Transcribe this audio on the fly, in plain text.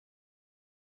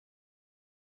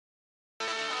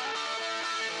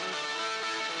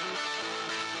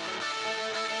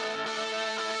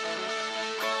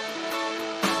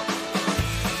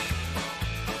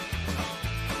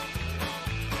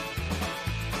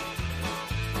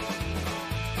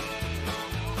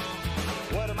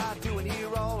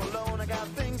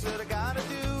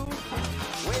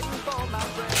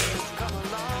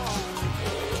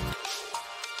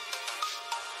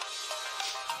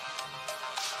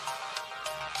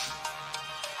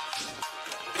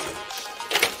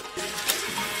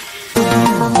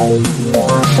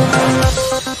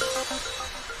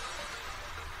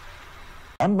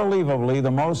Unbelievably, the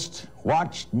most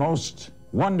watched, most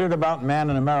wondered about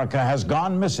man in America has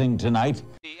gone missing tonight.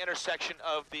 The intersection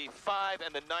of the 5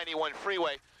 and the 91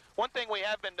 freeway. One thing we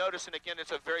have been noticing, again,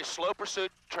 it's a very slow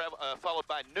pursuit, followed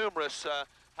by numerous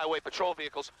highway patrol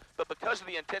vehicles. But because of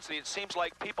the intensity, it seems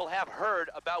like people have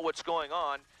heard about what's going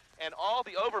on, and all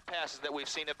the overpasses that we've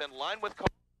seen have been lined with cars.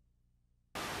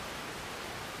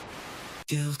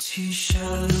 Guilty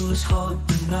shadows haunt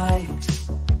the night.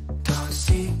 Dark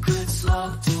secrets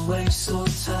locked away so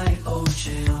tight.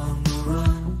 OJ on the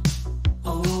run.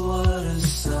 Oh, what a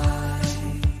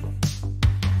sight.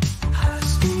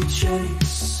 High-speed chase,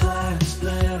 sirens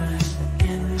blaring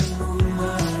in the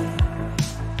moonlight.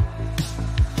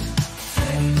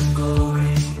 Fame and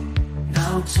glory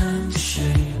now turned to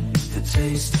shame. The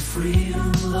taste of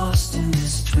freedom lost in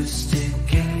this twisted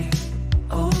game.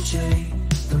 OJ,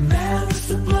 the man with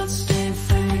the bloodstained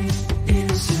fame,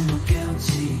 innocent or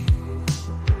guilty,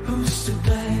 who's to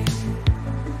blame?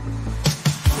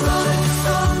 Running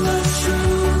from the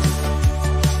truth,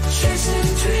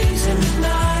 chasing dreams in the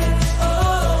night.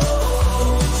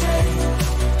 Oh, Jay,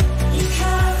 you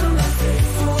can't from that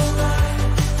faithful light.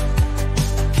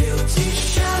 Guilty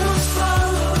shadows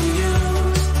follow you,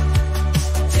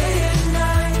 day and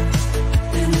night.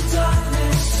 In the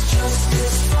darkness,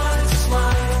 justice finds its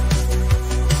light.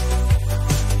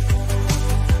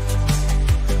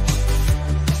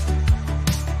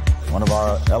 One of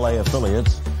our LA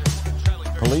affiliates.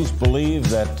 Police believe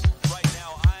that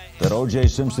O.J.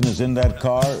 Simpson is in that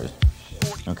car.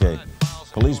 Okay.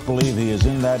 Police believe he is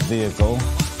in that vehicle.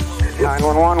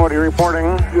 911, what are you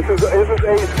reporting? This is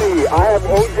AC. I have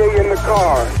O.J. in the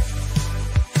car.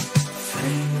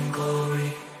 Fame and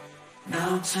glory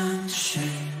now turned to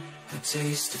shame. The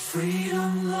taste of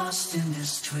freedom lost in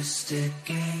this twisted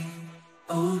game.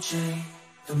 OJ,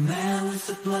 the man with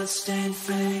the bloodstained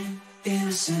fame,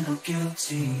 innocent or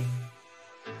guilty,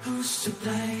 who's to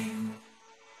blame?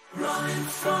 Running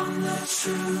from the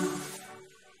truth,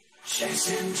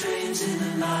 chasing dreams in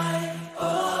the night.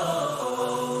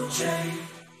 Oh, OJ,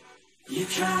 you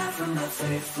cry from that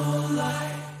faithful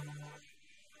light.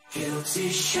 Guilty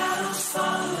shadows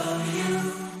follow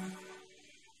you,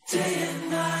 day and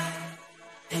night.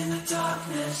 In the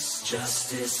darkness,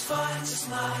 justice finds its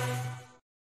light.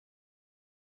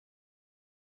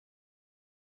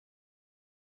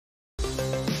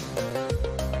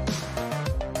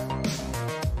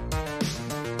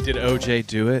 Did OJ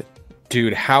do it?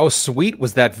 Dude, how sweet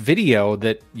was that video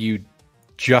that you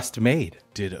just made?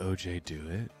 Did OJ do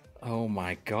it? Oh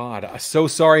my God. So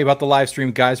sorry about the live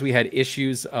stream, guys. We had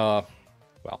issues. Well,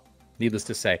 needless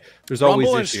to say, there's always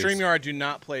issues. Rumble and StreamYard do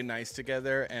not play nice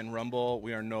together, and Rumble,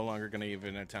 we are no longer going to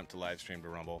even attempt to live stream to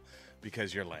Rumble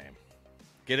because you're lame.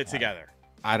 Get it together.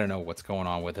 I don't know what's going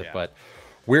on with it, but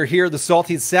we're here, the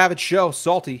Salty and Savage show.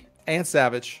 Salty and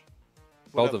Savage.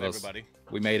 Both of us. Everybody?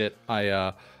 We made it.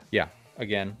 Yeah,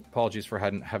 again, apologies for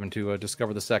having to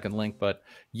discover the second link, but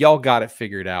y'all got it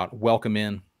figured out. Welcome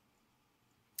in.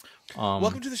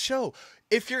 Welcome to the show.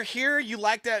 If you're here, you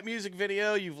like that music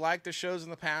video, you've liked the shows in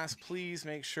the past, please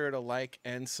make sure to like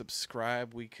and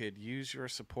subscribe. We could use your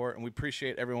support, and we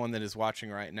appreciate everyone that is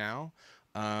watching right now.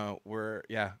 Andrew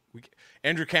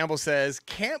Campbell says,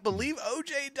 can't believe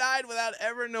OJ died without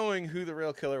ever knowing who the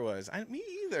real killer was. Me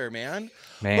either, man.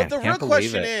 But the real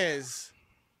question is,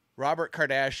 Robert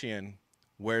Kardashian,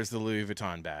 where's the Louis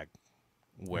Vuitton bag?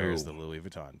 Where's the Louis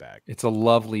Vuitton bag? It's a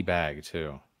lovely bag,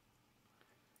 too.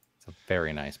 It's a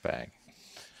very nice bag.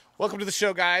 Welcome to the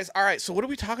show, guys. All right, so what are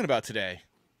we talking about today?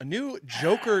 A new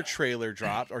Joker trailer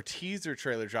dropped, or teaser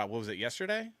trailer dropped. What was it,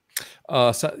 yesterday?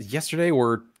 So yesterday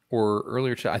or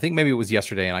earlier. I think maybe it was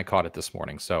yesterday, and I caught it this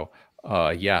morning. So,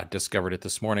 yeah, discovered it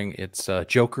this morning. It's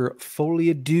Joker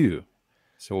Folie à Deux.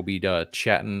 So we'll be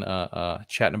chatting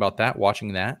about that,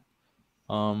 watching that.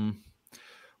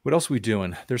 What else are we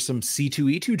doing? There's some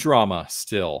C2E2 drama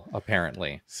still,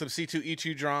 apparently. Some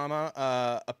C2E2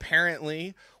 drama.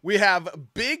 Apparently, we have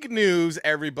big news,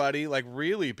 everybody. Like,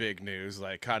 really big news.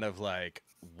 Like, kind of like,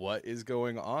 what is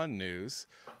going on news.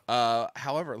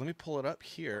 However, let me pull it up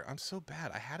here. I'm so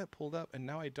bad. I had it pulled up, and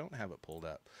now I don't have it pulled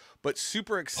up. But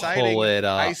super exciting. Pull it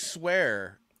up. I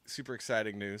swear. Super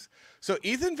exciting news. So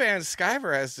Ethan Van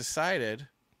Sciver has decided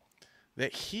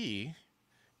that he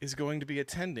is going to be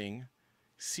attending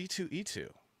C2E2.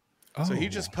 Oh. So he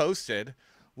just posted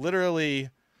literally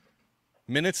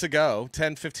minutes ago,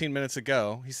 10, 15 minutes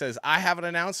ago. He says, I have an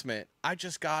announcement. I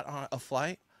just got on a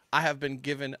flight. I have been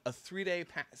given a 3-day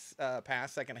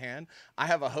pass secondhand. I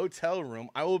have a hotel room.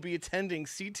 I will be attending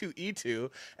C2E2,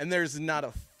 and there's not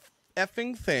a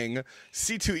effing thing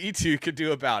C2E2 could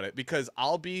do about it, because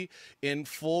I'll be in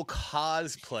full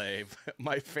cosplay.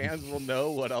 My fans will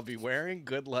know what I'll be wearing.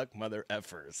 Good luck, mother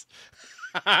effers.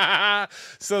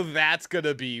 So that's going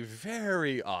to be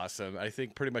very awesome. I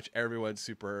think pretty much everyone's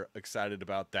super excited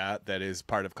about that. That is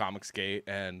part of Comicsgate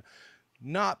and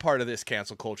not part of this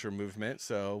cancel culture movement.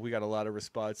 So we got a lot of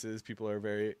responses. People are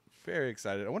very, very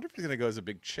excited. I wonder if he's going to go as a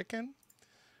big chicken.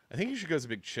 I think he should go as a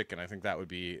big chicken. I think that would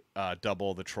be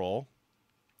double the troll.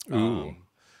 Ooh.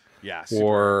 Yeah.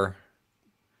 Super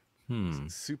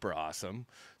awesome.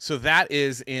 So that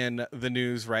is in the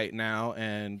news right now.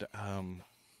 And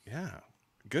yeah.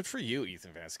 Good for you,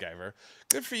 Ethan Van Sciver.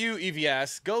 Good for you,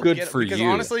 EVS. Go Good get it. for Because you.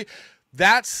 honestly,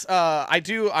 that's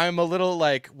I'm a little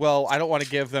like, well, I don't want to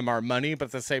give them our money, but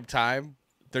at the same time,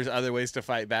 there's other ways to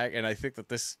fight back. And I think that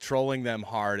this trolling them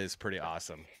hard is pretty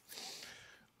awesome.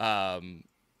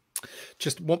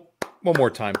 Just one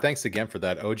more time. Thanks again for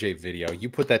that OJ video. You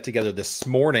put that together this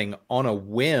morning on a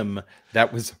whim.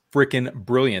 That was freaking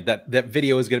brilliant. That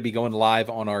video is going to be going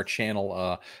live on our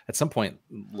channel at some point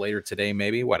later today,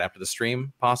 maybe. What, after the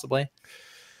stream, possibly?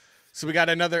 So we got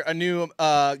a new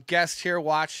guest here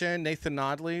watching, Nathan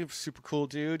Nodley, super cool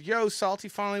dude. Yo, Salty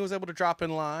finally was able to drop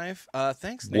in live.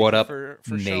 Thanks, Nathan, what up, for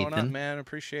Nathan? Showing up, man.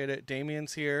 Appreciate it.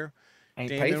 Damien's here.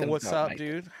 Damien, what's up,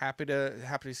 dude? Happy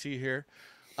to see you here.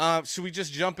 Should we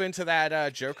just jump into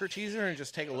that Joker teaser and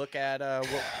just take a look at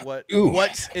what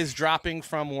is dropping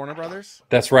from Warner Brothers?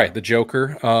 That's right, the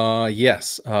Joker.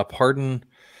 Yes. Pardon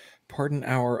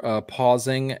our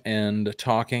pausing and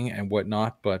talking and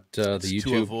whatnot, but the YouTube,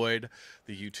 to avoid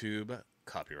the YouTube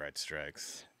copyright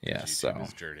strikes. Yeah, YouTube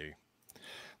is dirty.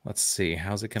 Let's see.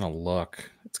 How's it gonna look?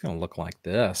 It's gonna look like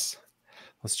this.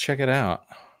 Let's check it out.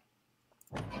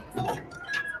 Let's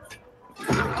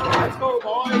go,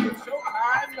 boys. It's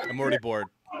showtime. I'm already bored.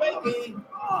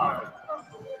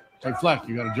 Hey, Fleck,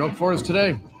 you got a joke for us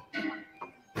today?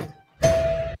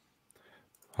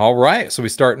 All right. So we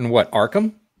start in what?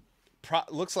 Arkham?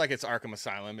 Looks like it's Arkham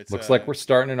Asylum. It looks like we're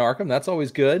starting in Arkham. That's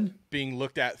always good. Being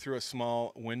looked at through a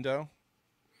small window.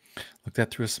 Looked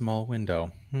at through a small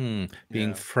window.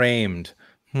 Being framed.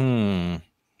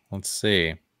 Let's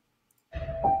see.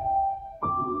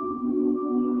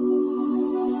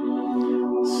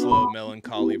 Slow,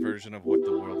 melancholy version of what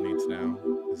the world needs now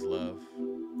is love.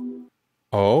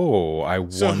 Oh, I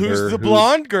wonder. So who's the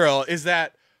blonde girl? Is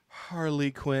that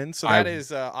Harley Quinn? So that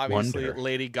is obviously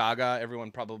Lady Gaga.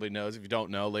 Everyone probably knows. If you don't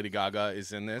know, Lady Gaga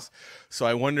is in this. So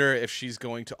I wonder if she's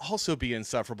going to also be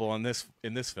insufferable in this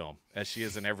film, as she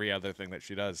is in every other thing that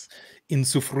she does.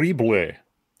 Insufrible.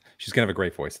 She's gonna have a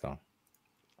great voice, though.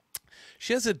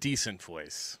 She has a decent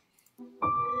voice.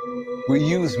 We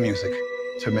use music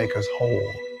to make us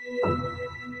whole,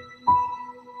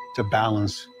 to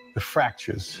balance the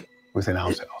fractures within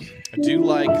ourselves. I do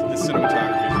like the cinematography. Is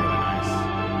really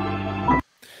nice.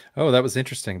 Oh, that was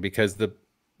interesting because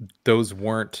those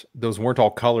weren't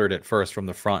all colored at first from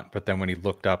the front, but then when he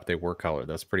looked up, they were colored.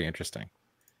 That's pretty interesting.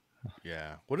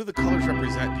 Yeah. What do the colors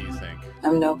represent, do you think?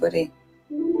 I'm nobody.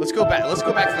 Let's go back. Let's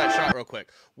go back to that shot real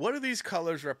quick. What do these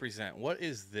colors represent? What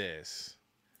is this?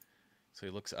 So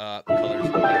he looks up.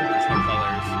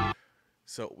 Colors.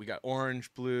 So we got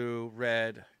orange, blue,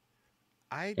 red.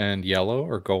 And yellow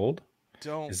or gold.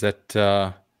 Don't. Is that?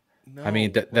 No, I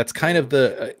mean, that's kind of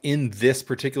the in this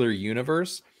particular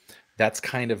universe. That's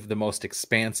kind of the most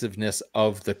expansiveness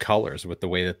of the colors with the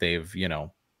way that they've, presented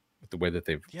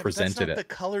but that's not it. the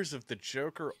colors of the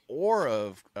Joker or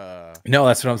of no,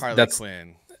 that's what I'm. Harley That's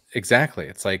Quinn. Exactly.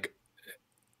 It's like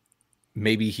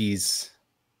maybe he's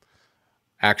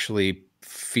actually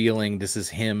feeling, this is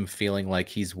him feeling like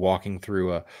he's walking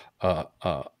through a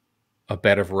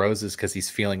bed of roses because he's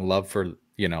feeling love for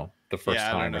the first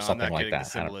time or something like that. I'm not getting the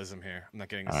symbolism here. I'm not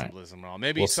getting the symbolism at all.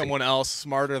 Maybe We'll someone else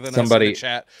smarter than us in somebody the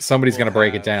chat. Somebody's going to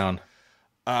break it down.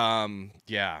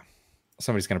 Yeah.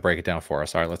 Somebody's going to break it down for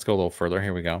us. All right, let's go a little further.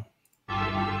 Here we go.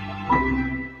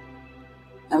 I'm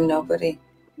nobody.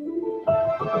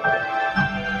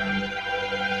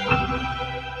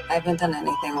 I haven't done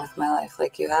anything with my life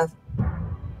like you have.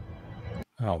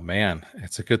 Oh man,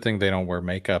 it's a good thing they don't wear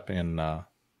makeup in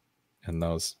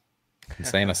those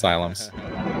insane asylums.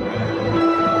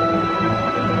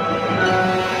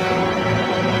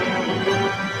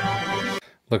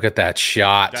 Look at that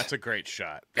shot. That's a great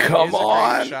shot. Come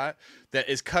on. Shot that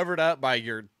is covered up by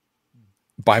your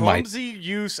my clumsy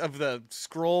use of the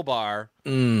scroll bar.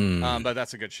 But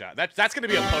that's a good shot. That's going to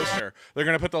be a poster. They're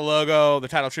going to put the logo, the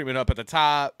title treatment up at the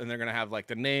top, and they're going to have like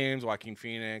the names, Joaquin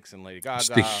Phoenix and Lady Gaga.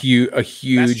 Just a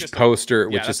huge poster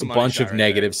with just a bunch of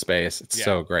negative space. It's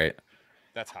so great.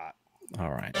 That's hot.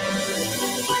 All right.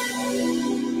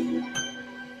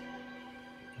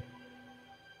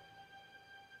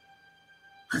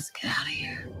 Let's get out of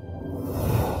here.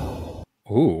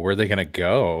 Ooh, where are they gonna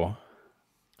go?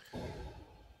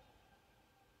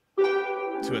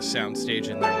 To a soundstage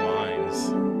in their minds.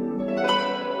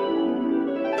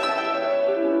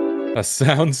 A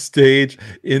soundstage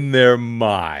in their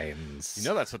minds. You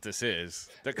know that's what this is.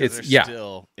 Because they're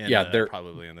still in they're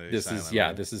probably in the this silent is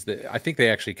mode. this is the I think they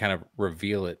actually kind of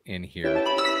reveal it in here.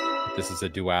 This is a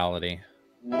duality.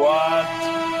 What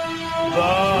the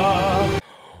world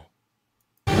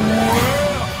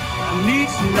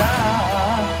needs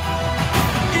now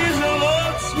is a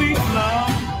love, sweet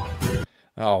love.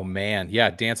 Oh man,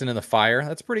 yeah, dancing in the fire.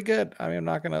 That's pretty good. I mean, I'm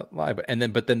not gonna lie, but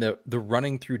then the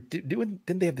running through.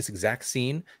 Didn't they have this exact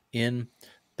scene in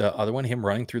the other one? Him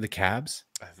running through the cabs.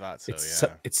 I thought so.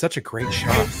 It's such a great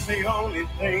shot. It's the only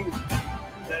thing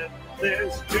that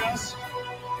there's just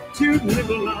to live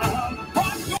a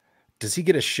life. Does he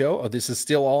get a show? Oh, this is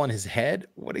still all in his head.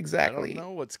 What exactly? I don't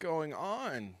know what's going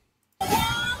on.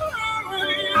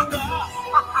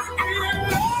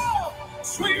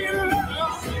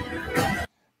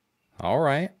 All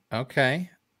right. Okay.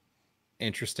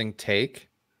 Interesting take.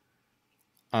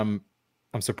 I'm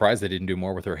surprised they didn't do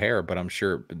more with her hair, but I'm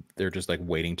sure they're just like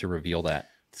waiting to reveal that.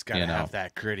 It's got to have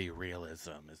that gritty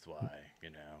realism is why,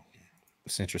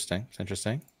 It's interesting. It's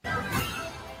interesting.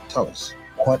 Tell us,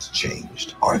 what's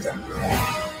changed, Arthur?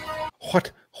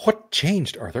 What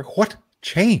changed, Arthur? What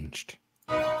changed?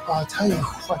 I'll tell you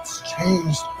what's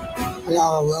changed. We're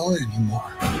not alone anymore.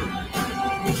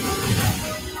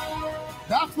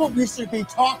 That's what we should be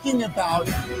talking about.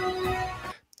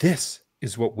 This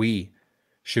is what we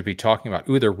should be talking about.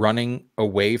 Ooh, they're running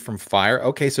away from fire.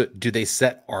 Okay, so do they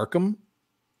set Arkham?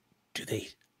 Do they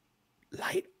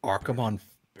light Arkham on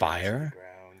fire?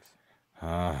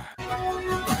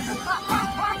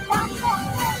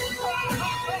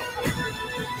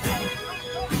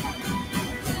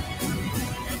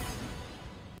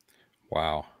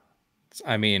 Wow.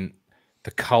 I mean,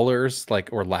 the colors,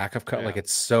 or lack of color,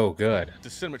 it's so good. The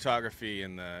cinematography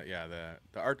and the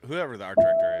art, whoever the art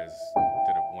director is,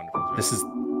 did a wonderful job.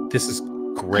 This is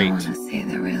great. I want to see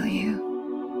the real you.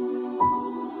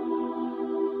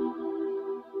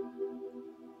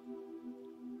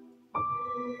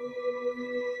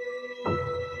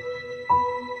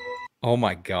 Oh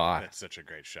my God. That's such a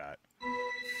great shot.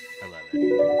 I love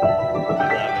it.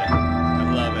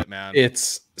 I love it, man.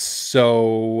 It's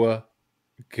so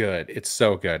good. It's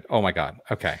so good. Oh my God.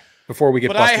 Okay. Before we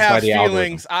get busted by the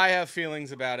algorithm. I have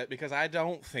feelings about it because I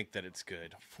don't think that it's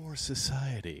good for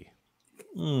society.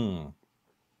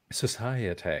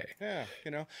 Society. Yeah,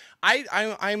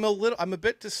 I'm a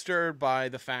bit disturbed by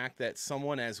the fact that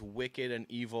someone as wicked and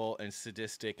evil and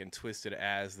sadistic and twisted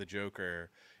as the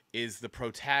Joker is the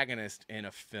protagonist in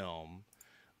a film,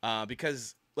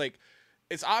 because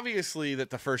it's obviously that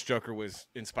the first Joker was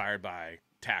inspired by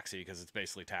Taxi, because it's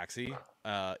basically Taxi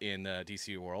in the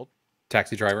DC world.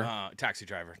 Taxi Driver. Taxi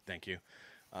Driver. Thank you.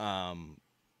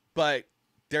 But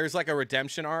there's a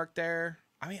redemption arc there.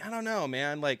 I mean, I don't know,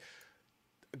 man.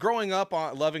 Growing up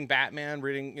on loving Batman,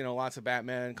 reading lots of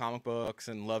Batman comic books,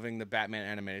 and loving the Batman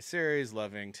animated series,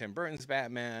 loving Tim Burton's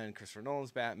Batman, Christopher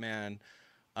Nolan's Batman.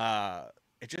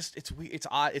 It's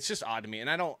odd. It's just odd to me, and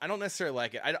I don't necessarily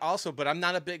like it. But I'm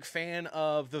not a big fan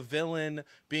of the villain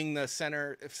being the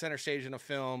center stage in a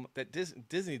film that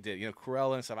Disney did.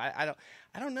 Cruella and stuff. I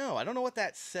don't know. I don't know what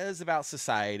that says about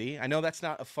society. I know that's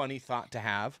not a funny thought to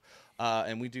have,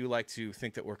 and we do like to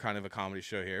think that we're kind of a comedy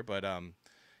show here. But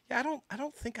I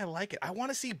don't think I like it. I want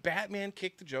to see Batman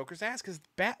kick the Joker's ass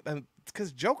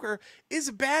because Joker is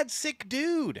a bad, sick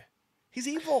dude. He's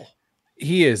evil.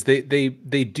 He is. They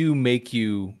do make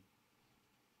you.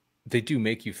 They do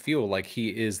make you feel like he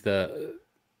is the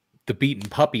beaten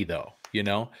puppy, though.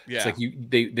 Yeah. It's like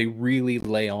they really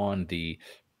lay on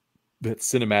that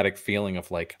cinematic feeling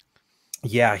of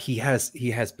yeah, he has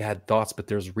bad thoughts, but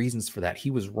there's reasons for that.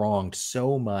 He was wronged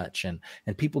so much, and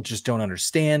people just don't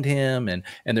understand him, and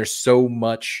there's so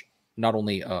much not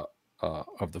only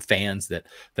of the fans that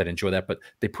enjoy that, but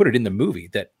they put it in the movie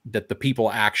that the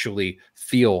people actually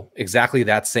feel exactly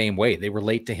that same way. They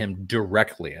relate to him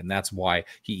directly, and that's why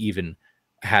he even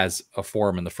has a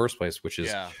forum in the first place, which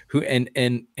is who and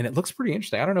it looks pretty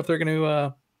interesting. I don't know if they're going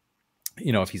to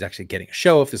if he's actually getting a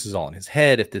show, if this is all in his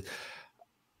head,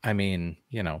 I mean,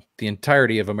 the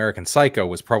entirety of American Psycho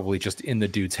was probably just in the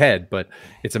dude's head, but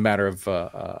it's a matter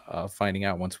of finding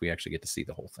out once we actually get to see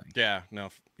the whole thing. Yeah, no,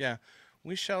 yeah.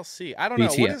 We shall see. I don't know.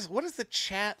 What does the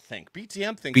chat think?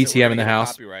 BTM thinks BTM in the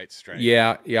house. Copyright strike.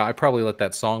 Yeah. I probably let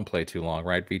that song play too long,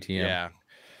 right? BTM.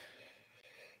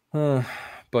 Yeah.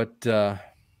 But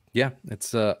yeah,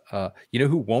 it's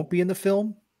who won't be in the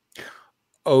film?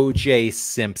 O.J.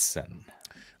 Simpson.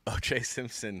 O.J.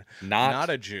 Simpson, Not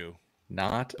a Jew.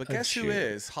 Not But a guess Jew. who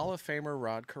is? Hall of Famer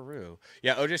Rod Carew.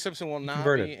 Yeah, O.J. Simpson will not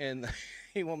Converted. be in.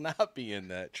 He will not be in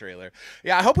that trailer.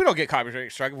 Yeah, I hope we don't get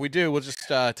copyright strike. If we do, we'll just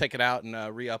take it out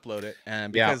and re-upload it.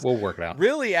 And because we'll work it out.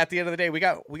 Really, at the end of the day, we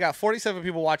got 47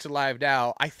 people watching live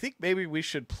now. I think maybe we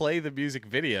should play the music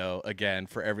video again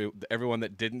for everyone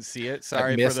that didn't see it.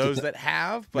 Sorry for those that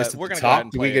have, but we're gonna go ahead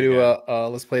and play it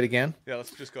again. Let's play it again? Yeah,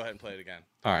 let's just go ahead and play it again.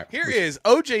 All right. Here is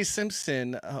O.J.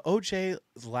 Simpson, O.J.'s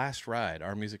Last Ride,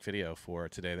 our music video for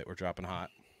today that we're dropping hot.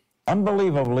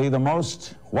 Unbelievably, the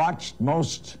most watched,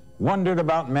 most wondered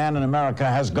about man in America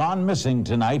has gone missing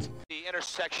tonight. The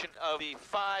intersection of the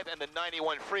 5 and the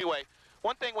 91 freeway.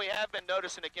 One thing we have been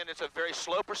noticing, again, it's a very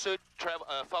slow pursuit,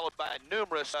 followed by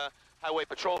numerous highway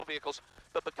patrol vehicles.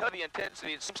 But because of the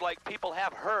intensity, it seems like people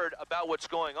have heard about what's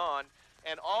going on,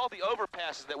 and all the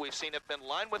overpasses that we've seen have been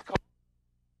lined with cars.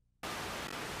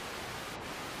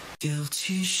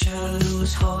 Guilty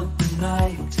shadows haunt the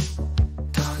night.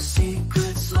 Dark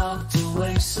secrets locked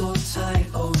away so tight.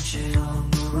 OJ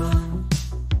on the run.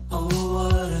 Oh,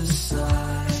 what a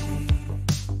sight.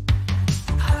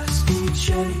 High speed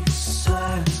chase,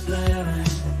 sirens blaring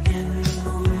in the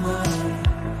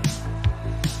moonlight.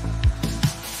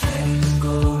 Fame and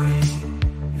glory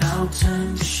now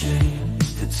turned to shame.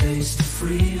 The taste of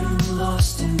freedom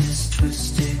lost in this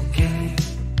twisted game.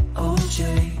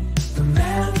 OJ, the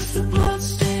man with the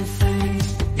bloodstained fame,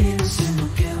 innocent or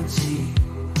guilty,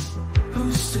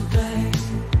 who's to blame?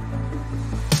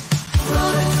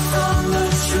 Running from the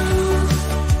truth,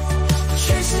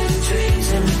 chasing dreams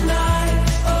in the night.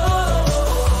 Oh,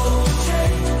 OJ,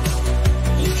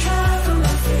 you can't from my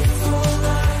faithful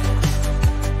light.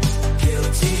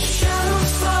 Guilty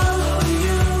shadows follow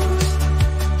you,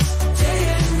 day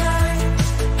and night.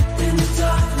 In the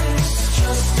darkness,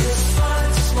 justice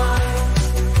finds mine.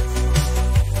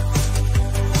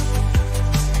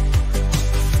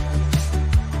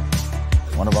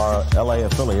 One of our LA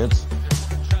affiliates.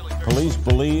 Police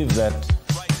believe that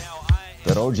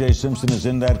O.J. Simpson is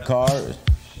in that car.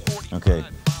 Okay.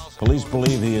 Police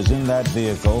believe he is in that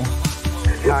vehicle.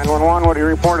 911, what are you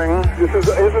reporting? This is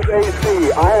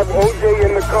AC. I have O.J.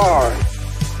 in the car.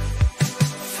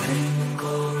 Fame and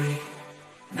glory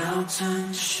now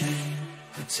turned to shame.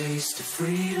 The taste of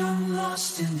freedom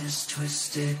lost in this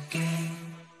twisted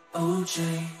game.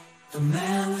 OJ, the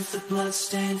man with the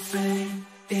bloodstained fame,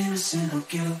 innocent or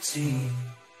guilty,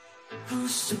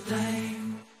 who's to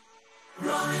blame?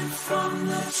 Running from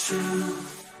the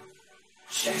truth,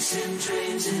 chasing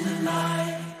dreams in the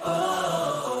night.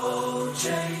 Oh, OJ,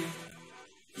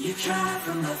 you cry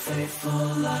from the faithful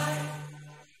light.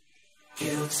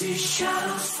 Guilty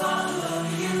shadows follow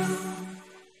you,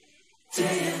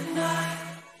 day and night,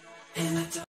 in the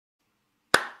dark.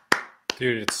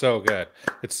 Dude, it's so good.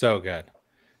 It's so good.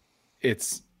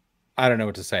 It's, I don't know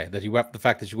what to say. That you the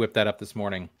fact that you whipped that up this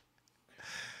morning.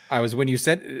 I was when you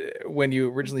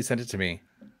originally sent it to me,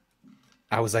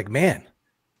 I was like, man,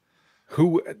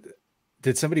 who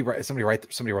did somebody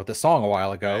wrote this song a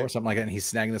while ago or something like that, and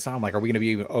he's snagging the song. I'm like, are we going to be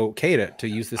even okay to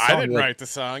use this song? I didn't write the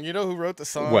song. You know who wrote the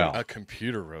song? Well, a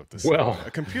computer wrote the song.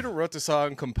 A computer wrote the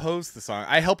song, composed the song.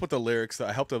 I helped with the lyrics.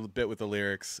 I helped a bit with the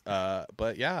lyrics.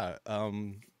 But yeah,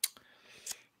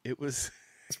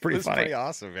 it's pretty funny. Pretty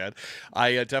awesome, man.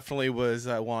 I definitely was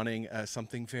wanting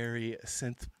something very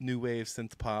new wave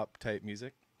synth pop type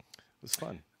music. It was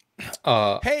fun.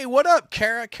 Hey, what up,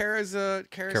 Kara? Kara's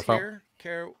here.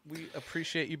 Kara, we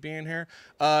appreciate you being here.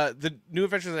 The New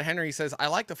Adventures of Henry says, I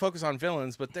like to focus on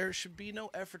villains, but there should be no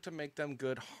effort to make them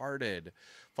good-hearted.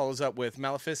 Follows up with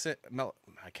Maleficent.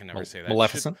 I can never say that.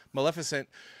 Maleficent? Maleficent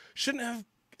shouldn't have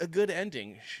a good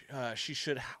ending. She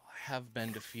should have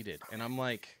been defeated. And I'm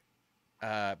like,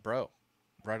 bro,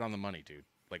 right on the money, dude.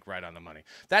 Like, right on the money.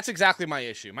 That's exactly my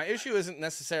issue. My issue isn't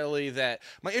necessarily that.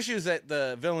 My issue is that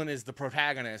the villain is the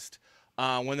protagonist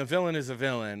when the villain is a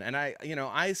villain. And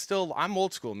I'm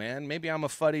old school, man. Maybe I'm a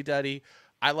fuddy-duddy.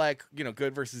 I like,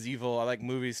 good versus evil. I like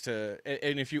movies and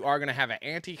if you are going to have an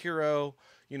anti-hero,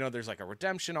 there's like a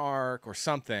redemption arc or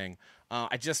something.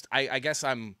 I guess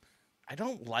I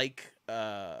don't like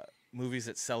movies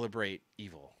that celebrate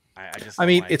evil. I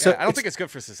don't think it's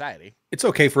good for society. It's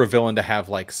okay for a villain to have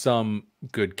like some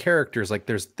good characters. Like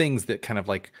there's things that kind of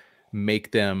like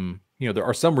make them, there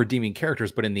are some redeeming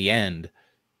characters, but in the end,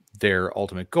 their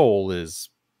ultimate goal is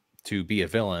to be a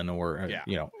villain or,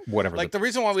 whatever. Like the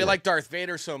reason why we like Darth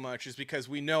Vader so much is because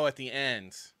we know at the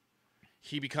end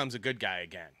he becomes a good guy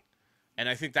again. And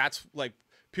I think that's like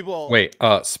people wait.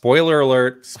 Spoiler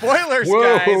alert. Spoilers,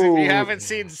 Whoa. guys. If you haven't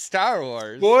seen Star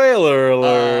Wars, Spoiler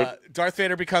alert. Darth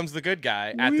Vader becomes the good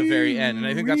guy at the very end, and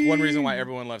I think that's one reason why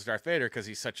everyone loves Darth Vader, because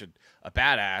he's such a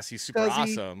badass. He's super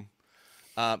awesome.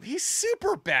 He's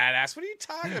super badass. What are you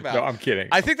talking about? No, I'm kidding.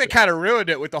 I think they kind of ruined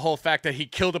it with the whole fact that he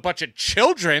killed a bunch of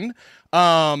children,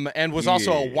 and was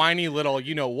also a whiny little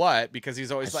you-know-what, because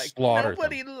he's always like,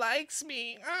 nobody likes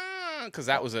me, because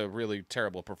that was a really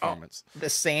terrible performance. The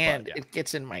sand, it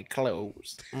gets in my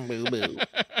clothes. Boo-boo.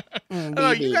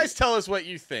 You guys tell us what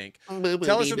you think.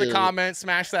 Tell us in the comments,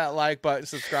 smash that like button,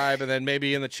 subscribe, and then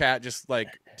maybe in the chat, just like,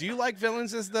 do you like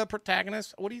villains as the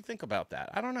protagonist? What do you think about that?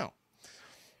 I don't know.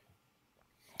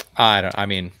 I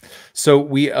mean, so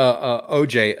we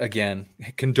OJ again,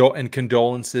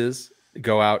 condolences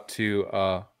go out to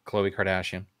Khloe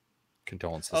Kardashian.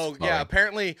 Condolences. Oh yeah,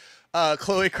 apparently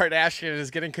Khloe Kardashian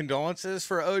is getting condolences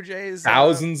for OJ's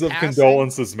thousands of passing,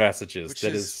 condolences messages.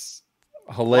 That is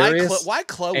hilarious. Why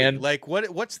Khloe? And like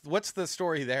what's the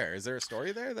story there? Is there a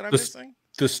story there that I'm missing?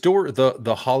 The story,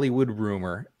 the Hollywood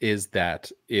rumor is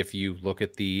that if you look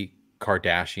at the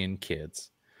Kardashian kids,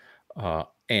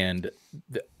 and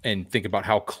think about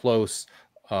how close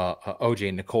OJ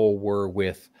and Nicole were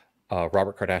with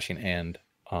Robert Kardashian and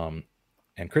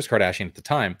Kris Kardashian at the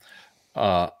time,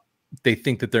 they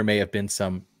think that there may have been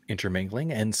some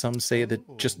intermingling, and some say that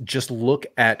just look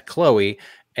at Khloe,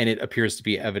 and it appears to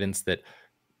be evidence that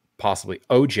possibly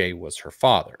OJ was her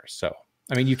father. So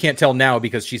I mean, you can't tell now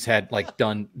because she's had like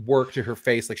done work to her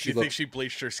face. Like she think she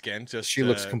bleached her skin? She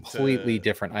looks completely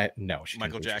different. No, she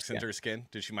Michael Jackson her skin.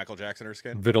 Did she Michael Jackson her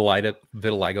skin?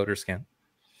 Vitiligo her skin.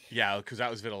 Yeah, because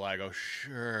that was vitiligo.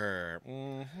 Sure.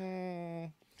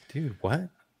 Dude, what?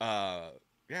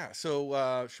 Yeah.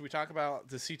 So should we talk about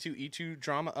the C2E2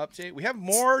 drama update? We have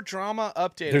more drama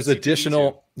update. There's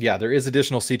additional. Yeah, there is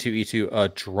additional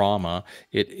C2E2 drama.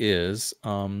 It is.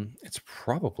 It's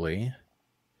probably.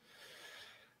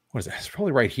 What is that? It's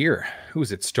probably right here. Who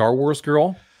is it? Star Wars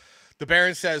girl? The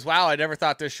Baron says, wow, I never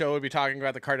thought this show would be talking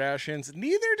about the Kardashians.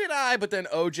 Neither did I, but then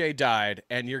OJ died,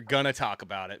 and you're going to talk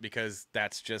about it because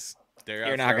that's just,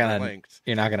 you're not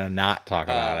gonna not talk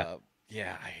about it.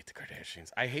 Yeah, I hate the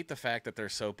Kardashians. I hate the fact that they're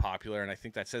so popular, and I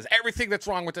think that says everything that's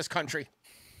wrong with this country.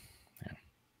 Yeah.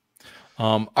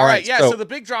 All right. Yeah, so the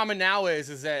big drama now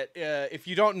is that if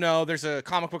you don't know, there's a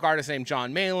comic book artist named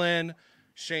John Malin,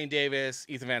 Shane Davis,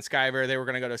 Ethan Van Sciver. They were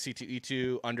going to go to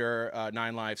C2E2 under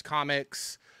 9 Lives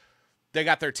Comics. They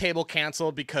got their table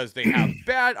canceled because they have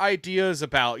bad ideas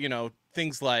about,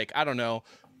 things like, I don't know,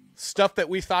 stuff that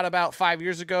we thought about 5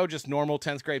 years ago, just normal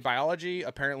 10th grade biology.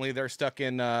 Apparently they're stuck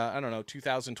in,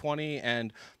 2020,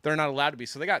 and they're not allowed to be.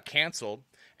 So they got canceled.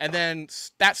 And then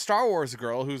that Star Wars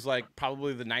girl, who's like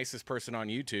probably the nicest person on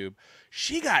YouTube,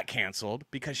 she got canceled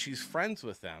because she's friends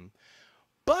with them.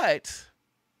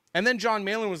 And then John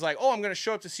Malin was like, oh, I'm going to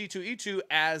show up to C2E2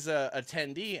 as a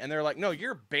attendee. And they're like, no,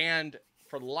 you're banned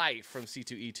for life from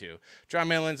C2E2. John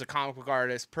Malin's a comic book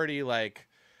artist, pretty like,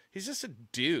 he's just a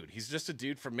dude. He's just a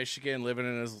dude from Michigan living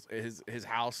in his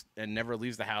house and never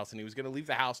leaves the house. And he was going to leave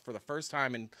the house for the first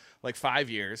time in like 5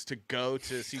 years to go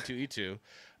to C2E2.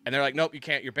 And they're like, nope, you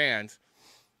can't, you're banned.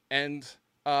 And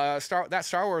that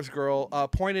Star Wars girl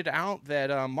pointed out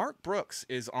that Mark Brooks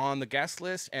is on the guest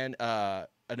list and an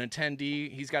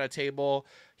attendee. He's got a table.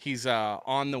 He's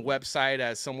on the website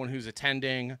as someone who's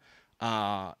attending.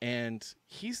 And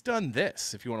he's done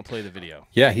this, if you want to play the video.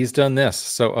 Yeah, he's done this.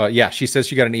 So, she says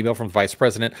she got an email from the vice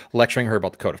president lecturing her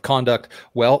about the code of conduct.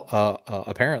 Well,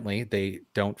 apparently they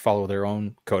don't follow their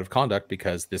own code of conduct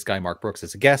because this guy, Mark Brooks,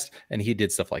 is a guest, and he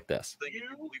did stuff like this. You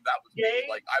believe that was me?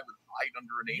 Like, I would hide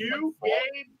under a name. You,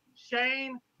 Gabe,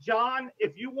 Shane, John,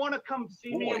 if you want to come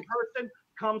see me in person,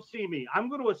 come see me. I'm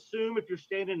going to assume if you're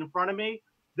standing in front of me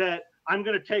that I'm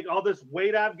going to take all this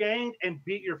weight I've gained and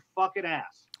beat your fucking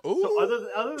ass. Ooh. So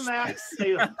other than that,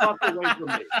 stay the fuck away from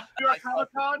me. New York Comic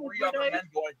Con in 3 days?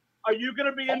 Are you going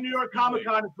to be in New York Comic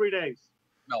Con in 3 days?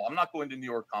 No, I'm not going to New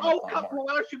York Comic Con. Well,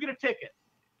 why don't you get a ticket?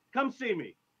 Come see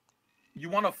me. You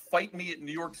want to fight me at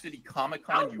New York City Comic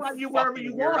Con? I'll fight you wherever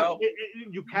you want.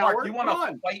 You coward. Mark, you want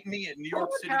to fight me at New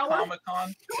York City Comic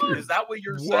Con? Is that what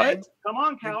you're saying? Come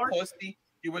on, coward. You pussy.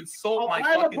 You insult my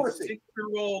fucking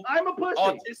 6-year-old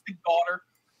autistic daughter.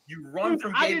 You run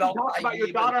from gay belt about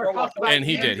your daughter. And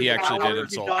he did. He actually did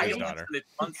insult his daughter. You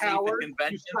coward,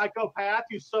 you psychopath,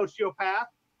 you sociopath.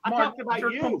 I talked about you.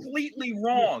 You're completely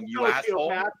wrong, you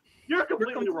asshole. You're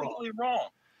completely wrong.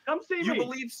 Come see me. You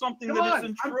believe something that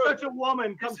isn't true. I'm such a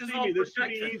woman. Come see me. This should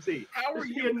be easy. How are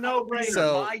you?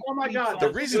 So, oh my God. The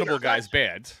reasonable guy's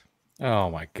banned.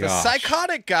 Oh my God. The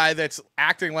psychotic guy that's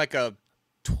acting like a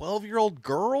 12-year-old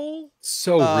girl.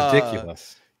 So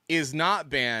ridiculous. Is not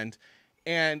banned,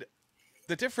 and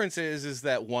the difference is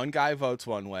that one guy votes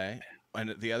one way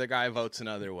and the other guy votes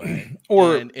another way.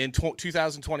 Or and in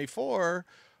 2024,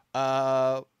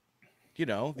 you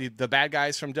know, the bad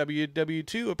guys from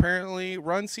WW2 apparently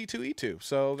run C2E2.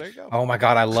 So there you go. Oh my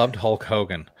God, I loved Hulk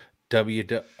Hogan.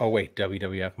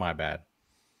 WWF. My bad.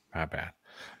 What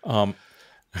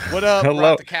up, hello.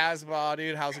 Rock the Casbah,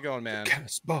 dude? How's it going, man?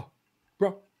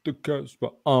 Rock the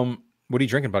Casbah. What are you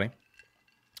drinking, buddy?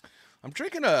 I'm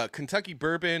drinking a Kentucky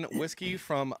bourbon whiskey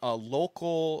from a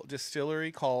local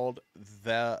distillery called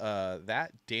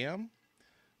That Damn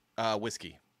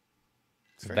Whiskey.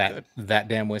 It's very good. That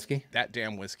Damn Whiskey? That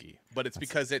Damn Whiskey. But it's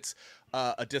because it's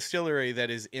a distillery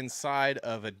that is inside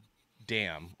of a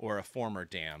dam or a former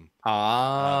dam.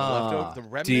 The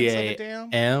remnants of a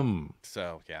dam.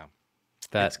 So, yeah.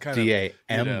 That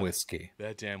DAM whiskey.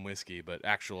 That damn whiskey, but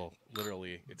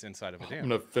literally, it's inside of a dam. I'm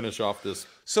going to finish off this.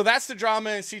 So that's the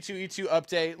drama in C2E2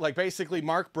 update. Like, basically,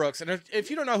 Mark Brooks. And if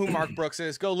you don't know who Mark Brooks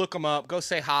is, go look him up. Go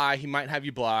say hi. He might have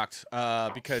you blocked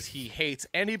because he hates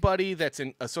anybody that's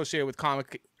associated with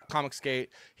Comicsgate.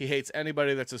 He hates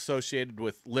anybody that's associated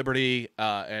with liberty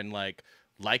and,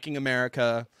 liking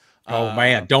America. Oh,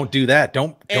 man. Don't do that.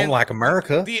 Don't like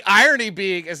America. The irony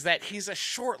being is that he's a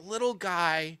short little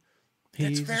guy.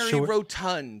 It's very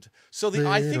rotund. So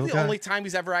I think the only time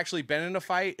he's ever actually been in a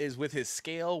fight is with his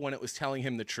scale when it was telling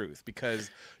him the truth.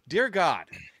 Because, dear God,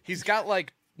 he's got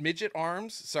like midget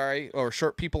arms, or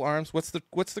short people arms. What's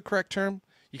the correct term?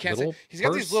 You can't say. He's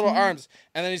got these little arms,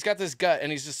 and then he's got this gut, and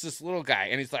he's just this little guy,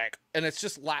 and he's like, and it's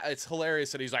just it's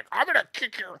hilarious that he's like, I'm gonna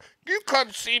kick you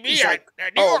come see me. He's like,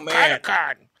 oh man,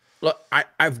 look,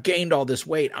 I've gained all this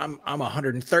weight. I'm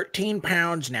 113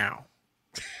 pounds now.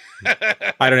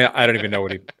 I don't even know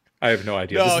what I have no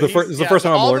idea. No, this is the first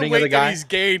time I'm learning of the guy. That he's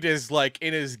gained is like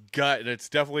in his gut, and it's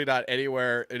definitely not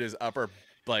anywhere in his upper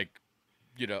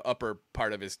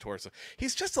part of his torso.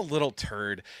 He's just a little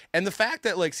turd. And the fact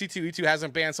that like C2E2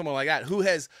 hasn't banned someone like that,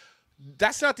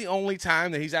 that's not the only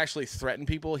time that he's actually threatened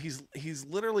people. He's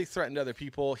literally threatened other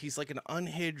people. He's like an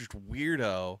unhinged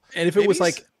weirdo. And if it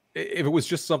was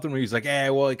just something where he's like,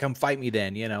 well, come fight me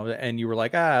then, and you were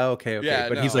like, okay. Yeah,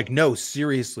 but he's like, no,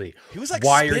 seriously. He was like,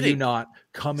 why are you not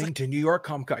coming to New York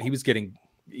Comic Con? He was getting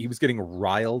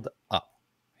riled up.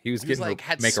 He was getting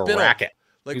had make spittle, a racket.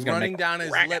 Like running down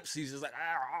his lips. He's just like,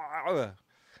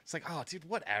 it's like, oh, dude,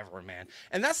 whatever, man.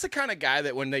 And that's the kind of guy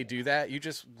that when they do that, you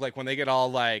just like when they get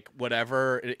all like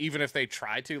whatever, even if they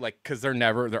try to, like, because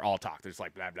they're all talk. There's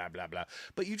like blah blah blah blah.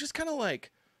 But you just kind of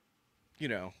like,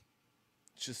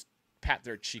 just pat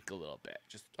their cheek a little bit.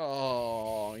 Just,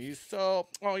 you're so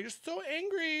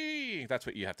angry. That's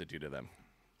what you have to do to them.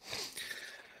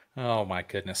 Oh my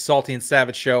goodness. Salty and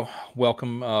Savage Show.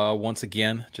 Welcome once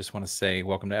again. Just want to say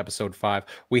welcome to episode 5.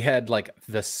 We had like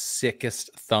the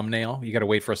sickest thumbnail. You got to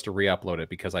wait for us to re-upload it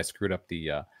because I screwed up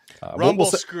the Rumble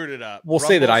screwed it up. We'll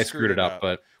say that I screwed it up,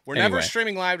 but we're never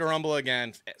streaming live to Rumble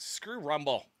again. Screw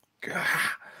Rumble.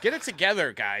 Get it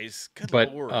together, guys. Good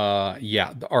Lord.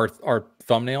 Yeah, our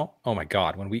thumbnail. Oh my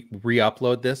God, when we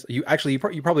re-upload this, you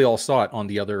probably all saw it on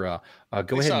the other.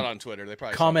 Go ahead. Saw it on Twitter. They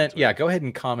probably comment. Yeah, go ahead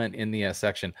and comment in the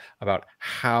section about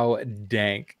how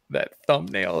dank that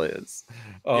thumbnail is.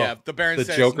 Yeah, the Baron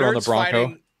says Joker on the Bronco.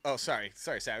 Fighting... Oh, sorry,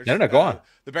 Savage. No, go on.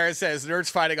 The Baron says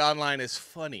nerds fighting online is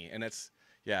funny, and it's.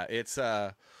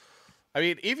 I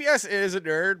mean, EVS is a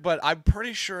nerd, but I'm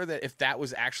pretty sure that if that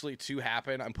was actually to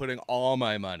happen, I'm putting all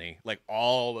my money, like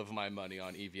all of my money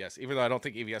on EVS. Even though I don't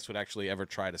think EVS would actually ever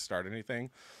try to start anything,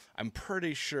 I'm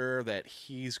pretty sure that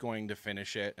he's going to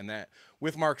finish it. And that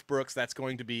with Mark Brooks, that's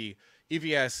going to be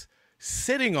EVS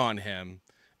sitting on him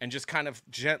and just kind of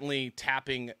gently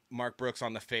tapping Mark Brooks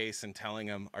on the face and telling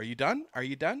him, "Are you done? Are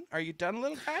you done? Are you done,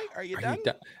 little guy? Are you done?"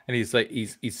 And he's like,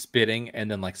 he's spitting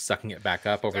and then like sucking it back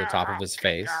up over the top of his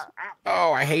face.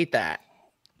 Oh, I hate that.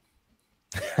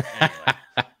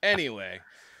 Anyway,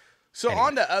 so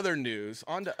on to other news,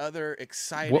 on to other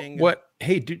exciting. What?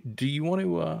 Hey, do you want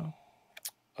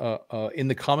to? In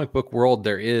the comic book world,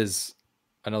 there is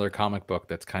another comic book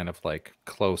that's kind of like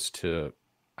close to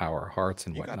our hearts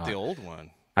and whatnot. You got the old one.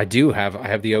 I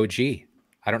have the OG.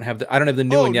 I don't have the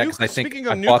new one yet because I think speaking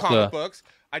of new comic books,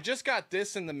 I just got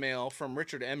this in the mail from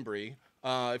Richard Embry.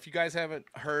 If you guys haven't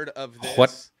heard of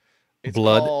this, it's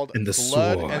called and the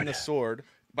Blood Sword. and the Sword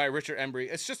by Richard Embry.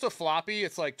 It's just a floppy.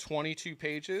 It's like 22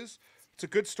 pages. It's a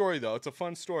good story though. It's a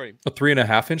fun story. A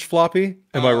 3.5-inch floppy?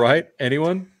 Am I right?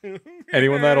 Anyone?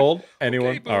 Anyone that old?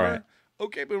 Anyone? Okay, all right.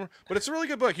 Okay, boomer. But it's a really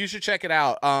good book. You should check it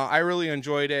out. I really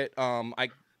enjoyed it.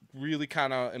 really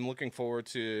kind of am looking forward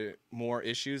to more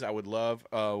issues. I would love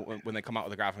when they come out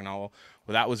with a graphic novel.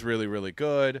 Well, that was really, really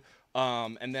good.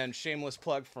 And then shameless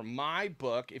plug for my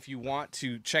book. If you want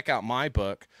to check out my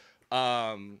book,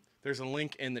 there's a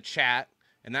link in the chat,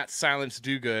 and that's Silence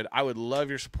Do Good. I would love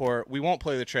your support. We won't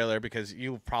play the trailer because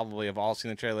you probably have all seen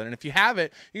the trailer. And if you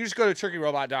haven't, you can just go to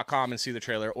turkeyrobot.com and see the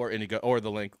trailer, or Indigo, or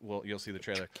the link. Well, you'll see the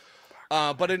trailer.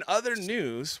 But in other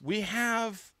news, we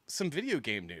have some video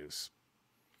game news.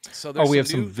 So we have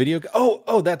some video.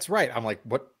 Oh, that's right. I'm like,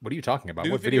 what are you talking about?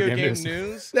 What video game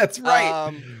news? That's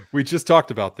right. We just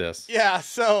talked about this. Yeah.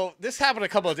 So this happened a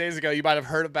couple of days ago. You might have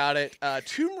heard about it.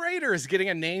 Tomb Raider is getting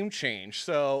a name change.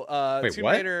 So Wait, Tomb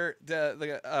what? Raider,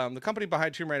 the company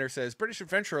behind Tomb Raider says British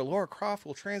adventurer Lara Croft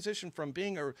will transition from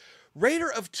being a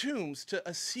raider of tombs to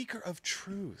a seeker of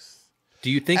truth.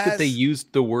 Do you think that they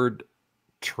used the word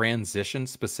transition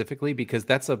specifically? Because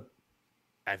that's a.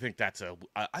 I think that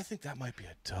might be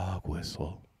a dog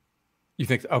whistle. You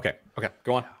think? Okay.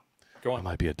 Go on. It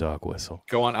might be a dog whistle.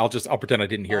 Go on. I'll pretend I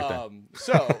didn't hear it then.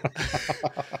 So,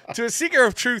 to a seeker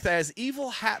of truth as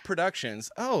Evil Hat Productions.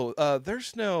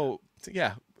 There's no.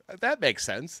 Yeah, that makes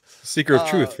sense. Seeker of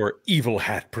truth for Evil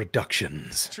Hat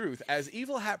Productions. Truth as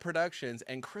Evil Hat Productions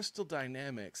and Crystal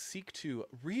Dynamics seek to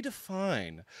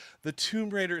redefine the Tomb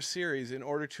Raider series in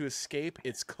order to escape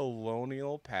its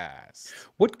colonial past.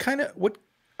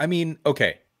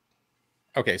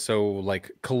 Okay, so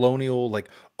like colonial, like,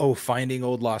 finding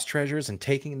old lost treasures and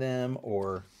taking them,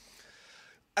 or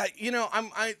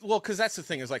because that's the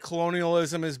thing, is like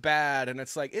colonialism is bad, and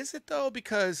it's like, is it though?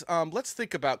 Because let's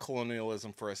think about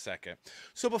colonialism for a second.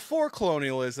 So before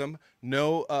colonialism,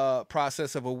 no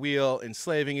process of a wheel,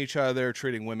 enslaving each other,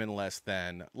 treating women less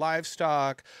than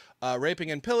livestock, raping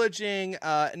and pillaging,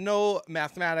 no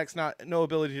mathematics, no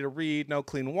ability to read, no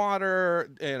clean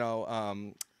water,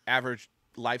 average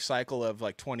life cycle of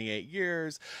like 28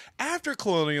 years. After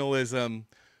colonialism,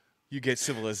 you get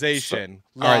civilization,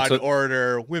 law and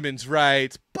order, women's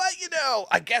rights. But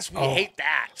I guess we hate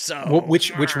that. So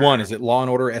which one is it? Law and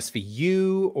Order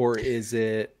SVU, or is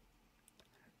it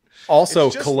also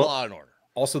it's just Law and Order?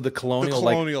 Also the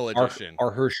colonial edition.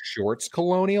 Are her shorts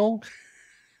colonial?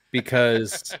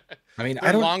 Because they're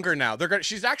I don't longer now.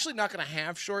 She's actually not gonna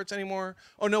have shorts anymore.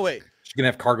 Oh no, wait. She's gonna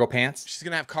have cargo pants. She's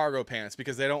gonna have cargo pants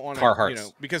because they don't want to,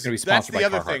 Carhartts. Because that's the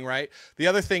other thing, right? The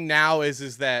other thing now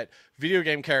is that video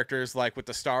game characters, like with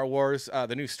the Star Wars,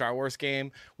 the new Star Wars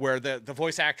game, where the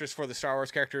voice actress for the Star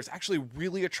Wars character is actually a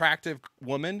really attractive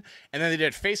woman, and then they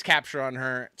did face capture on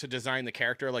her to design the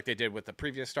character, like they did with the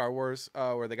previous Star Wars,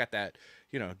 where they got that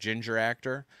ginger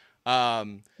actor.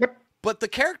 But the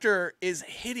character is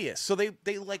hideous, so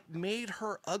they like made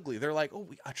her ugly. They're like,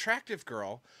 attractive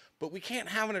girl, but we can't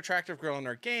have an attractive girl in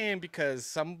our game because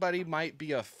somebody might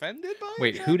be offended by it.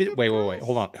 Wait,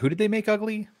 hold on. Who did they make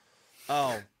ugly?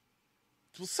 Oh,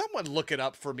 will someone look it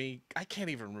up for me? I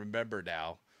can't even remember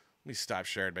now. Let me stop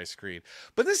sharing my screen.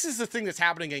 But this is the thing that's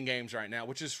happening in games right now,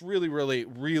 which is really, really,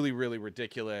 really, really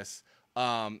ridiculous.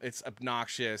 It's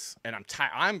obnoxious, and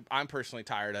I'm personally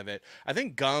tired of it. I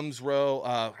think Gumsrow,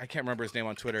 I can't remember his name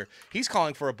on Twitter, he's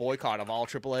calling for a boycott of all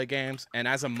AAA games. And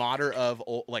as a modder of,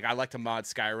 I like to mod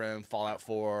Skyrim, Fallout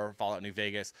 4, Fallout New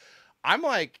Vegas. I'm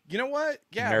like, you know what?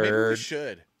 Yeah, maybe we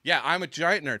should. Yeah, I'm a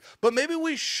giant nerd, but maybe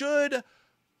we should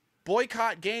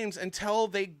boycott games until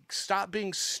they stop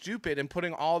being stupid and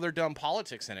putting all their dumb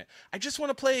politics in it. I just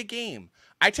want to play a game.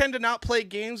 I tend to not play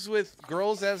games with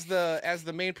girls as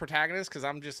the main protagonist because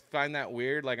I'm just find that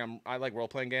weird. Like I like role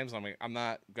playing games. I'm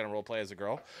not gonna role play as a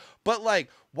girl. But like,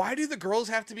 why do the girls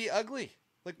have to be ugly?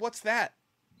 Like, what's that?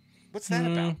 What's that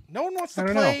about? No one wants to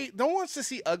play. No one wants to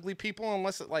see ugly people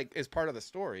unless it like is part of the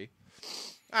story.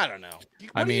 I don't know.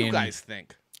 What do you guys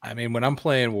think? When I'm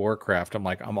playing Warcraft, I'm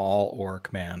like, I'm all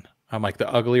orc, man. I'm like,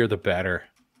 the uglier the better.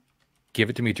 Give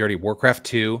it to me dirty. Warcraft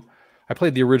 2. I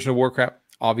played the original Warcraft.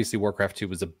 Obviously, Warcraft 2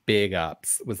 was a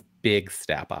big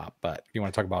step up. But if you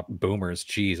want to talk about boomers,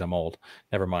 geez, I'm old.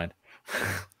 Never mind.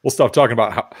 We'll stop talking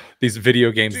about how these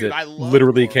video games that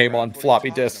literally came on floppy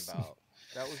disks.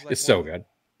 It's so good.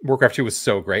 Warcraft 2 was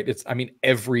so great.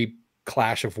 Every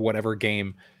Clash of whatever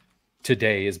game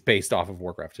today is based off of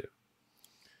Warcraft 2.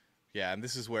 Yeah, and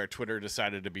this is where Twitter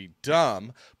decided to be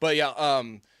dumb. But yeah,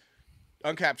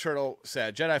 Uncapped Turtle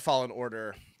said Jedi Fallen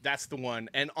Order. That's the one.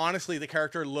 And honestly, the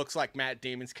character looks like Matt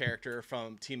Damon's character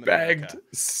from Team America. Bagged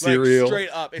cereal. Like, straight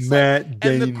up. It's Matt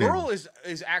Damon. And the girl is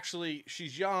actually,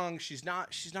 she's young. She's not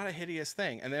a hideous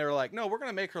thing. And they were like, no, we're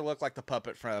gonna make her look like the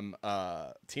puppet from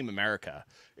Team America.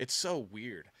 It's so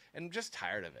weird. And I'm just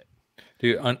tired of it.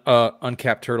 Dude,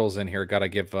 Uncapped Turtle's in here. Gotta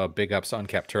give big ups to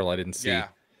Uncapped Turtle. I didn't see. Yeah.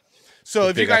 So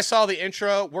if you guys saw the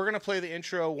intro, we're going to play the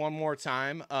intro one more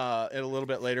time a little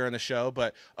bit later in the show.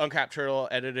 But Uncapped Turtle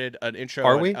edited an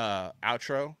intro and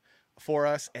outro for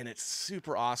us, and it's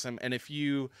super awesome. And if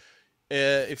you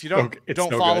don't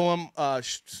follow him,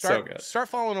 start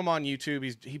following him on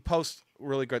YouTube. He posts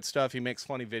really good stuff. He makes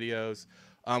funny videos.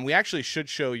 We actually should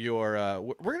show your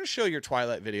we're going to show your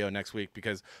Twilight video next week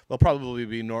because there'll probably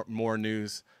be more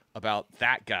news about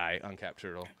that guy, Uncapped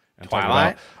Turtle.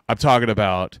 Twilight? I'm talking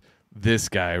about this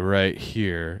guy right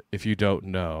here. If you don't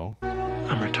know,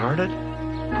 I'm retarded.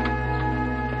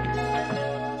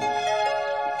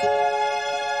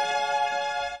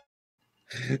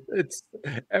 It's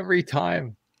every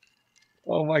time.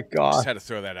 Oh my God. Just had to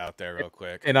throw that out there real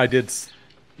quick. And I did.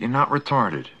 You're not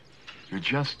retarded. You're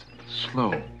just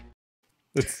slow.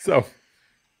 It's so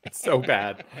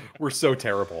bad. We're so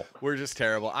terrible. We're just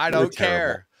terrible. I don't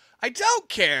care. I don't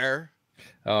care.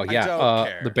 Oh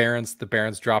yeah. The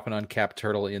Barons dropping Uncapped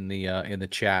Turtle in the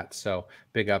chat. So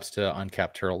big ups to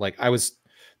Uncapped Turtle. Like I was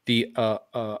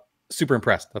super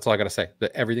impressed. That's all I got to say.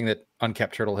 Everything that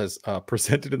Uncapped Turtle has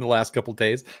presented in the last couple of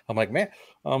days, I'm like, man,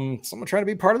 someone trying to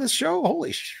be part of this show.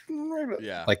 Holy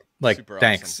yeah. Like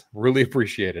thanks. Awesome. Really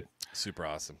appreciate it. Super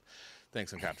awesome.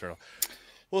 Thanks, Uncapped Turtle.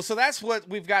 Well, so that's what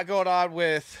we've got going on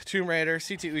with Tomb Raider,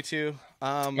 C2E2.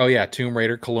 Oh yeah, Tomb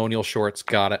Raider, Colonial Shorts,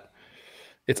 got it.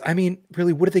 I mean,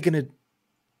 really, what are they going to?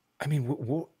 I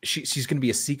mean, she's going to be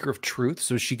a seeker of truth,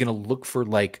 so is she going to look for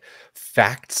like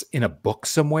facts in a book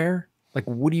somewhere? Like,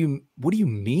 what do you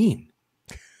mean?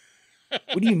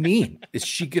 What do you mean? Is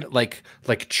she gonna like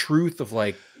truth of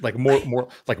like more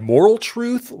like moral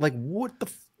truth? Like what are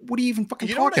you even fucking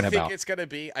talking about? I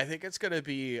think it's gonna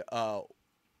be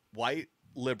white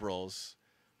liberals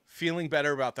feeling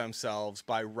better about themselves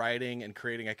by writing and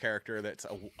creating a character that's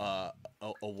a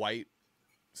white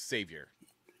savior.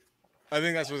 I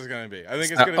think that's what it's gonna be. I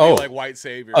think it's gonna be like white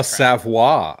savior. A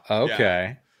Savoy.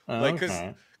 Okay. Yeah. Like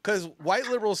because white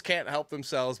liberals can't help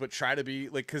themselves but try to be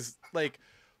like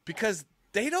because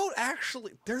they don't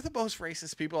actually, they're the most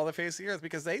racist people on the face of the earth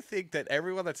because they think that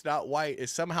everyone that's not white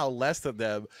is somehow less than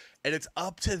them, and it's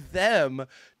up to them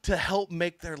to help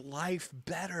make their life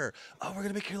better. Oh, we're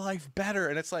gonna make your life better,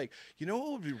 and it's like, you know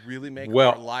what would really make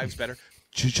our lives better?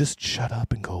 Just shut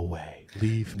up and go away.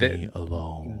 Leave me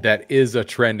alone. That is a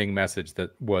trending message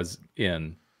that was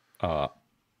in the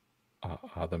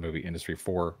movie industry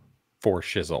for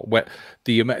shizzle. What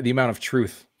the amount of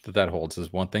truth that holds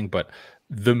is one thing, but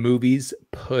the movies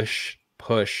push.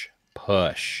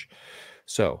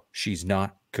 So she's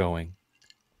not going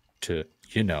to,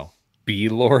 be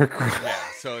Laura Croft. Yeah,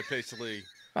 so it basically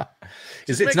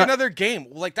it's not another game.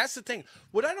 Like that's the thing.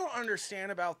 What I don't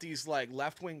understand about these like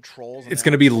left-wing trolls, it's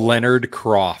going to be Leonard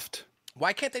Croft.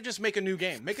 Why can't they just make a new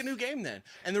game? Make a new game then.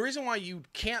 And the reason why you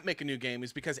can't make a new game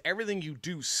is because everything you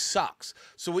do sucks.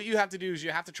 So what you have to do is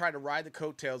you have to try to ride the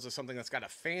coattails of something that's got a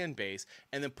fan base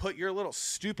and then put your little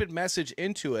stupid message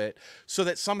into it so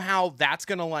that somehow that's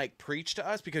going to like preach to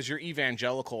us because you're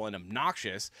evangelical and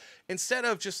obnoxious instead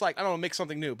of just like, I don't know, make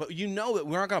something new. But you know that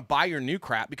we're not going to buy your new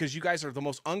crap because you guys are the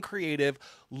most uncreative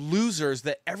losers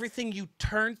that everything you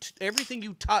touch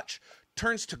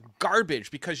turns to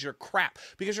garbage because you're crap.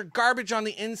 Because you're garbage on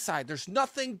the inside. There's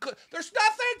nothing good. There's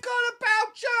nothing good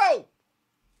about you.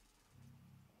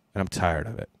 And I'm tired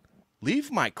of it. Leave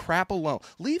my crap alone.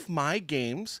 Leave my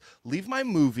games. Leave my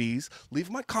movies. Leave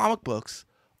my comic books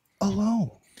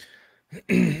alone.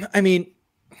 I mean,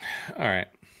 all right.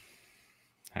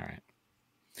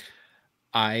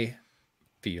 I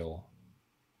feel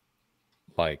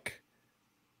like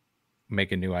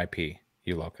make a new IP,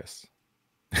 you locusts.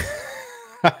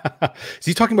 Is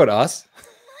he talking about us?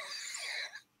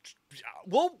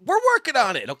 Well, we're working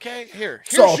on it, okay?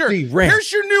 Here's your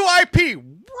new IP.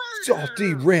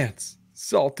 Salty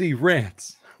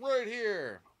rants. Right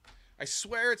here. I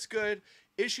swear it's good.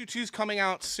 Issue 2's coming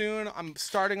out soon. I'm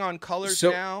starting on colors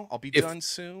now. I'll be done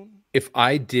soon. If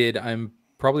I did, I'm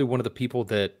probably one of the people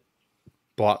that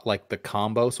bought like the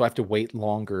combo, so I have to wait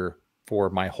longer for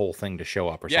my whole thing to show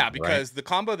up or something. Yeah, because the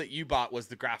combo that you bought was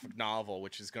the graphic novel,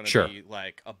 which is going to be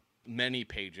like many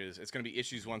pages. It's going to be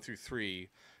issues 1 through 3.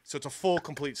 So it's a full,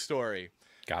 complete story.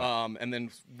 Got it. And then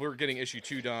we're getting issue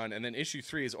 2 done. And then issue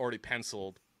 3 is already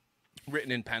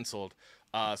written and penciled.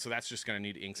 So that's just going to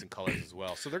need inks and colors as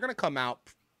well. So they're going to come out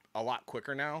a lot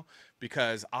quicker now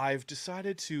because I've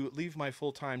decided to leave my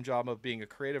full-time job of being a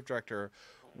creative director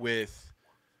with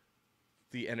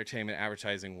the entertainment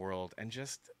advertising world and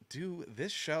just do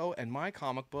this show and my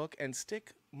comic book and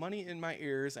stick money in my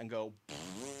ears and go.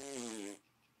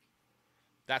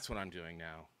 That's what I'm doing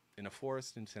now in a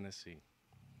forest in Tennessee.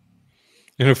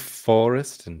 In a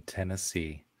forest in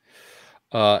Tennessee.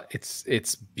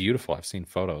 It's beautiful. I've seen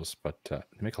photos, but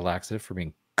make a laxative for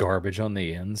being garbage on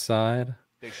the inside.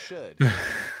 They should.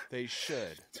 They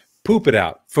should. Poop it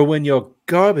out for when you're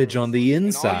garbage on the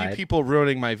inside. And all you people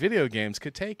ruining my video games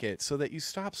could take it so that you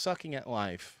stop sucking at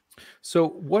life. So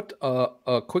what,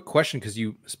 a quick question, because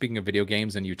you, speaking of video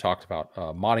games, and you talked about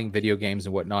modding video games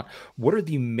and whatnot, what are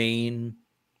the main,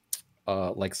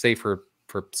 like say for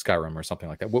Skyrim or something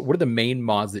like that, what are the main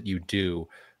mods that you do,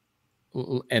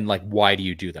 and like why do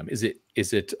you do them? Is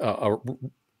it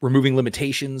removing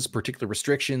limitations, particular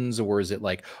restrictions, or is it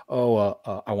like, I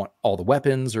want all the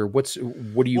weapons, or what are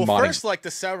you modding? First, like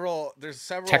there's several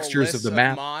textures of the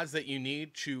map, mods that you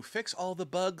need to fix all the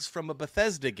bugs from a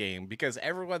Bethesda game, because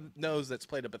everyone knows that's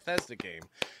played a Bethesda game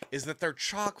is that they're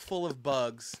chock full of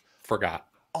bugs. Forgot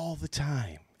all the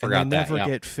time. Forgot and they that, never yeah.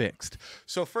 get fixed.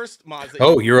 So first mods.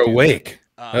 That you're awake.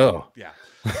 Yeah.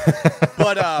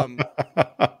 But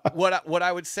what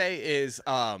I would say is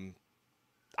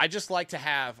I like to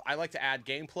add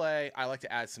gameplay. I like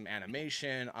to add some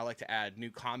animation. I like to add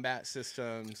new combat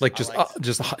systems. Like just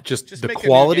the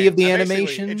quality of the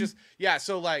animation.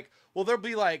 So like, well, there'll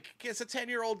be like, it's a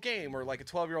 10-year-old game or like a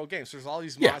 12-year-old game. So there's all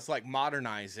these mods to like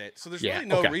modernize it. So there's really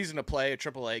no reason to play a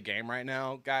AAA game right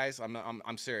now, guys.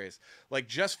 I'm serious. Like,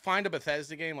 just find a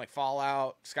Bethesda game like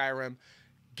Fallout, Skyrim.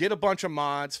 Get a bunch of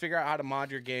mods. Figure out how to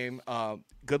mod your game.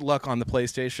 Good luck on the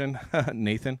PlayStation,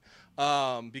 Nathan.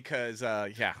 Because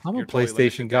I'm a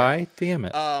PlayStation guy. Damn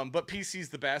it. But PC's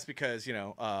the best because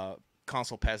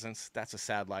console peasants. That's a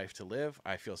sad life to live.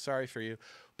 I feel sorry for you.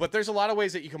 But there's a lot of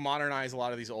ways that you can modernize a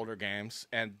lot of these older games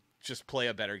and just play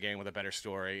a better game with a better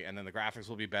story, and then the graphics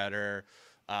will be better.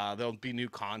 There'll be new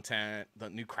content, the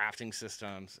new crafting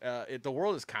systems. The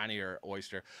world is kind of your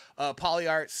oyster.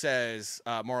 Polyart says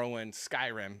Morrowind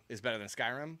Skyrim is better than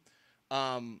Skyrim.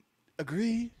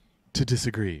 Agree to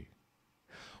disagree.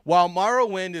 While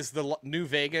Morrowind is the New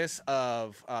Vegas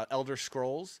of Elder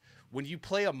Scrolls, when you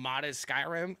play a modded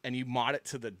Skyrim and you mod it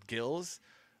to the gills,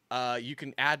 you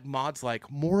can add mods like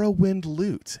Morrowind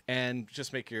Loot and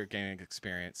just make your gaming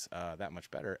experience that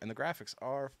much better. And the graphics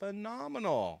are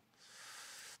phenomenal.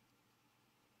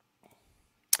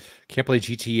 Can't play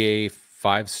GTA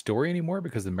 5 story anymore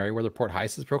because the Merryweather Port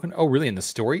heist is broken. Oh, really? In the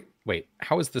story? Wait,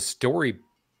 how is the story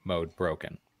mode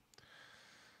broken?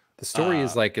 The story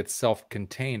is like it's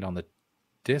self-contained on the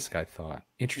disc, I thought.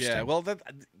 Interesting. Yeah, well,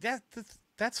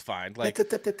 that's fine. Like,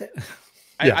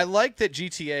 I like that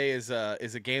GTA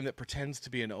is a game that pretends to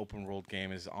be an open world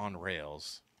game, is on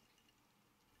rails.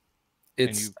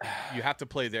 And you have to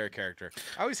play their character.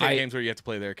 I always hate games where you have to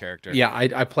play their character. Yeah,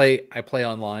 I play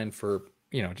online for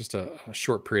just a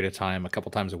short period of time, a couple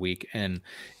times a week, and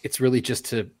it's really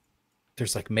just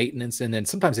there's like maintenance, and then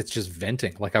sometimes it's just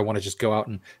venting. Like I want to just go out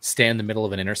and stand in the middle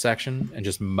of an intersection and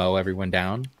just mow everyone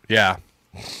down. Yeah.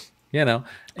 And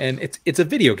it's a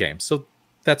video game, so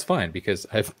that's fine because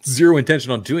I have zero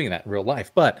intention on doing that in real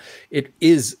life, but it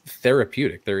is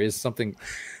therapeutic. There is something.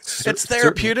 It's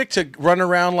therapeutic to run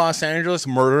around Los Angeles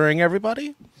murdering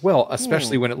everybody? Well,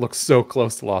 especially when it looks so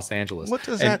close to Los Angeles. What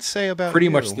does that say about pretty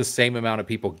you? much the same amount of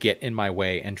people get in my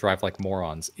way and drive like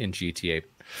morons in GTA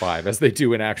 5 as they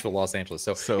do in actual Los Angeles.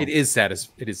 So it is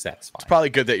satisfying. It's probably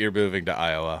good that you're moving to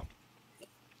Iowa.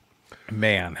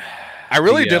 Man. I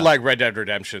really did like Red Dead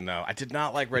Redemption, though. I did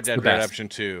not like Red Dead Redemption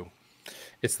 2.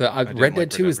 It's the Red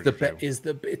Dead 2 is the best.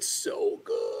 It's so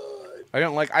good. I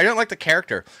don't like the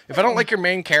character. If I don't like your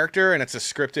main character and it's a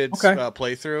scripted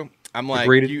playthrough, I'm like,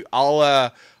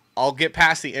 I'll get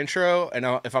past the intro, and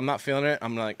if I'm not feeling it,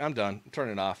 I'm like, I'm done. Turn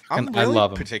it off. I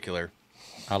love particular.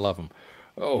 I love them.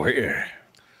 Oh, here.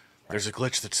 There's a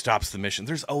glitch that stops the mission.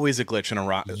 There's always a glitch in a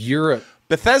rock.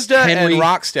 Bethesda and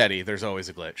Rocksteady. There's always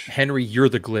a glitch. Henry, you're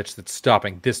the glitch that's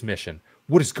stopping this mission.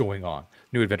 What is going on?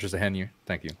 New Adventures of Henry.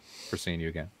 Thank you for seeing you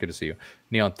again. Good to see you.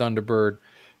 Neon Thunderbird.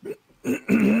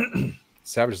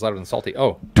 Savage is louder than salty.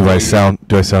 Oh, do I sound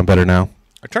better now?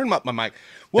 I turned up my mic.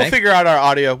 We'll figure out our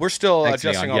audio. We're still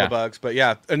adjusting Neon, all the bugs, but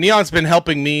yeah, Neon's been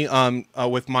helping me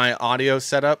with my audio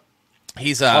setup.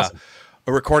 He's awesome.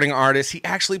 A recording artist. He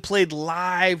actually played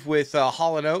live with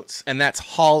Hall & Oates, and that's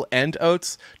Hall &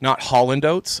 Oates, not Holland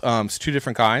Oates. It's two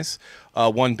different guys.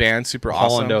 One band, super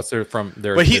awesome. Hall & Oates, they're from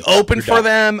there. But he opened for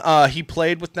them. He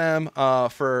played with them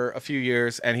for a few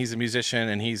years, and he's a musician,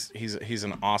 and he's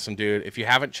an awesome dude. If you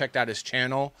haven't checked out his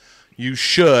channel, you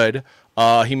should.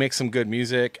 He makes some good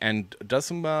music and does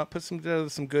some puts some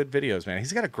good videos, man.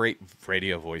 He's got a great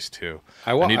radio voice too.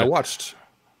 I watched.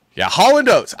 Yeah, Hall &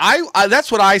 Oates. I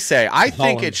that's what I say. I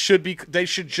think it should be. They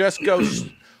should just go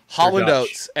Hall &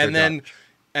 Oates and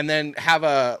then have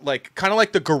a kind of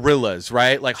like the Gorillas,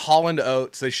 right? Like Hall &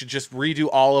 Oates. They should just redo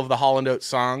all of the Hall & Oates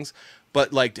songs,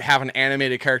 but like have an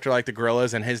animated character like the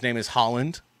Gorillas, and his name is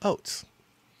Holland Oates.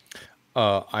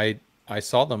 I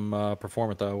saw them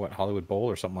perform at the Hollywood Bowl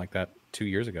or something like that 2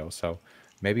 years ago. So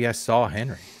maybe I saw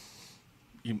Henry.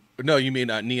 You mean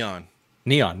Neon?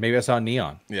 Neon. Maybe I saw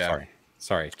Neon. Yeah.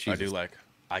 Sorry. Jesus. I do like.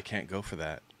 I can't go for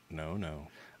that. No.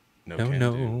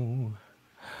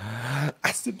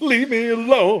 I said, leave me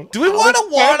alone. Do we want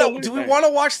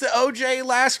to watch the OJ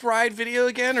Last Ride video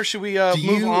again, or should we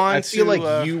move on? I feel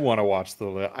like you want to watch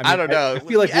the. I don't know. I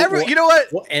feel like you know what?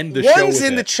 We'll end the show. One's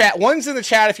in the chat. One's in the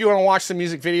chat if you want to watch the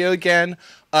music video again.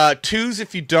 Two's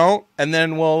if you don't, and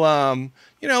then we'll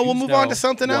we'll move on to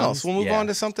something else. We'll move on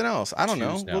to something else. I don't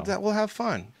know. We'll have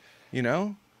fun. You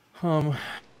know.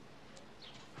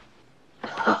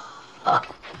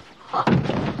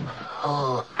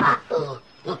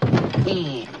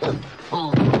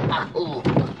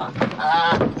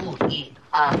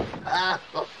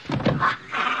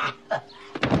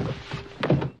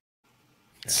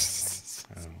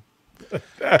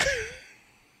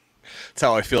 That's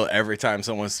how I feel every time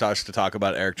someone starts to talk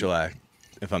about Eric July.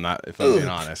 If I'm being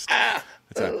honest,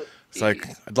 it's like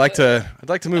I'd like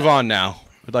to move on now.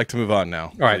 All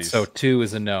right, so 2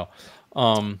 is a no. No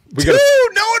one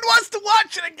wants to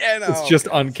watch it again. It's just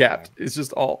uncapped. It's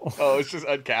just all. Oh, it's just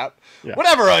uncapped. Yeah.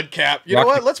 Whatever, uncapped. You know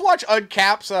what? Let's watch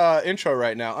Uncapped's intro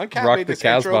right now. Uncapped made this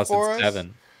intro for us.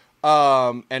 7.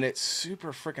 And it's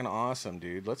super freaking awesome,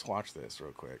 dude. Let's watch this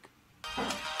real quick.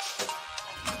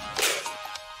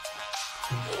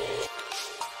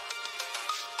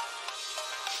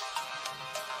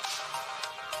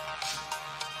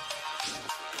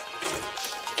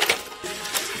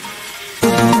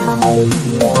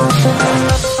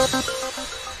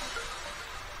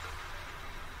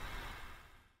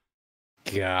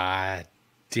 God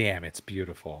damn, it's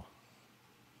beautiful.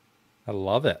 I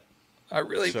love it. I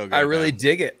really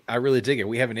dig it. I really dig it.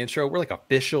 We have an intro. We're like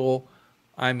official.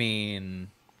 I mean,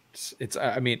 it's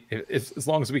as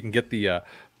long as we can get the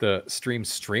stream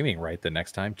streaming right the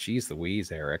next time. Jeez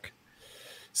Louise, Eric.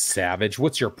 Savage,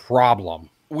 what's your problem?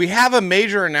 We have a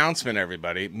major announcement,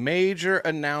 everybody. Major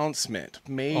announcement.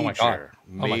 Major announcement.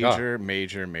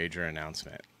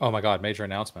 Oh my God, major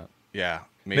announcement. Yeah.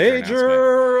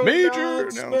 Major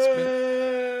announcement.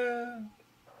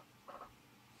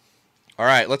 All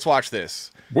right, let's watch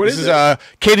this. This is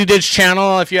Katie Did's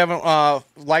channel. If you haven't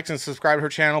liked and subscribed to her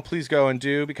channel, please go and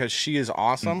do, because she is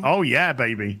awesome. Oh yeah,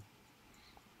 baby.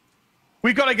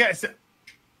 We gotta get.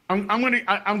 I'm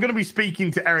gonna be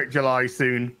speaking to Eric July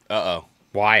soon. Uh-oh.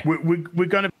 Why? We're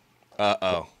gonna.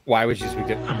 Uh-oh. Why would you speak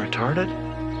to? I'm retarded?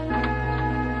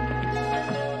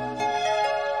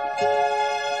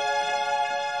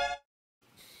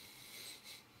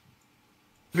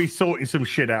 Be sorting some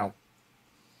shit out.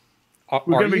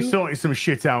 We're going to be sorting some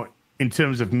shit out in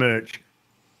terms of merch.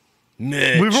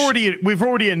 We've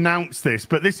already announced this,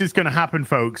 but this is going to happen,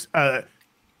 folks.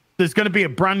 There's going to be a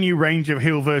brand new range of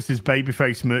heel versus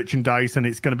babyface merchandise, and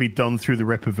it's going to be done through the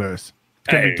Rippaverse. It's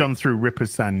going to be done through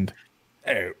Rippersend.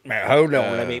 Oh, now hold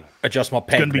on. Let me adjust my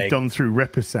peg. It's going to be done through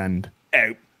Rippersend.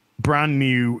 Oh. Brand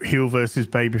new heel versus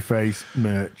babyface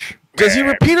merch. Does he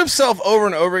repeat himself over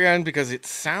and over again because it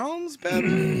sounds better?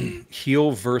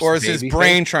 Heel versus or is his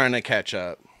brain trying to catch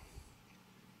up?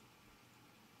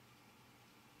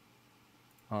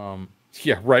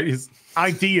 Yeah, right.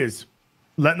 Ideas.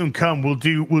 Let them come. We'll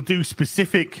do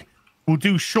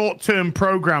short-term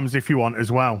programs if you want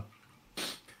as well.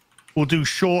 We'll do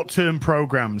short-term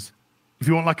programs. If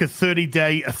you want like a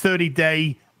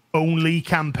 30-day only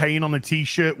campaign on a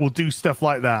t-shirt, we'll do stuff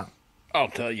like that. I'll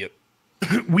tell you.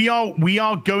 We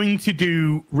are going to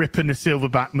do Rip and the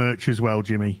Silverback merch as well,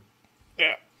 Jimmy.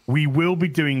 Yeah. We will be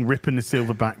doing Rip and the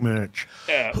Silverback merch.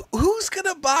 Yeah. Who's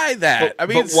gonna buy that? I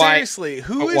mean, seriously,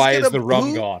 why is the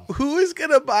rum gone? Who is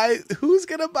gonna buy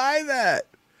that?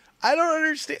 I don't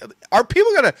understand. Are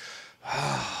people gonna?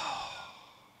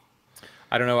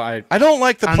 I don't know. I don't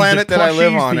like the planet that I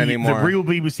live on anymore. The real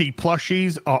BBC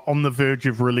plushies are on the verge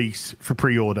of release for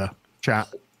pre-order. Chat.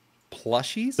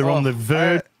 Plushies? They're on the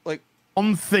verge.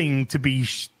 One thing to be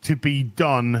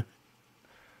done.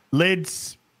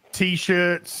 Lids,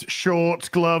 t-shirts, shorts,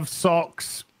 gloves,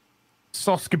 socks,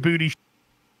 Soska booty.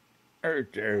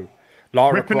 Ripping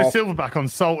the Silverback on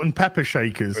salt and pepper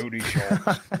shakers.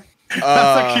 That's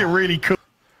actually a really cool.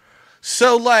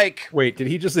 So, like, wait, did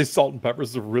he just say salt and pepper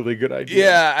is a really good idea?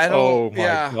 Yeah, I don't. Oh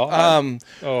my god.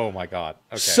 Oh my god.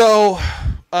 Okay. So,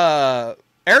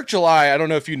 Eric July, I don't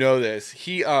know if you know this.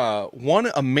 He won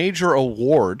a major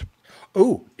award.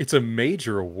 Oh, it's a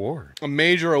major award. A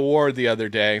major award the other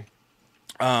day.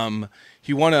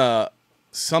 He won a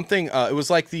something. It was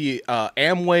like the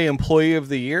Amway Employee of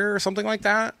the Year or something like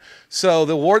that. So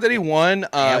the award that he won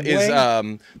is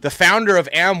the founder of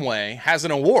Amway has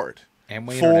an award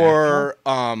for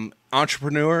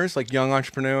entrepreneurs, like young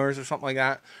entrepreneurs or something like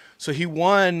that. So he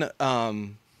won.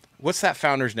 What's that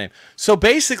founder's name? So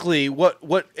basically,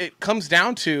 what it comes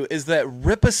down to is that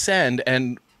Rip-Ascend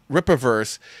and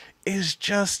Rippaverse is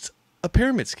just a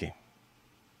pyramid scheme.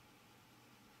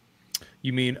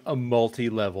 You mean a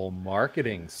multi-level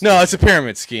marketing scheme? No, it's a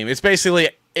pyramid scheme. It's basically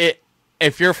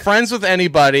if you're friends with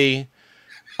anybody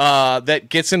that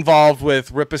gets involved with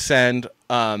Rip-Ascend,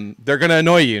 they're gonna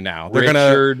annoy you now. They're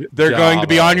going to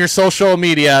be on your social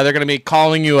media. They're gonna be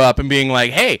calling you up and being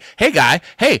like, "Hey guy,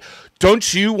 hey,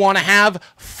 don't you want to have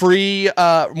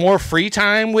more free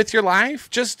time with your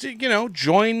life? Just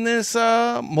join this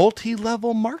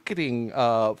multi-level marketing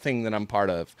thing that I'm part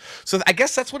of." So I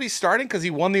guess that's what he's starting because he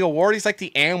won the award. He's like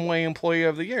the Amway Employee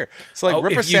of the Year. So like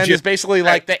Rip-Ascend is basically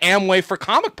like the Amway for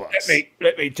comic books.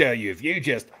 Let me tell you, if you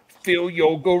just fill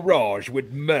your garage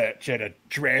with merch at a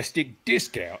drastic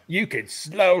discount, you can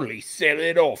slowly sell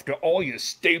it off to all your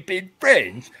stupid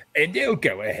friends, and they'll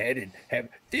go ahead and have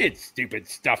their stupid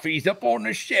stuffies up on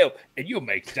the shelf, and you'll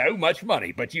make so much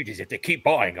money, but you just have to keep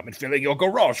buying them and filling your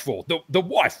garage full. The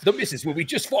wife, the missus, will be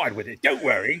just fine with it. Don't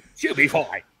worry, she'll be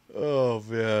fine. Oh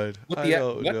man, I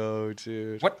don't know,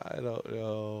 dude. What? I don't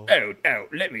know. Oh,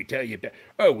 let me tell you.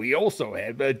 We also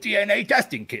have DNA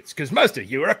testing kits because most of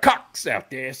you are cocks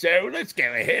out there. So let's go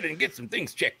ahead and get some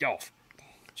things checked off.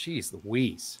 Jeez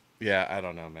Louise. Yeah, I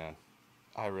don't know, man.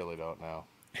 I really don't know.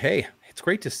 Hey, it's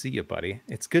great to see you, buddy.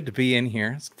 It's good to be in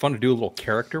here. It's fun to do a little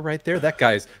character right there. That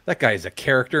guy's a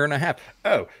character and a half.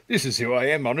 Oh, this is who I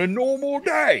am on a normal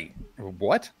day.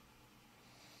 What?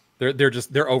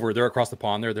 They're over. They're across the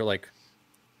pond. They're like,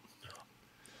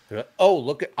 oh,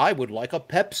 look at, I would like a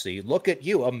Pepsi. Look at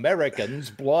you,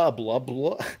 Americans, blah, blah,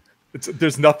 blah.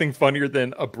 There's nothing funnier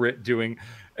than a Brit doing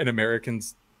an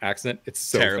American's accent. It's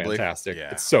so fantastic. Yeah,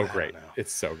 it's so great.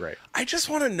 It's so great. I just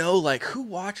want to know, like, who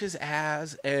watches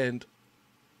Az and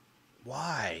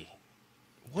why?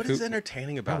 What is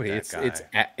entertaining about that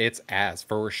guy? It's Az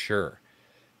for sure.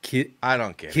 I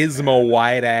don't get Gizmo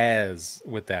white Az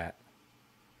with that.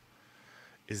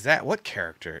 Is that what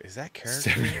character? Is that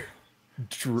character?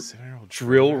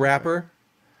 Drill rapper?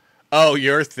 Oh,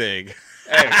 your thing.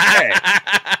 Hey.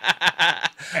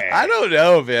 I don't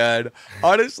know, man.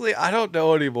 Honestly, I don't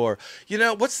know anymore. You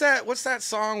know, what's that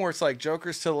song where it's like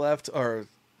jokers to the left, or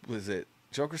was it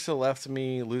jokers to the left of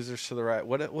me, losers to the right?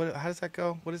 What how does that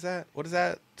go? What is that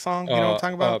song? You know what I'm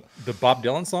talking about? The Bob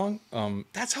Dylan song?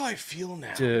 That's how I feel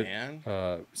now,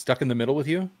 man. Stuck in the Middle with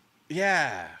You?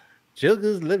 Yeah.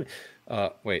 Jokers living.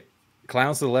 Wait.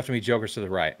 Clowns to the left of me, jokers to the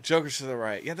right. Jokers to the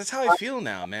right. Yeah, that's how I feel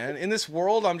now, man. In this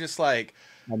world, I'm just like,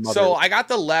 so I got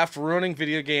the left ruining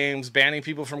video games, banning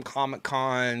people from Comic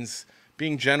Cons,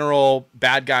 being general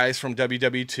bad guys from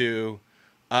WW2.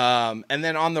 And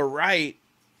then on the right,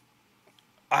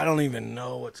 I don't even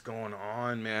know what's going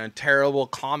on, man. Terrible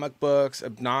comic books,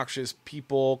 obnoxious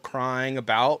people crying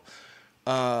about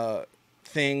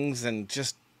things, and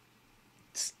just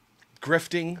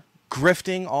grifting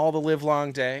all the live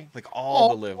long day, like all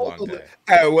the live long day.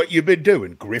 Oh, what you been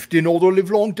doing? Grifting all the live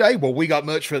long day? Well, we got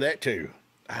merch for that too.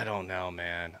 I don't know,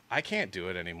 man. I can't do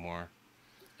it anymore.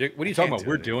 What are you talking about?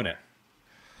 We're doing it.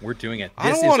 We're doing it.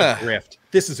 This is a grift.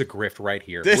 This is a grift right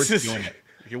here. We're doing it.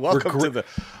 You're welcome to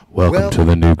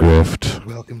the new grift.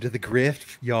 Welcome to the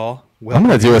grift, y'all. I'm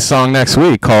gonna do a song next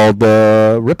week called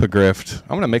 "Rip a Grift."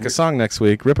 I'm gonna make a song next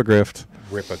week. Rip a Grift.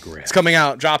 Rip a Grift. It's coming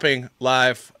out, dropping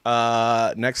live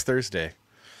next Thursday.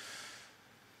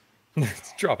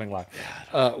 It's dropping live.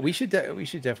 We should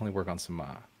definitely work on some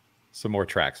more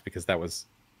tracks, because that was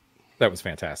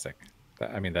fantastic.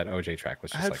 I mean, that OJ track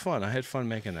was just I had fun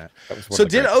making that. So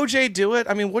did OJ do it?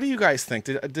 I mean, what do you guys think?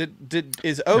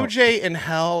 Is OJ in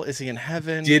hell? Is he in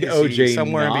heaven? Did OJ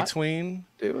somewhere in between?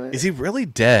 Do it? Is he really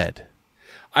dead?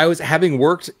 I was, having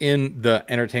worked in the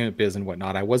entertainment biz and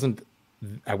whatnot, I wasn't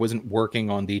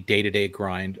working on the day-to-day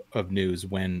grind of news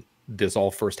when this all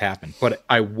first happened, but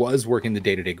I was working the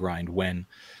day-to-day grind when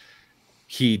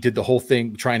he did the whole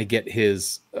thing trying to get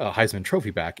his Heisman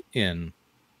Trophy back in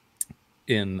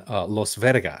Las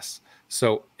Vegas.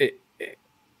 So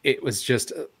it was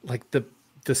just like the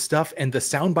stuff and the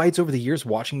sound bites over the years,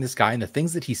 watching this guy and the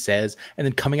things that he says, and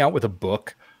then coming out with a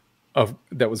book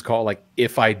that was called like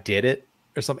 "If I Did It"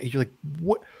 or something. You're like,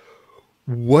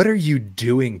 what are you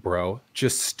doing, bro?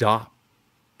 Just stop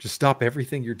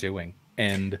everything you're doing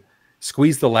and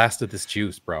squeeze the last of this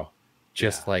juice, bro.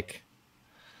 Just like,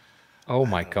 oh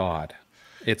my God.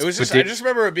 It's It was just I just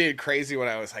remember it being crazy when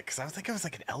I was like, because I think I was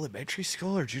like in elementary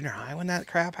school or junior high when that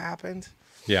crap happened.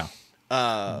 Yeah.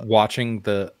 Watching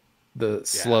the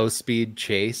slow speed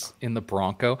chase in the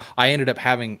Bronco. I ended up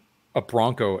having a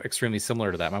Bronco extremely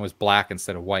similar to that. Mine was black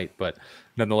instead of white, but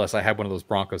nonetheless, I had one of those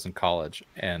Broncos in college,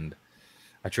 and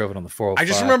I drove it on the 405. I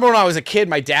just remember when I was a kid,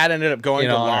 my dad ended up going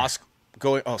to law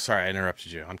school. Oh, sorry, I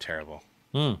interrupted you. I'm terrible.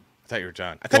 I thought you were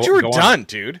done. I thought you were done,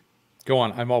 dude. Go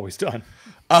on. I'm always done.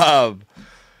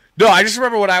 No, I just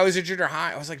remember when I was in junior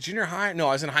high. I was like, junior high? No,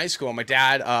 I was in high school. My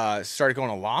dad started going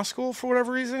to law school for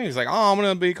whatever reason. He was like, oh, I'm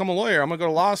going to become a lawyer. I'm going to go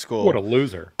to law school. What a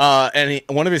loser. And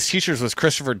one of his teachers was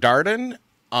Christopher Darden.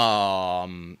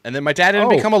 And then my dad didn't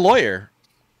become a lawyer.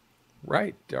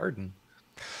 Right, Darden.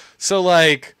 So,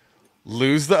 like,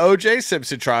 lose the O.J.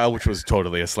 Simpson trial, which was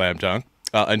totally a slam dunk,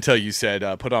 until you said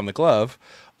put on the glove.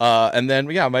 And then,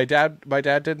 yeah, my dad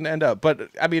didn't end up. But,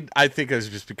 I mean, I think it was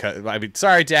just because, I mean,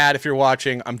 sorry, Dad, if you're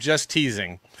watching. I'm just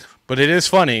teasing. But it is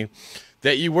funny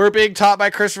that you were being taught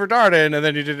by Christopher Darden, and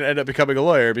then you didn't end up becoming a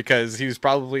lawyer because he was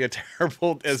probably a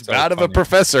terrible, as bad of a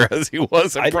professor as he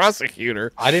was a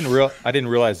prosecutor. I didn't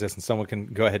realize this, and someone can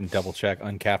go ahead and double check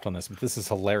Uncapped on this, but this is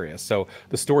hilarious. So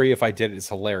the story, if I did it, is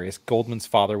hilarious. Goldman's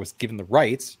father was given the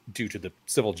rights due to the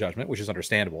civil judgment, which is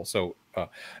understandable. So,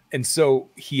 and so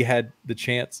he had the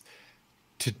chance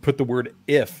to put the word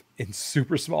 "if" in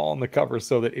super small on the cover,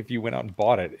 so that if you went out and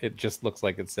bought it, it just looks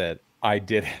like it said, "I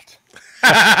did it."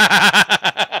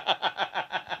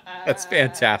 That's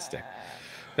fantastic.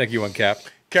 Thank you,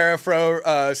 Uncapped. Kara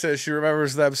Fro says she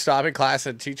remembers them stopping class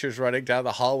and teachers running down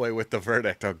the hallway with the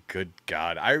verdict. Oh, good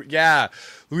God. I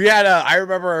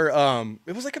remember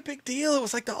it was like a big deal. It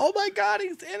was like oh my God,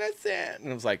 he's innocent.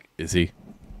 And it was like, is he?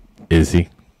 Is he?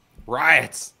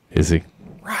 Riots. Is he?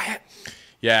 Riot.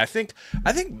 Yeah, I think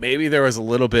maybe there was a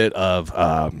little bit of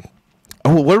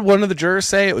what did one of the jurors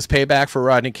say? It was payback for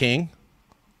Rodney King.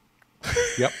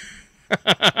 Yep.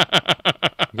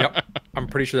 Yep. I'm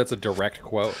pretty sure that's a direct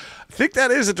quote. I think that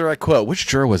is a direct quote. Which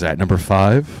juror was that? Number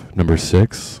 5? Number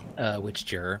 6? Which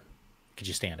juror? Could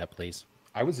you stand up, please?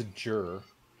 I was a juror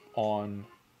on.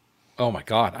 Oh my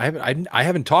God, I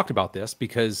haven't talked about this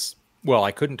because, well,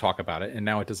 I couldn't talk about it, and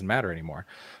now it doesn't matter anymore.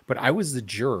 But I was the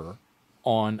juror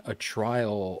on a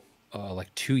trial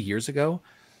like 2 years ago,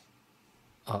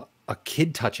 a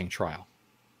kid touching trial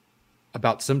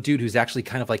about some dude who's actually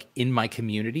kind of like in my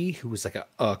community, who was like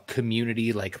a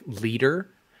community like leader.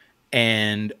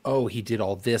 And he did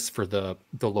all this for the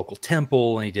local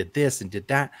temple, and he did this and did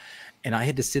that. And I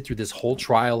had to sit through this whole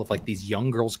trial of like these young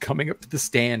girls coming up to the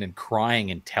stand and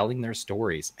crying and telling their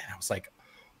stories. And I was like,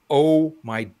 oh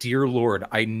my dear Lord,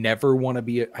 I never want to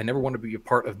be a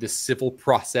part of this civil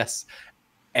process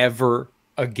ever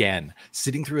again.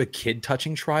 Sitting through a kid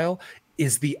touching trial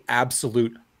is the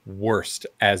absolute worst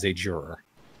as a juror.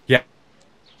 Yeah.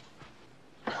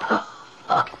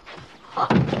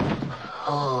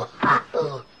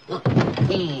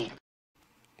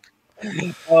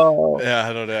 Yeah,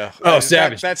 I don't know.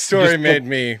 Savage. That story made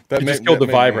me. That just killed the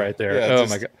vibe right there. Yeah,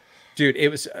 my God, dude! It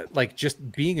was like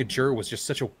just being a juror was just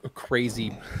such a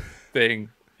crazy thing,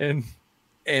 and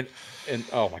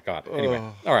oh my God. Anyway,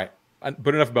 all right.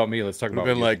 But enough about me. Let's talk about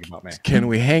about me. Can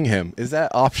we hang him? Is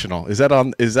that optional? Is that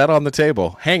on the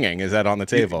table? Hanging, is that on the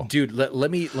table? Dude, let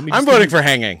me. I'm voting for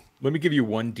hanging. Let me give you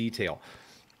one detail.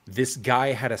 This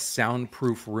guy had a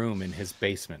soundproof room in his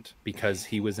basement because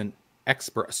he was a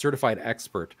certified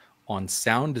expert on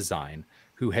sound design,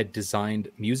 who had designed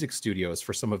music studios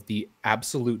for some of the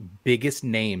absolute biggest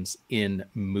names in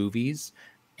movies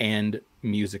and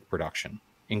music production,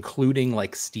 including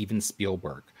like Steven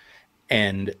Spielberg.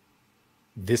 And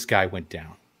this guy went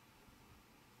down.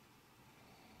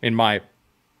 In my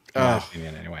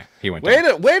opinion, anyway. He went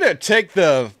down. Way to take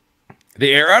the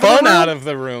air out of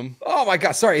the room. Oh my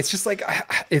God, sorry. It's just like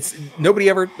it's nobody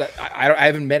ever. I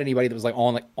haven't met anybody that was like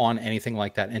on anything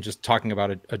like that, and just talking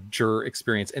about a juror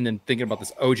experience, and then thinking about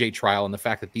this OJ trial and the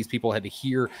fact that these people had to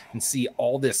hear and see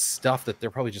all this stuff that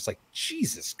they're probably just like,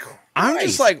 Jesus Christ. I'm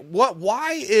just like, what?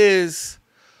 Why is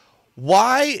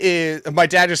my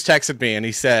dad just texted me and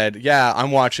he said, yeah, I'm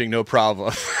watching, no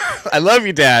problem. I love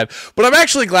you, Dad, but I'm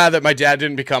actually glad that my dad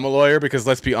didn't become a lawyer, because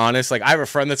let's be honest, like I have a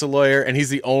friend that's a lawyer and he's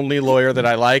the only lawyer that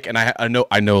I like, and I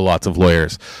know lots of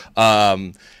lawyers,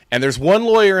 and there's one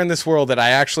lawyer in this world that I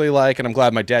actually like, and I'm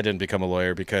glad my dad didn't become a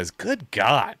lawyer, because good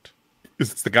God.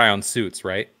 It's the guy on Suits,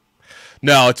 right?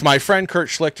 No, it's my friend Kurt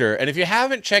Schlichter. And if you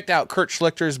haven't checked out Kurt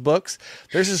Schlichter's books,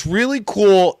 there's this really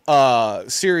cool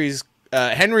series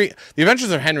Henry, The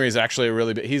Adventures of Henry is actually a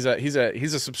really big, he's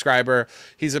a subscriber.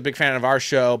 He's a big fan of our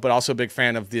show, but also a big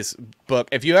fan of this book.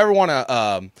 If you ever want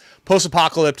a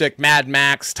post-apocalyptic Mad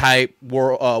Max type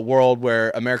world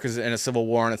where America's in a civil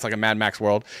war and it's like a Mad Max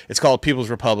world, it's called People's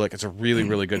Republic. It's a really,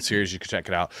 really good series. You can check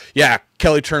it out. Yeah,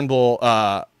 Kelly Turnbull,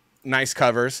 nice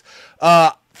covers.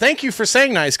 Thank you for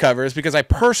saying nice covers, because I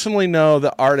personally know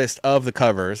the artist of the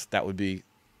covers. That would be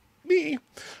me.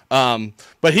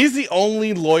 But he's the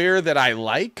only lawyer that I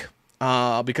like,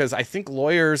 because I think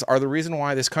lawyers are the reason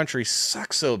why this country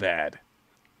sucks so bad.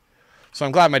 So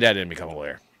I'm glad my dad didn't become a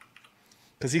lawyer,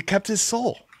 because he kept his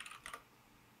soul.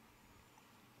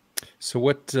 So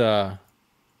what, let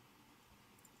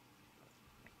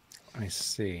me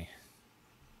see.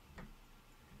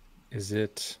 Is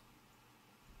it,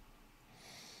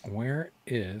 where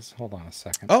is, hold on a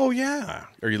second. Oh yeah.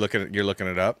 Are you looking at, you're looking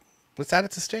it up? Let's add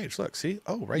it to stage. Look, see?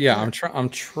 Oh, right yeah, there. I'm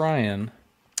trying.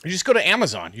 You just go to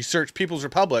Amazon. You search People's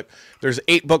Republic. There's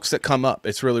 8 books that come up.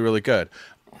 It's really, really good.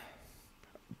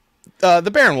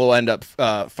 The Baron will end up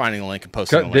finding a link and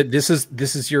posting a link. This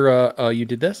is your you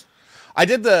did this? I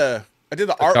did the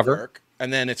artwork, cover?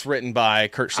 and then it's written by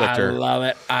Kurt Schlichter. I love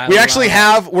it.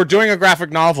 We're doing a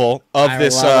graphic novel of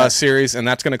this series, and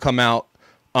that's going to come out.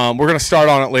 We're going to start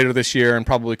on it later this year and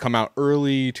probably come out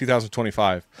early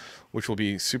 2025, which will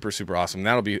be super, super awesome.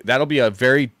 That'll be a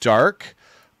very dark,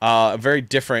 very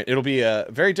different. It'll be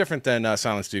very different than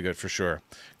Silence Do Good for sure,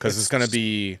 because it's going to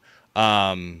be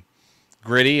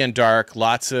gritty and dark,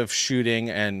 lots of shooting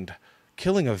and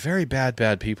killing of very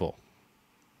bad people.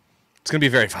 It's going to be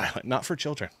very violent, not for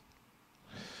children.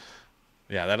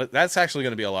 Yeah, that's actually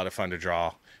going to be a lot of fun to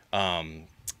draw. And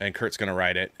Kurt's going to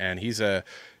write it. And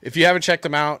if you haven't checked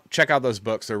them out, check out those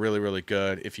books. They're really, really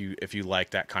good. If you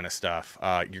like that kind of stuff,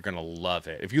 you're going to love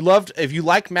it. If you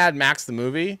like Mad Max the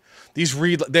movie,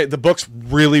 the books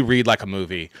really read like a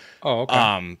movie. Oh,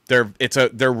 okay.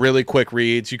 They're really quick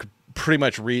reads. You could pretty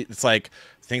much read, it's like,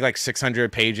 I think like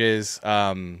 600 pages. You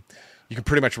can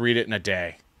pretty much read it in a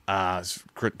day. It's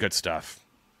good stuff.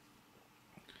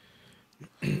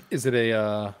 Is it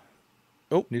a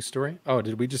news story? Oh,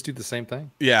 did we just do the same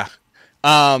thing? Yeah.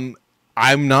 I'm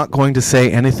not going to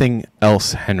say anything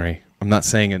else, Henry. I'm not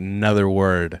saying another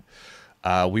word.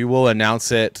 We will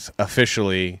announce it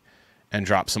officially and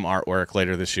drop some artwork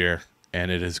later this year,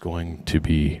 and it is going to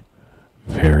be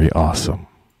very awesome.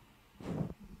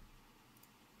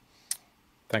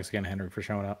 Thanks again, Henry, for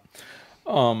showing up.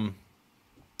 All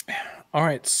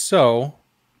right, so,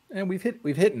 and we've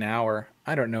hit an hour.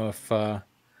 I don't know if the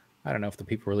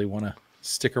people really want to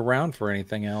stick around for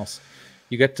anything else.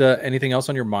 You got anything else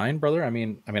on your mind, brother? I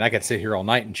mean, I could sit here all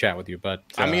night and chat with you, but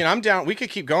I'm down. We could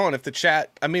keep going if the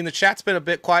chat. The chat's been a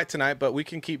bit quiet tonight, but we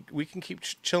can keep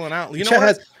chilling out. You know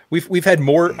what? We've had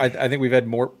more. I think we've had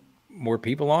more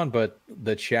people on, but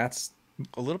the chat's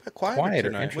a little bit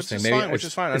quieter tonight, which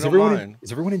is fine. Is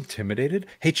everyone intimidated?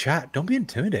 Hey, chat, don't be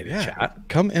intimidated. Yeah. Chat,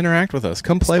 come interact with us.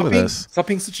 Come play with us. Stop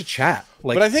being such a chat.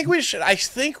 But I think we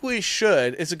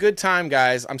should. It's a good time,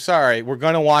 guys. I'm sorry. We're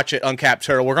gonna watch it. Uncapped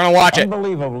Turtle. We're gonna watch it.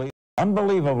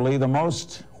 Unbelievably, the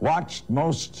most watched,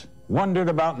 most wondered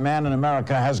about man in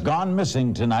America has gone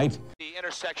missing tonight. The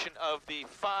intersection of the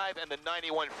 5 and the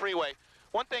 91 freeway.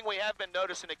 One thing we have been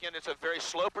noticing, again, it's a very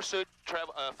slow pursuit,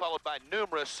 followed by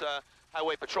numerous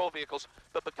highway patrol vehicles.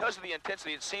 But because of the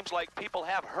intensity, it seems like people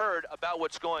have heard about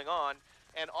what's going on,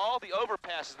 and all the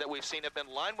overpasses that we've seen have been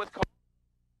lined with cars.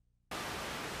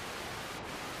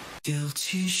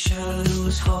 Guilty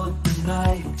shadows haunt the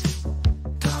night,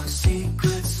 dark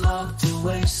secrets locked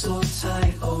away so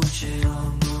tight. OJ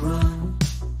on the run,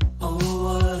 oh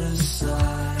what a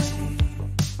sight.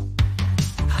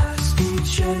 High-speed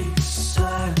chase,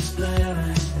 sirens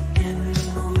blaring in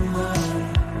the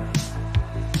moonlight.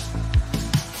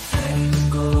 Fame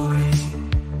and glory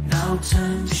now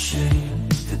turned to shame.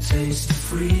 The taste of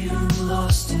freedom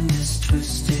lost in this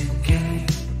twisted game.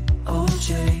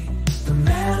 OJ, the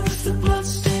man with the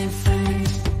bloodstained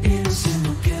face, innocent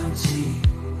or guilty,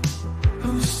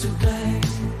 who's to blame?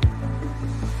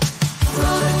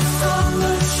 Running from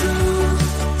the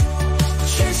truth,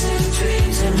 chasing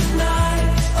dreams in the night.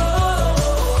 Oh,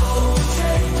 OJ,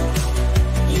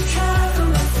 you can't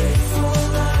come back faithful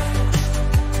light.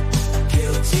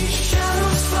 Guilty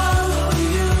shadows follow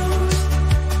you,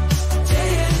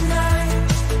 day and night.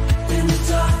 In the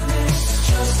darkness,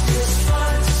 justice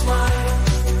finds its light.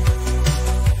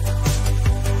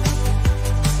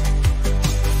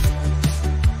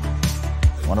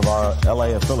 One of our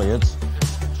LA affiliates,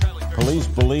 police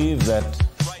believe that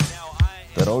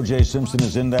O.J. Simpson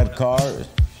is in that car.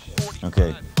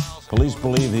 Okay, police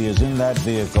believe he is in that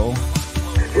vehicle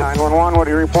 911, what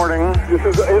are you reporting? This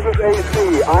is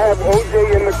AC. I have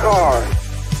OJ in the car.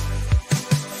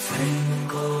 Fame and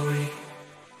glory,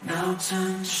 now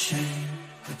turn to shame.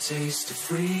 A taste of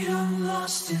freedom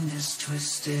lost in this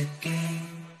twisted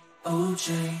game.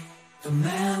 OJ, the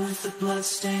man with the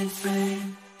bloodstained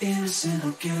fame, innocent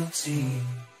or guilty,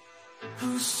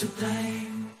 who's to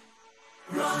blame?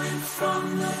 Running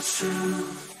from the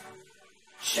truth,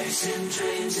 chasing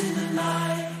dreams in the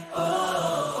night.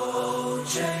 Oh,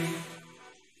 OJ,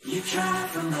 you cry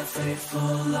from that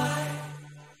fateful light.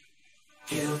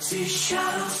 Guilty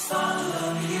shadows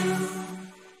follow you,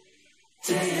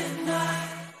 day and night.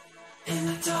 In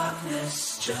the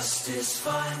darkness, justice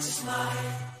finds its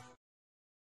light.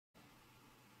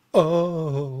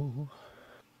 Oh,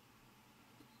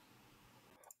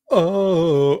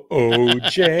 OJ,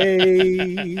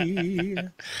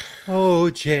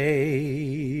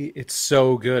 OJ, it's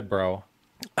so good, bro.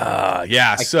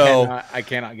 Yeah. I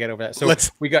cannot get over that. So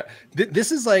we got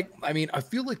this is like, I mean, I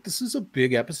feel like this is a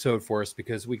big episode for us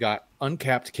because we got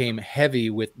Uncapped came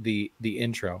heavy with the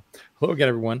intro. Hello again,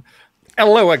 everyone.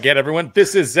 Hello again, everyone.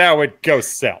 This is how it goes,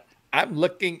 Sal. I'm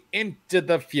looking into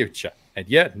the future, and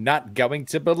you're not going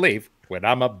to believe what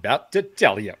I'm about to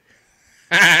tell you.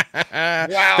 Wow.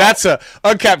 That's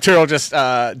Uncapped Turtle just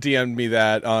DM'd me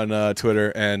that on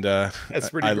Twitter, and that's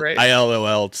pretty great. I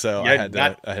LOL'd, so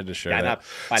Yeah, I had to share that.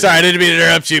 Not Sorry, I didn't mean to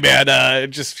interrupt you, man.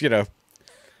 Just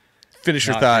finish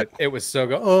your thought. It was so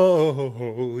good.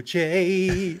 Oh,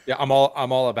 Jay. Yeah, I'm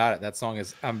all about it. That song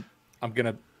is I'm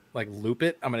gonna like loop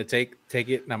it. I'm gonna take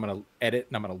it and I'm gonna edit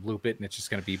and I'm gonna loop it, and it's just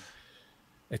gonna be.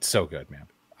 It's so good, man.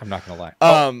 I'm not gonna lie.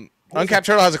 Uncapped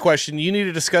Turtle has a question. You need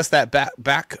to discuss that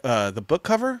back the book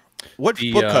cover. What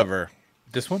book cover?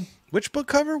 This one? Which book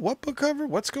cover? What book cover?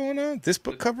 What's going on? This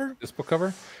book cover? This book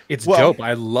cover? It's dope.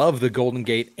 I love the Golden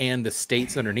Gate and the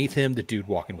states underneath him. The dude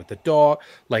walking with the dog.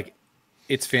 Like,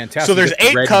 it's fantastic. So there's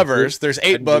 8 covers. There's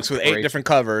 8 books with 8 different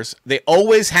covers. They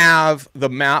always have the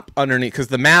map underneath because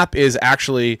the map is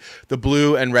actually the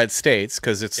blue and red states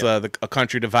because it's a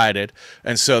country divided,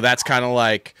 and so that's kind of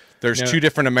like. There's 2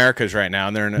 different Americas right now,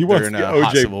 and they're in a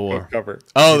hot civil war. Cover.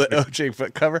 Oh, the OJ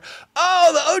book cover.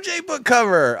 Oh, the OJ book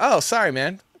cover. Oh, sorry,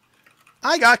 man.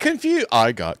 I got confused.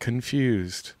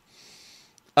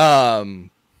 Let me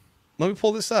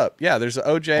pull this up. Yeah, there's an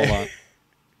OJ. Hold on.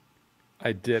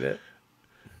 I did it.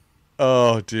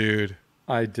 Oh, dude.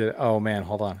 I did it. Oh, man.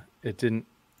 Hold on. It didn't.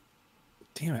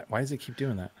 Damn it. Why does it keep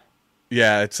doing that?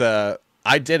 Yeah, it's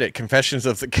I did it. Confessions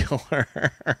of the Killer.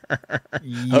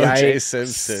 OJ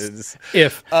Simpson's.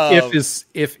 If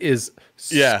is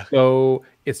so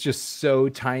it's just so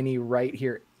tiny right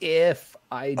here. If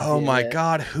I did Oh my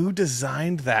God, who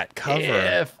designed that cover?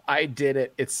 If I did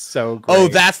it, it's so great. Oh,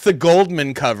 that's the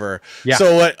Goldman cover. Yeah.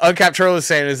 So what Uncapped Turtle is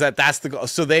saying is that's the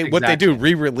so they what they do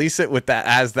re-release it with that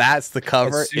as that's the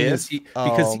cover because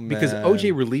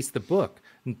OJ released the book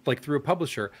like through a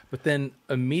publisher, but then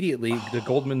immediately the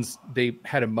Goldmans, they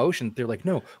had a motion. They're like,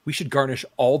 no, we should garnish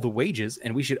all the wages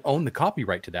and we should own the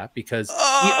copyright to that because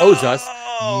he owes us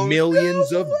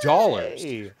millions of dollars.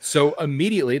 So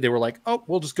immediately they were like, oh,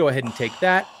 we'll just go ahead and take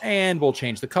that and we'll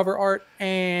change the cover art.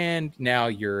 And now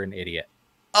you're an idiot.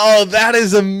 Oh, that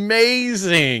is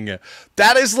amazing.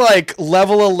 That is like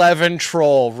level 11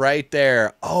 troll right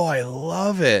there. Oh, I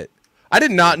love it. I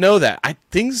did not know that.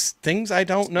 Things I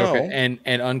don't know. Okay.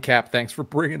 And Uncapped, thanks for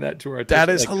bringing that to our attention. That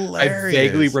is hilarious. I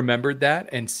vaguely remembered that,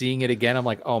 and seeing it again, I'm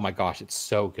like, oh my gosh, it's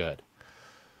so good.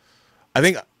 I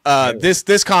think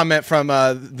this comment from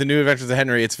the New Adventures of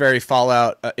Henry, it's very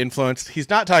Fallout influenced. He's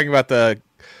not talking about the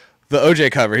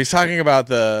OJ cover. He's talking about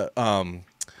the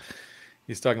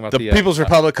People's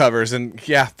Republic covers, and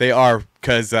yeah, they are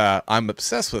because I'm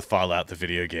obsessed with Fallout, the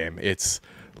video game. It's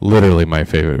literally my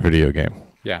favorite video game.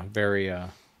 Yeah, very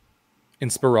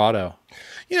inspirado.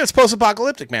 You know, it's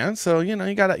post-apocalyptic, man. So you know,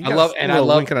 you gotta. I love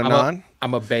Lincoln Anon.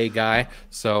 I'm a Bay guy,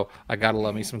 so I gotta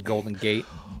love me some Golden Gate.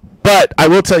 But I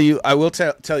will tell you,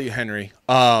 Henry.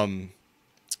 That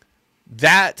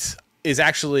is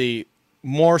actually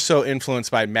more so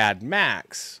influenced by Mad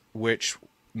Max, which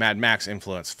Mad Max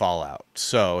influenced Fallout.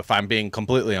 So if I'm being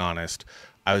completely honest,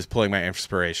 I was pulling my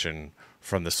inspiration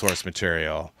from the source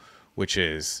material, which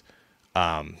is.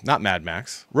 Not Mad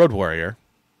Max, Road Warrior,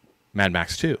 Mad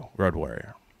Max 2, Road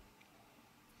Warrior.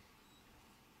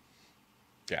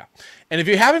 Yeah. And if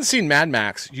you haven't seen Mad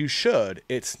Max, you should.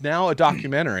 It's now a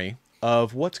documentary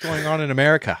of what's going on in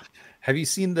America. Have you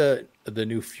seen the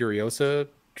new Furiosa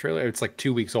trailer? It's like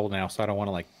 2 weeks old now, so I don't want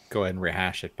to like go ahead and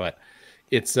rehash it, but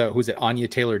it's who's it? Anya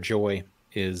Taylor-Joy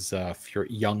is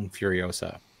young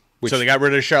Furiosa. So they got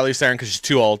rid of Charlize Theron because she's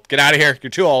too old. Get out of here. You're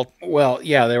too old. Well,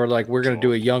 yeah, they were like, we're going to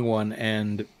do a young one,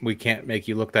 and we can't make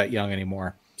you look that young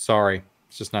anymore. Sorry.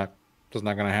 It's just not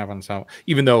going to happen. So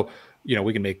even though,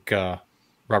 we can make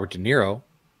Robert De Niro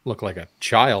look like a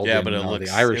child in but The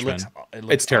Irishman. It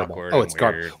looks it's terrible. Oh, it's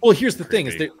garbage. Well, here's the thing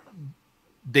is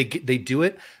they do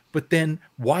it, but then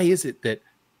why is it that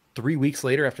 3 weeks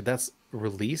later after that's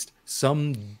released,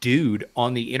 some dude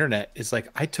on the internet is like,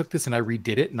 I took this and I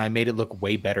redid it and I made it look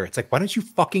way better. It's like, why don't you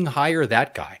fucking hire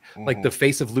that guy? Like the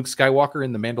face of Luke Skywalker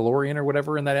in The Mandalorian or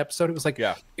whatever in that episode. It was like,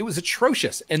 it was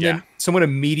atrocious. And then someone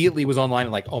immediately was online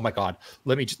and like, oh my God,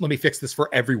 let me fix this for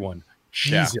everyone.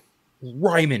 Jesus,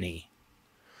 Rhymany.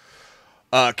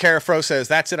 Kara Fro says,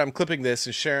 that's it. I'm clipping this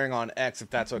and sharing on X if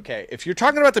that's okay. If you're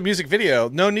talking about the music video,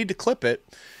 no need to clip it.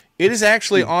 It is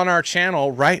actually on our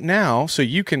channel right now, so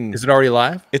you can... Is it already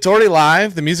live? It's already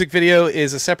live. The music video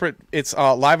is a separate... It's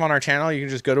live on our channel. You can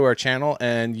just go to our channel,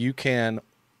 and you can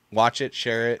watch it,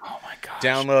 share it,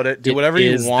 download it, do whatever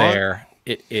you want.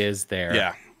 It is there.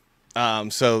 Yeah.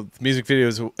 So the music video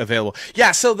is available.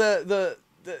 Yeah, so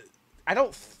I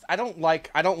don't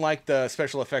like the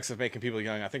special effects of making people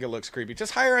young. I think it looks creepy.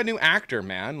 Just hire a new actor,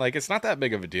 man. Like, it's not that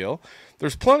big of a deal.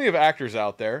 There's plenty of actors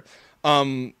out there.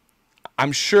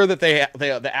 I'm sure that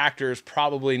the actors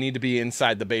probably need to be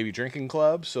inside the baby drinking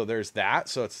club, so there's that.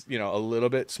 So it's a little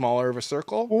bit smaller of a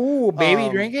circle. Ooh, baby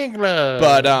drinking club.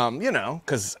 But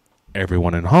because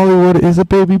everyone in Hollywood is a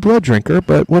baby blood drinker.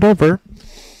 But whatever.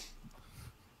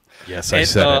 Yes, I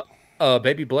said it.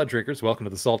 Baby blood drinkers, welcome to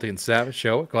the Salty and Savage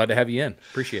Show. Glad to have you in.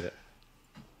 Appreciate it.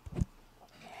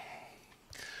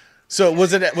 So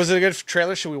was it a good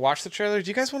trailer? Should we watch the trailer? Do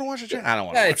you guys want to watch the trailer? I don't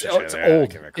want to watch the trailer.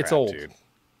 It's old. It's old. Dude.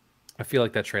 I feel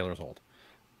like that trailer's old.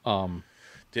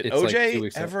 Did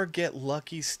OJ ever get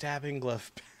Lucky stabbing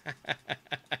glove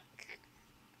back?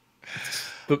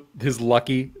 His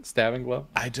Lucky stabbing glove?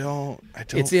 I don't.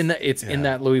 It's in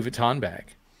that Louis Vuitton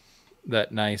bag.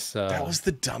 That nice. That was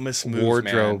the dumbest move,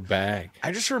 wardrobe bag.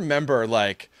 I just remember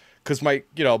because my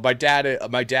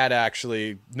dad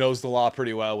actually knows the law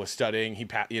pretty well. Was studying. He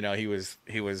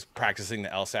was practicing the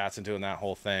LSATs and doing that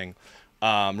whole thing.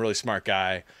 Really smart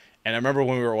guy. And I remember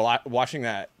when we were watching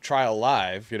that trial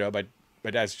live,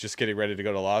 my dad's just getting ready to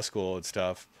go to law school and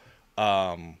stuff.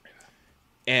 And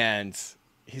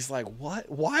he's like,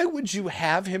 what? Why would you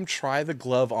have him try the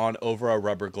glove on over a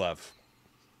rubber glove?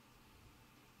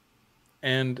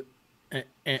 And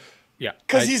yeah.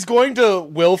 Because he's going to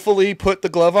willfully put the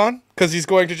glove on? Because he's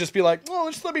going to just be like,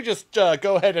 well, let me just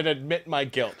go ahead and admit my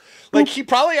guilt. Like, he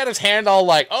probably had his hand all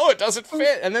like, oh, it doesn't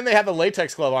fit. And then they have the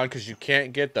latex glove on because you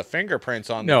can't get the fingerprints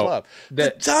on the glove.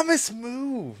 The dumbest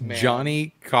move, man.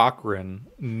 Johnny Cochran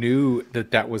knew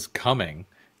that was coming.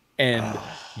 And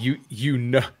you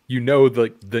know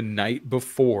the night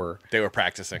before they were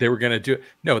practicing, they were going to do it.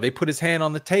 No, they put his hand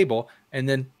on the table and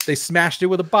then they smashed it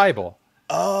with a Bible.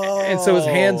 Oh, and so his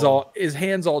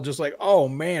hands all just like, oh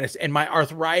man, and my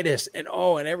arthritis and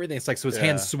everything. It's like, so his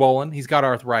hand's swollen. He's got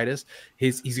arthritis.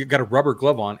 He's got a rubber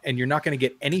glove on, and you're not going to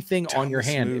get anything on your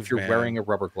hand if you're wearing a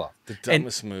rubber glove. The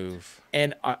dumbest move.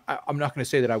 And I'm not going to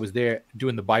say that I was there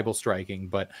doing the Bible striking,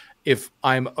 but if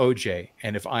I'm OJ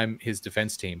and if I'm his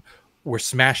defense team, we're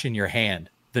smashing your hand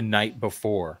the night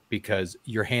before because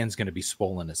your hand's going to be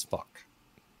swollen as fuck.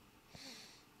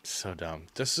 So dumb.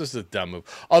 This is a dumb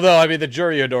move. Although, I mean, the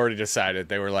jury had already decided.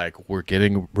 They were like, we're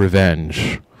getting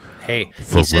revenge. Hey,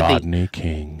 for Rodney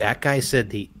King. That guy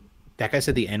said the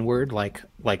N-word like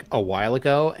a while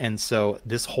ago, and so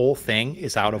this whole thing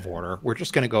is out of order. We're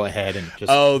just going to go ahead and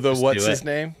just what's his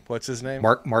name? What's his name?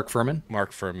 Mark Furman.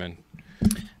 Mark Furman.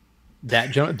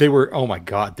 They were, oh my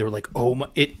God, they were like, oh my,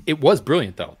 it was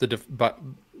brilliant though. The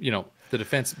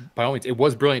defense, by all means, it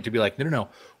was brilliant to be like, no,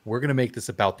 we're going to make this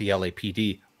about the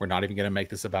LAPD. We're not even going to make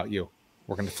this about you.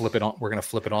 We're going to flip it on. We're going to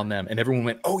flip it on them. And everyone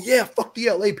went, oh yeah, fuck the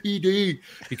LAPD,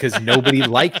 because nobody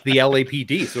liked the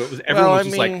LAPD. So everyone was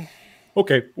just like,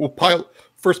 okay, we'll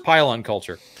pile on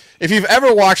culture. If you've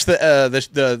ever watched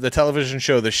the television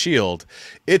show The Shield,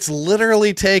 it's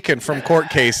literally taken from court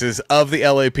cases of the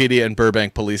LAPD and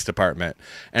Burbank Police Department.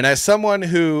 And as someone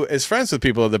who is friends with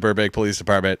people of the Burbank Police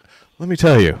Department, let me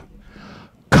tell you,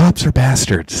 cops are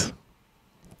bastards.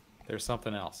 There's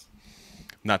something else.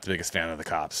 Not the biggest fan of the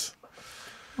cops.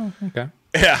 Oh, okay.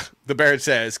 Yeah, the Baird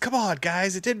says, come on,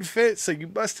 guys, it didn't fit, so you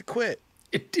must have quit.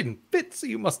 It didn't fit, so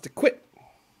you must have quit.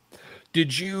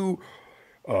 Did you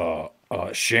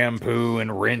shampoo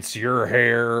and rinse your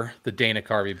hair? The Dana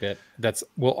Carvey bit.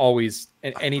 We'll always,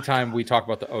 anytime we talk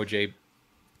about the OJ.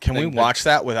 Can we watch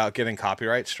that without getting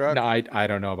copyright struck? No, I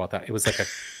don't know about that. It was like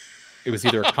it was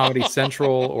either a Comedy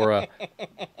Central or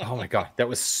oh my God, that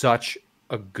was such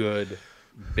a good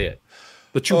bit.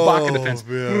 The Chewbacca defense.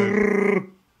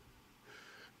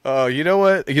 Oh, you know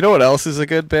what? You know what else is a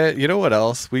good bit? You know what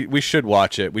else? We should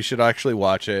watch it. We should actually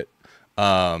watch it.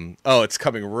 It's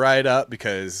coming right up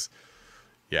because,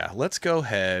 yeah, let's go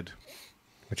ahead.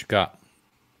 What you got?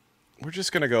 We're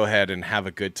just going to go ahead and have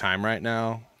a good time right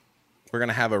now. We're going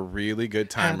to have a really good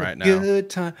time right now. Good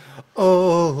time.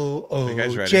 Oh, you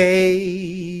guys ready?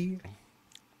 Jay.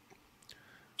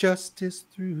 Justice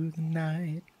through the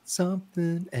night.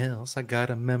 Something else. I got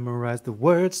to memorize the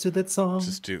words to that song.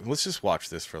 Let's just watch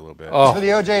this for a little bit. For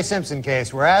the O.J. Simpson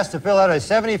case, we're asked to fill out a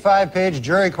 75-page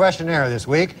jury questionnaire this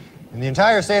week. In the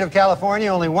entire state of California,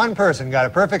 only one person got a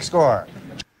perfect score.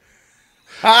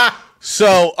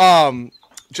 So,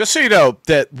 just so you know,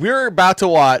 that we're about to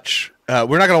watch.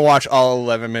 We're not going to watch all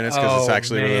 11 minutes because it's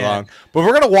actually really long. But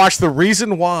we're going to watch the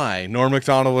reason why Norm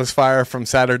Macdonald was fired from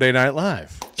Saturday Night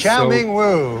Live. Chow Ming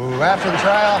Wu, who after the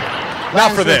trial,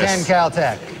 not for this. Attend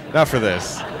Caltech. Not for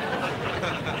this.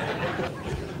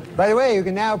 By the way, you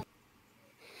can now.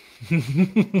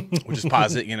 We'll just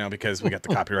pause it, because we got the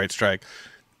copyright strike.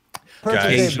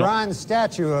 Purchase a bronze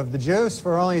statue of the Juice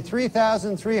for only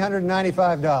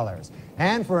 $3,395.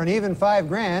 And for an even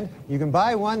 $5,000, you can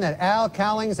buy one that Al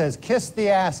Cowlings has kissed the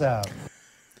ass of.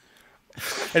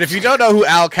 And if you don't know who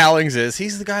Al Cowlings is,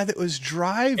 he's the guy that was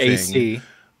driving. AC.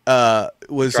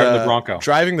 Was driving the Bronco.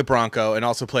 Driving the Bronco, and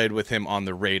also played with him on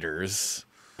the Raiders.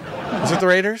 Was it the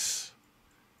Raiders?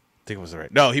 I think it was the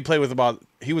Raiders. No, he played with him on.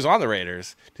 He was on the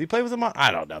Raiders. Did he play with them on?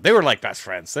 I don't know. They were like best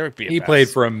friends. They were BFFs. He played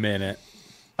for a minute.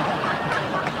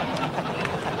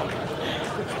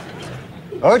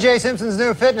 O.J. Simpson's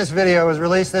new fitness video was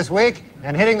released this week,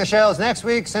 and hitting the shelves next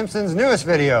week, Simpson's newest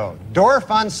video,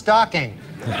 Dorf on Stalking.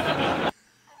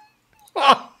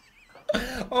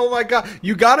 Oh my God!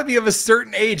 You got to be of a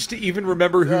certain age to even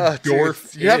remember who Dorf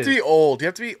is. You have to be old. You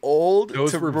have to be old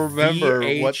Those to were remember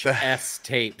VHS what the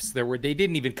tapes. They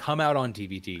didn't even come out on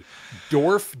DVD.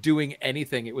 Dorf doing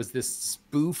anything. It was this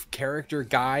spoof character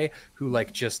guy who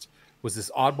just was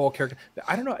this oddball character.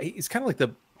 I don't know. He's kind of like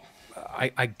the.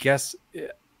 I guess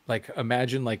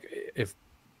imagine if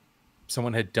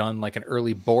someone had done an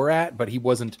early Borat, but he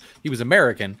wasn't. He was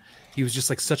American. He was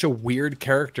just such a weird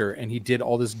character, and he did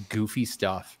all this goofy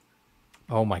stuff.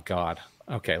 Oh my God.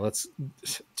 Okay,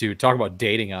 dude, talk about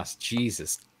dating us.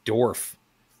 Jesus, Dorf.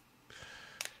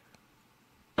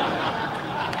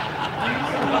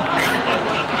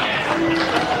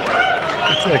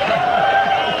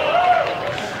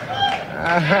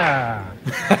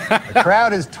 The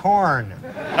crowd is torn.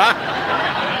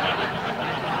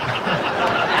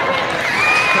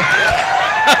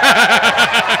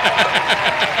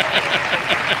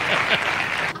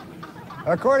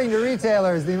 According to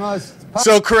retailers, the most...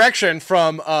 So correction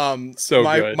from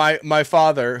good. my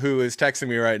father, who is texting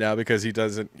me right now because he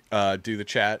doesn't do the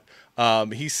chat.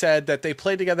 He said that they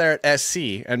played together at SC,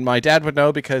 and my dad would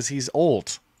know because he's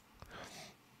old.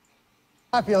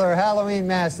 Popular Halloween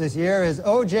mask this year is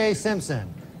O.J.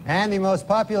 Simpson. And the most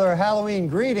popular Halloween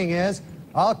greeting is,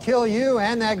 I'll kill you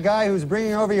and that guy who's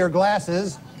bringing over your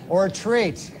glasses, or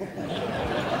treat.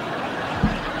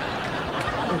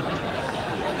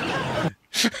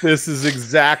 This is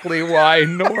exactly why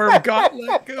Norm got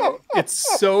let go.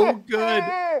 It's so good.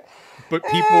 But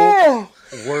people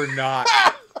were not.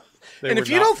 And if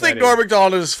you don't think Norm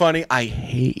Macdonald is funny, I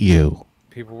hate you.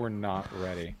 People were not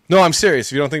ready. No, I'm serious.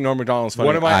 If you don't think Norm Macdonald is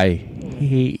funny, I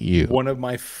hate you. One of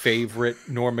my favorite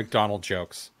Norm Macdonald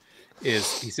jokes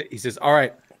is he says, all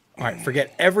right,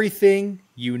 forget everything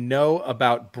you know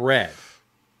about bread.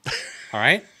 All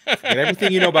right? Forget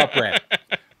everything you know about bread.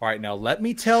 All right, now let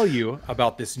me tell you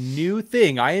about this new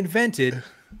thing I invented,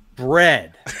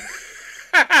 bread.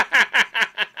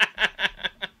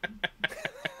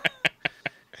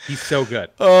 He's so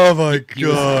good. Oh my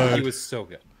God. He was so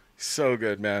good. So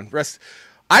good, man.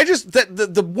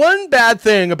 The one bad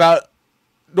thing about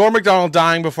Norm Macdonald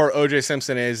dying before O.J.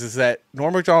 Simpson is that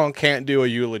Norm Macdonald can't do a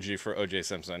eulogy for O.J.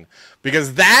 Simpson,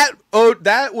 because that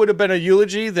would have been a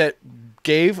eulogy that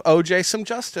gave O.J. some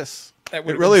justice. It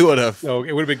really would have. No,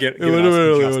 it would have been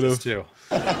given justice too.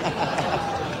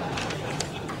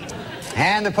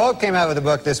 And the Pope came out with a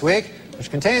book this week, which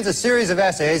contains a series of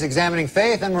essays examining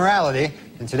faith and morality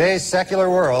in today's secular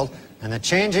world and the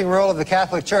changing role of the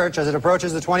Catholic Church as it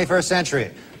approaches the 21st century.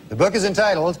 The book is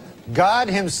entitled, God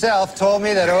Himself Told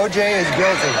Me That O.J. is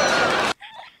Guilty.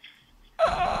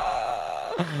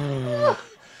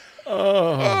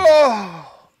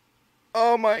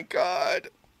 Oh my God.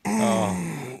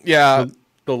 Oh. Yeah.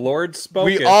 The Lord spoke.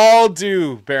 We all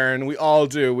do, Baron. We all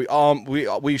do.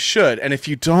 We should. And if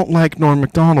you don't like Norm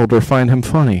Macdonald or find him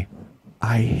funny,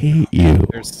 I hate you.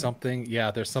 There's something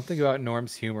about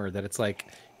Norm's humor that it's like,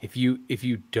 if you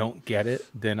don't get it,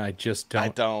 then I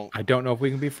don't know if we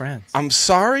can be friends. I'm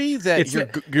sorry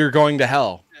that you're going to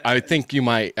hell. I think you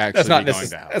might actually be going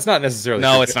to hell. That's not necessarily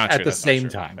no, true. it's not true. At the same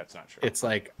time, that's not true. It's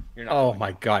like, oh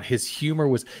my god, his humor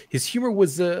was I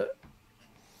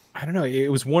don't know. It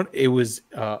was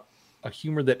a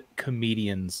humor that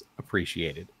comedians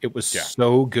appreciated. It was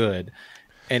so good,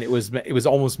 and it was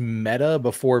almost meta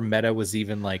before meta was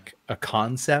even like a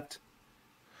concept.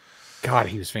 God,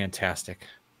 he was fantastic.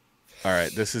 All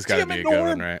right, this has got to be a good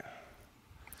one, right?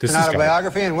 This is an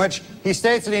autobiography in which he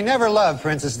states that he never loved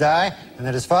Princess Di and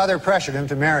that his father pressured him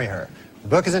to marry her. The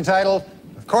book is entitled,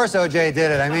 Of Course O.J.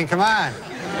 Did It. I mean, come on.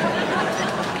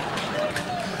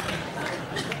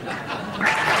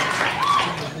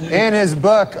 In his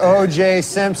book, O.J.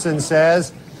 Simpson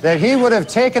says that he would have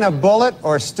taken a bullet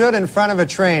or stood in front of a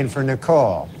train for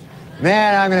Nicole.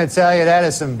 Man, I'm going to tell you, that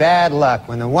is some bad luck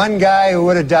when the one guy who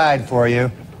would have died for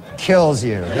you kills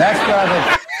you. That's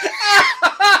probably...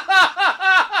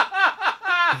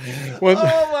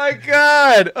 Oh my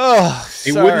God! Oh,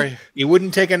 sorry. He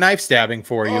wouldn't take a knife stabbing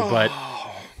for you, but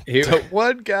the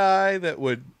one guy that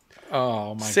would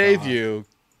save you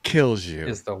kills you.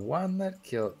 Is the one that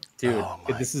killed, dude.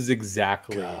 This is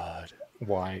exactly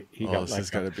why he got. This is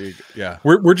gonna be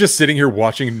We're just sitting here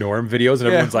watching Norm videos,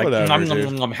 and everyone's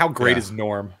like, "How great is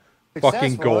Norm?"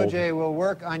 Fucking gold. O.J. will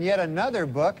work on yet another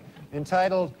book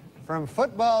entitled "From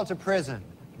Football to Prison: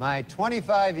 My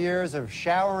 25 Years of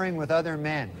Showering with Other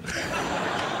Men."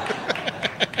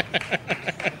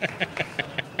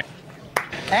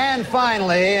 And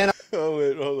finally,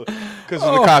 hold on. Because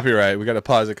of the copyright, we got to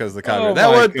pause it because of the copyright.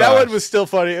 That one was still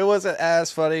funny. It wasn't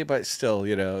as funny, but still,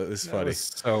 it was funny.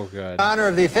 Was so good. In honor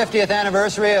of the 50th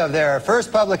anniversary of their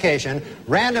first publication,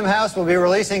 Random House will be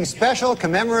releasing special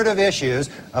commemorative issues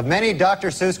of many Dr.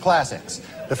 Seuss classics.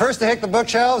 The first to hit the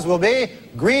bookshelves will be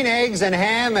Green Eggs and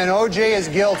Ham and O.J. is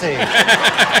Guilty.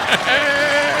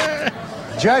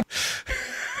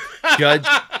 Judge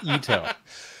Ito.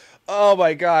 Oh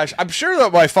my gosh. I'm sure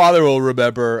that my father will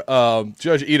remember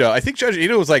Judge Ito. I think Judge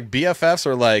Ito was like BFFs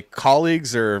or like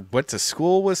colleagues or went to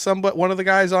school with one of the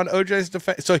guys on OJ's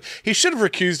defense. So he should have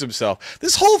recused himself.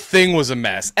 This whole thing was a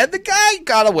mess. And the guy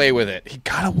got away with it. He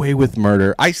got away with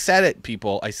murder. I said it,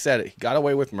 people. I said it. He got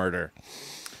away with murder.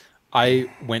 I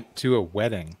went to a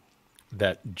wedding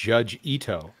that Judge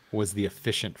Ito was the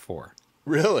officiant for.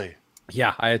 Really?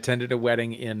 Yeah, I attended a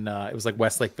wedding in, it was like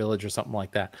Westlake Village or something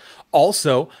like that.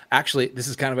 Also, actually, this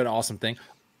is kind of an awesome thing.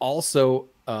 Also,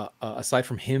 aside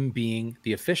from him being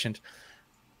the officiant,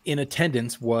 in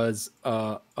attendance was,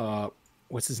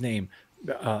 what's his name?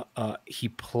 He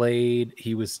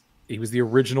was the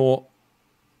original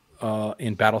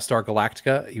in Battlestar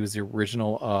Galactica. He was the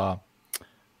original,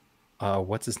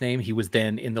 what's his name? He was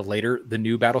then in the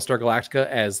new Battlestar Galactica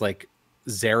as like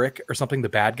Zarek or something, the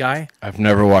bad guy. I've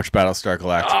never watched Battlestar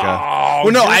Galactica.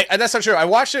 Well, no, that's not true. I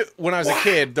watched it when I was a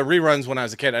kid. The reruns when I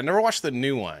was a kid. I never watched the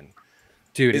new one.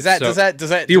 Dude, does that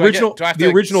the original? Do I have the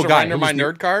to original guy, my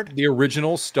nerd card. The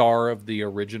original star of the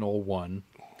original one.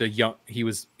 The young, he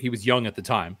was young at the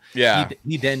time. Yeah.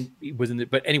 He was in the,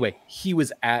 but anyway, he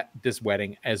was at this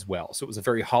wedding as well. So it was a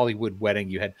very Hollywood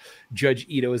wedding. You had Judge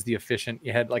Ito as the officiant.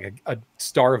 You had like a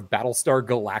star of Battlestar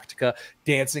Galactica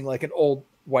dancing like an old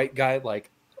white guy, like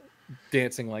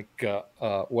dancing like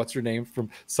what's her name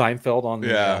from Seinfeld on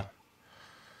the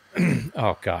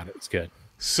oh god, it was good.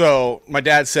 So my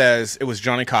dad says it was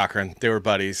Johnny Cochran. They were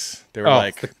buddies. They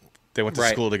were they went to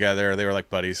school together. They were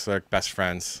like buddies. They're like best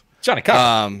friends. Johnny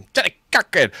Cochran. Johnny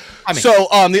Cochran. So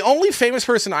the only famous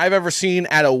person I've ever seen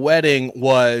at a wedding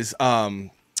was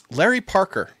Larry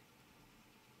Parker.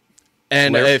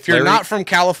 And if you're not from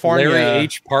California, Larry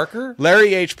H. Parker?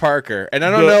 Larry H. Parker. And I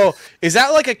don't know, is that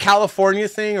like a California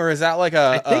thing or is that like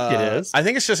a... I think it is. I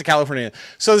think it's just a California.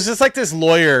 So there's just like this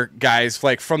lawyer, guys,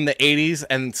 like from the 80s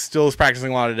and still is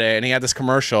practicing law today. And he had this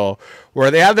commercial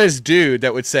where they have this dude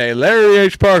that would say, Larry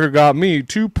H. Parker got me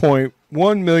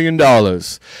 $2.1 million.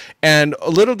 And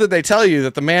little did they tell you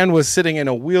that the man was sitting in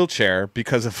a wheelchair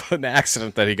because of an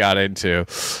accident that he got into.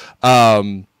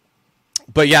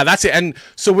 But yeah, that's it. And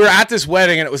so we're at this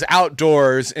wedding, and it was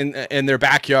outdoors in their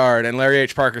backyard. And Larry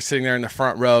H. Parker sitting there in the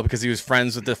front row because he was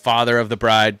friends with the father of the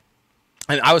bride,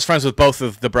 and I was friends with both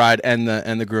of the bride and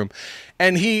the groom.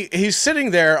 And he's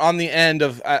sitting there on the end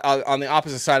of on the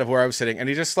opposite side of where I was sitting, and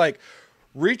he just like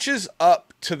reaches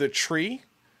up to the tree,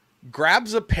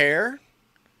 grabs a pear,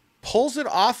 pulls it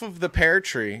off of the pear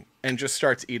tree, and just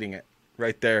starts eating it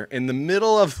right there in the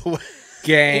middle of the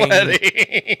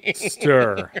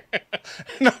Gangster.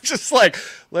 And I'm just like,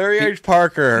 Larry H.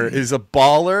 Parker is a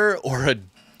baller or a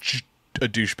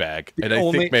douchebag, and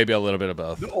I think maybe a little bit of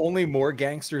both. The only more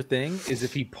gangster thing is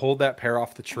if he pulled that pear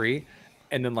off the tree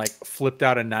and then like flipped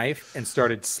out a knife and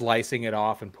started slicing it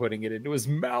off and putting it into his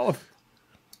mouth.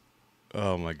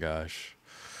 Oh my gosh.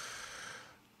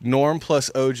 Norm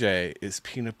plus OJ is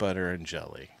peanut butter and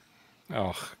jelly.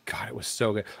 Oh God, it was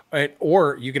so good.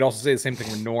 Or you could also say the same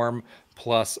thing with Norm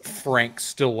plus Frank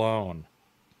Stallone.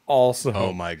 Also,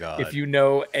 oh my God, if you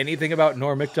know anything about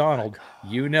Norm Macdonald,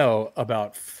 you know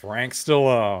about Frank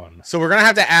Stallone. So we're gonna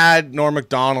have to add Norm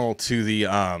Macdonald to the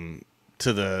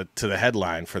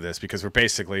headline for this, because we're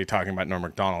basically talking about Norm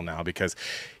Macdonald now, because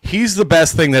he's the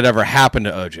best thing that ever happened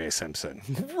to OJ Simpson.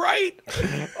 Right?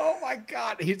 Oh my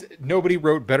God, nobody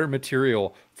wrote better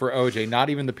material for OJ. Not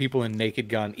even the people in Naked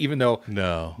Gun. Even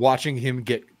though watching him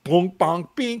get boom, bong,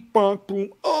 bing, bong,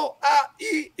 boom, oh, ah,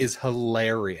 ee, is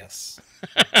hilarious.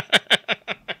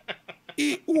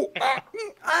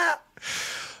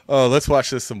 Oh, let's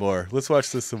watch this some more.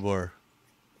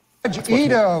 Judge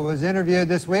Ito was interviewed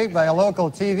this week by a local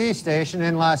TV station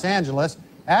in Los Angeles.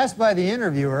 Asked by the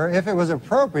interviewer if it was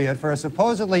appropriate for a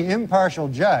supposedly impartial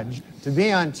judge to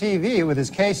be on TV with his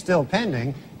case still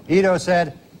pending, Ito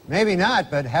said, "Maybe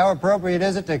not, but how appropriate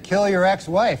is it to kill your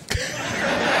ex-wife?"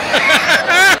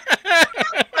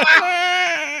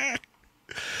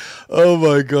 Oh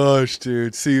my gosh,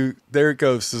 dude. See, there it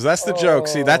goes. So that's the joke.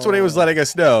 See, that's what he was letting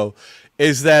us know,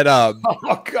 is that oh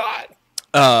God.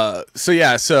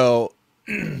 So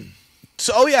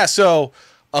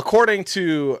according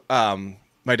to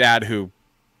my dad, who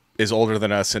is older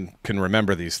than us and can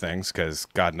remember these things, because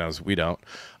God knows we don't,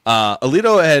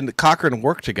 Alito and Cochran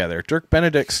worked together. Dirk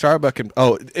Benedict Starbuck and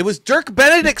it was Dirk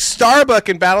Benedict Starbuck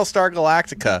in Battlestar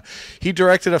Galactica. He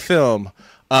directed a film.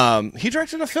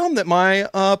 That my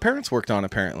parents worked on,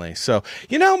 apparently. So,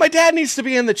 my dad needs to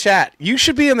be in the chat. You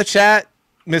should be in the chat,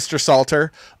 Mr.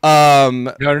 Salter.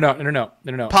 No.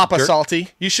 Papa Salty.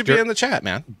 You should be in the chat,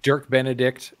 man. Dirk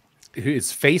Benedict, who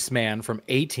is Face Man from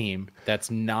A-Team. That's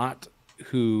not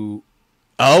who.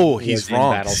 Oh, he's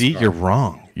wrong. See, you're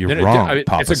wrong. You're wrong.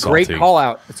 Papa it's a great call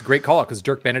out. It's a great call out, because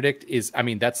Dirk Benedict is. I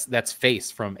mean, that's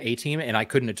Face from A-Team, and I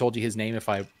couldn't have told you his name if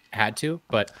I had to,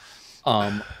 but.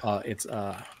 It's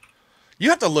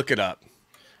you have to look it up.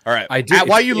 All right. I did.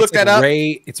 While you look that up,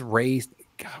 it's Ray.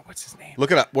 God, what's his name? Look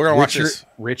it up. We're gonna watch this.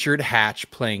 Richard Hatch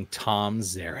playing Tom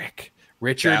Zarek.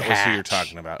 Richard Hatch. Hatch. Who you're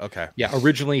talking about? Okay. Yeah.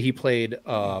 Originally, he played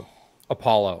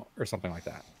Apollo or something like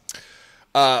that.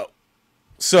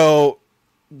 So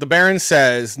the Baron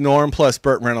says Norm plus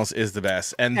Burt Reynolds is the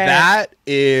best, and that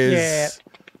is. Yeah.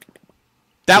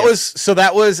 That was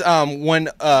when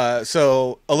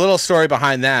so a little story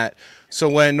behind that. So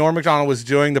when Norm Macdonald was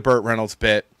doing the Burt Reynolds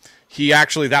bit,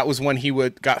 that was when he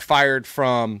got fired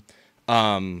from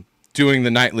doing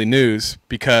the nightly news,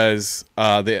 because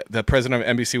the president of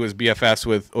NBC was BFFs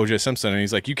with OJ Simpson, and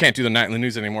he's like, you can't do the nightly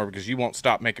news anymore because you won't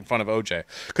stop making fun of OJ.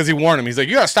 Because he warned him, he's like,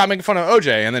 you gotta stop making fun of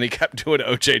OJ, and then he kept doing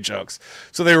OJ jokes.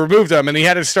 So they removed him, and he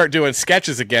had to start doing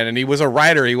sketches again. And he was a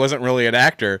writer; he wasn't really an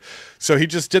actor. So he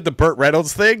just did the Burt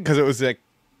Reynolds thing because it was like,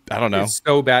 I don't know, it's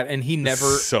so bad. And he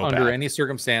never, under any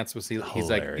circumstance, was he's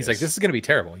like, this is gonna be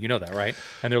terrible. You know that, right?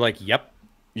 And they're like, yep.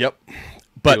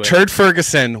 But Turd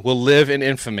Ferguson will live in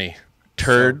infamy.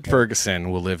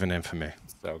 Ferguson will live in infamy.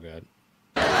 So good.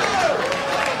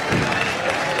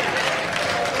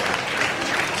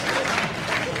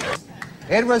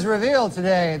 It was revealed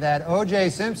today that O.J.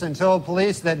 Simpson told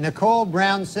police that Nicole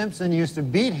Brown Simpson used to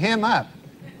beat him up.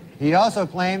 He also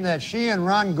claimed that she and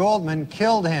Ron Goldman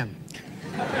killed him.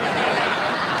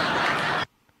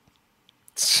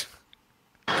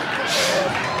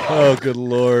 Oh, good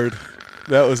Lord.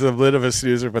 That was a bit of a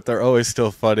snoozer, but they're always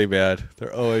still funny, man.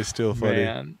 They're always still funny.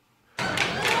 Man.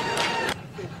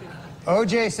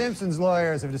 O.J. Simpson's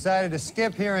lawyers have decided to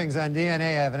skip hearings on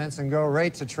DNA evidence and go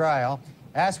right to trial.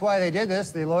 Asked why they did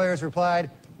this, the lawyers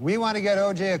replied, "We want to get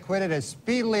O.J. acquitted as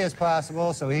speedily as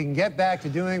possible so he can get back to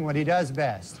doing what he does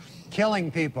best,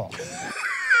 killing people."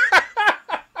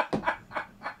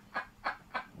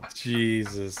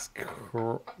 Jesus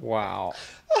Christ. Wow.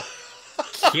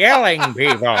 Killing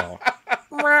people.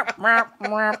 Oh my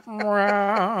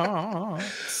God.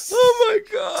 So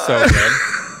good.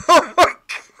 Oh my God.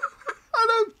 I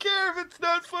don't care if it's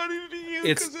not funny to you,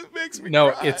 because it makes me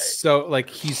cry. It's so, like,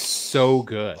 he's so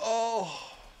good. Oh.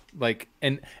 Like,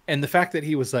 and the fact that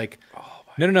he was like,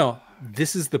 no,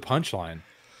 this is the punchline.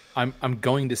 I'm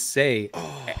going to say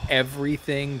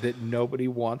everything that nobody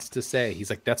wants to say. He's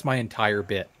like, that's my entire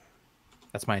bit.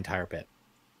 That's my entire bit.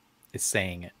 Is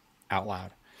saying it out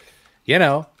loud.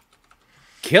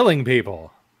 killing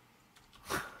people.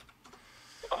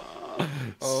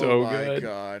 Oh my good.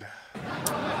 God.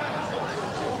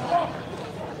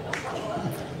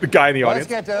 The guy in the audience.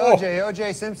 Let's get to OJ.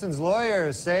 OJ Simpson's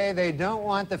lawyers say they don't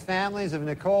want the families of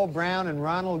Nicole Brown and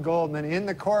Ronald Goldman in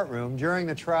the courtroom during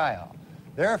the trial.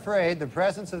 They're afraid the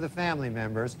presence of the family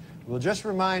members will just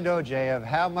remind OJ of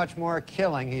how much more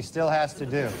killing he still has to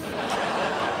do.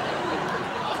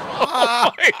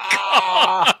 Oh my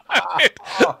God.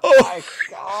 Oh my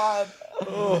God.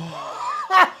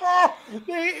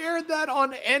 They aired that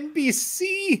on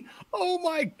NBC. Oh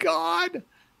my God.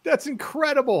 That's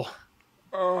incredible.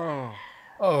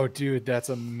 Oh, dude, that's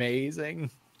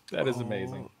amazing. That is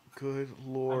amazing. Good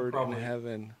Lord in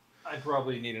heaven. I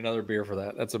probably need another beer for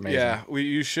that. That's amazing. Yeah,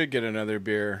 you should get another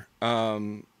beer.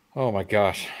 Oh my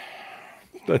gosh.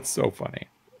 That's so funny.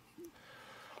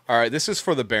 All right, this is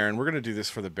for the Baron. We're going to do this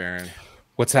for the Baron.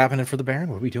 What's happening for the Baron?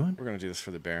 What are we doing? We're going to do this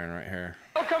for the Baron right here.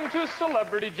 Welcome to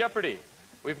Celebrity Jeopardy.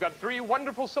 We've got 3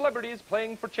 wonderful celebrities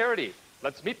playing for charity.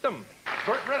 Let's meet them.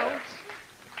 Burt Reynolds.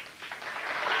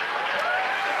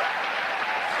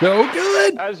 So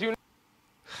good. As you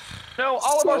know,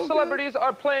 all of our celebrities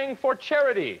are playing for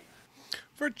charity.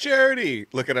 For charity.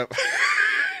 Look it up.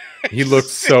 He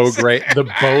looks so great.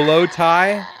 The bolo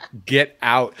tie, get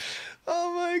out.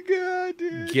 Oh my God,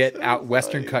 dude. Get out.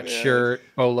 Western cut shirt,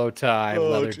 bolo tie,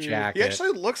 leather jacket. He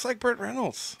actually looks like Burt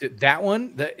Reynolds. That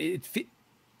one,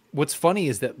 what's funny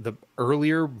is that the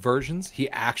earlier versions, he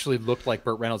actually looked like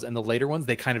Burt Reynolds, and the later ones,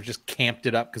 they kind of just camped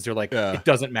it up because they're like, it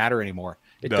doesn't matter anymore.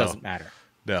 It doesn't matter.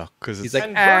 No, because he's like,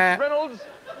 and Burt Reynolds,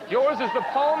 yours is the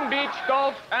Palm Beach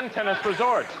Golf and Tennis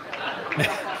Resort.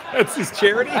 That's his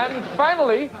charity. And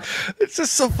finally, it's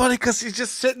just so funny because he's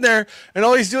just sitting there and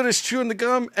all he's doing is chewing the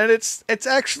gum, and it's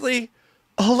actually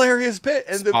a hilarious bit.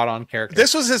 And spot on character.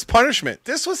 This was his punishment.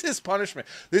 This was his punishment.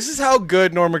 This is how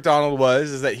good Norm Macdonald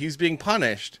was, is that he's being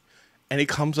punished, and he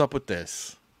comes up with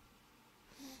this.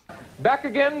 back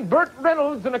again, Burt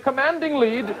Reynolds in a commanding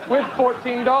lead with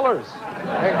 $14.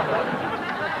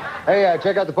 Hey,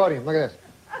 check out the podium. Look at this.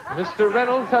 Mr.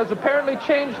 Reynolds has apparently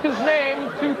changed his name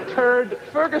to Turd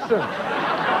Ferguson.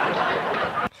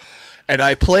 And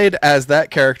I played as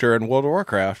that character in World of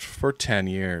Warcraft for 10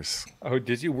 years. Oh,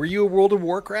 did you? Were you a World of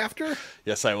Warcrafter?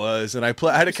 Yes, I was. And I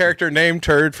had a character named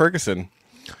Turd Ferguson.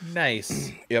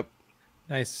 Nice. Yep.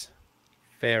 Nice.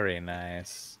 Very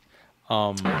nice.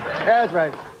 Yeah, that's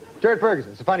right. Turd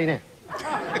Ferguson. It's a funny name.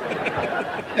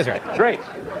 That's right. Great.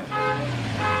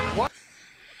 What?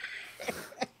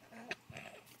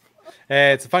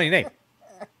 It's a funny name.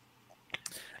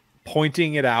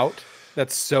 Pointing it out,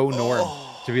 that's so Norm.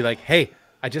 To be like, hey,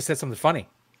 I just said something funny.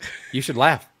 You should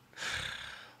laugh.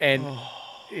 And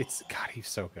it's, God, he's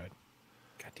so good.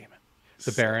 God damn it.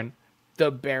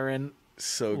 The Baron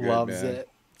so good, loves man. it.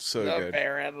 So the good.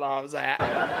 Baron loves that.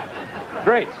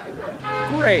 Great.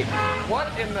 Great. What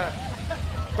in the...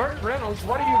 Burt Reynolds,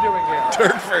 what are you doing here?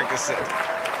 Turd Ferguson.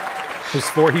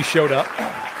 Before he showed up.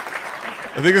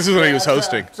 I think this is when he was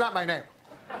hosting. It's not my name.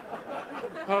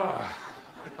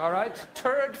 All right,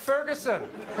 Turd Ferguson.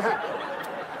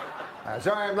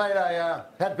 Sorry I'm late. I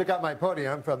had to pick up my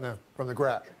podium from the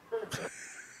garage.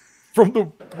 From the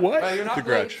what? Well, you're not The late.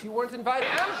 garage. You weren't invited.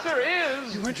 The answer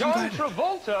is John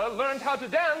Travolta learned how to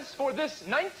dance for this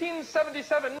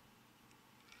 1977.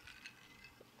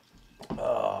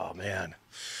 Oh, man.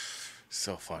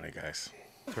 So funny, guys.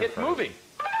 Hit movie.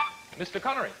 Mr.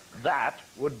 Connery. That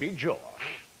would be George.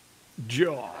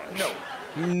 George. No.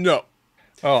 No.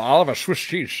 Oh, I'll have a Swiss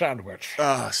cheese sandwich.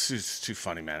 Oh, it's too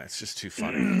funny, man. It's just too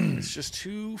funny. It's just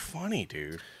too funny,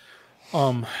 dude.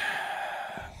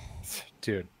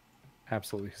 Dude,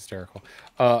 absolutely hysterical.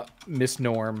 Miss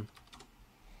Norm,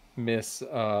 his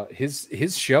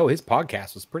show, his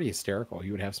podcast was pretty hysterical. He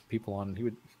would have some people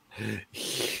on.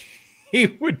 He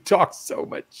would talk so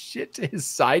much shit to his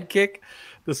sidekick,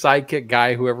 the sidekick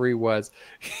guy, whoever he was.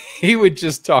 He would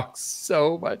just talk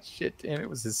so much shit to him. It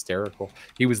was hysterical.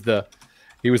 He was the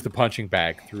punching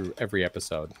bag through every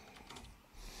episode.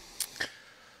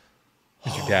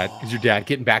 Is your dad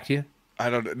getting back to you? I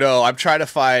don't know. I'm trying to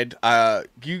find.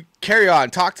 You carry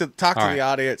on. Talk to the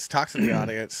audience. Talk to the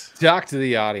audience. Talk to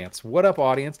the audience. What up,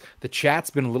 audience? The chat's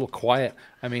been a little quiet.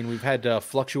 I mean, we've had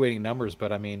fluctuating numbers,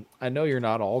 but I mean, I know you're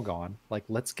not all gone. Like,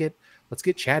 let's get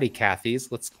chatty,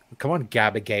 Cathy's. Let's come on,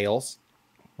 Gabagales.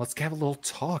 Let's have a little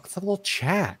talk. Let's have a little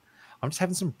chat. I'm just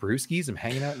having some brewskis. I'm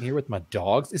hanging out in here with my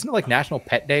dogs. Isn't it like National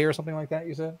Pet Day or something like that?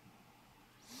 You said?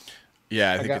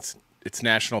 Yeah, I think it's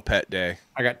National Pet Day.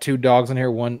 I got 2 dogs in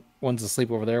here. One's asleep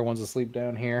over there. One's asleep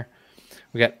down here.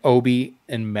 We got Obi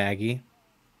and Maggie.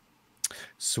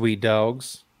 Sweet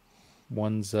dogs.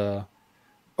 One's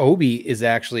Obi is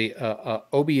actually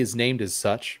Obi is named as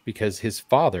such because his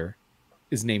father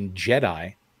is named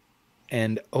Jedi,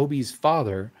 and Obi's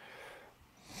father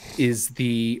is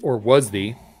was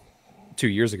 2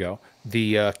 years ago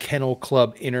the Kennel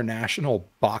Club International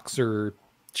Boxer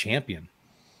champion.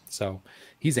 So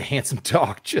he's a handsome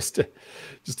dog. Just to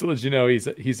let you know, he's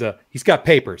got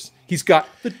papers. He's got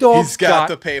the dog. He's got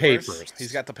the papers.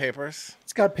 He's got the papers.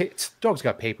 Dog's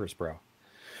got papers, bro.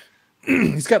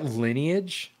 He's got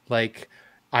lineage. Like,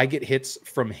 I get hits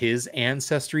from his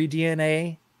ancestry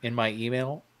DNA in my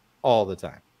email all the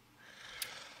time.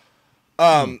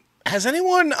 Has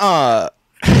anyone actually,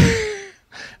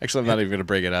 I'm not even gonna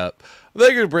bring it up. I'm not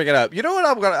gonna bring it up. You know what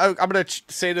I'm gonna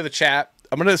say to the chat?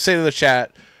 I'm gonna say to the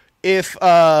chat, if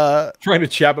trying to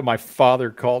chat, but my father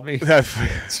called me.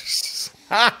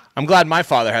 I'm glad my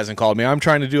father hasn't called me. I'm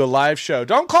trying to do a live show.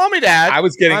 Don't call me, Dad.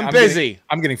 I'm busy.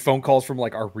 I'm getting phone calls from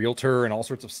like our realtor and all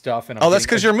sorts of stuff. And that's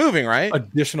because you're moving, right? I'm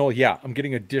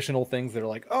getting additional things that are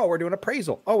like, oh, we're doing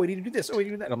appraisal. Oh, we need to do this. Oh, we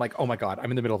need to do that. And I'm like, oh my God, I'm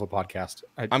in the middle of a podcast.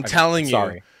 I'm telling you.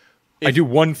 Sorry. I do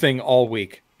one thing all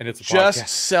week, and it's a just podcast.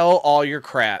 Sell all your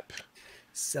crap.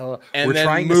 We're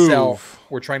trying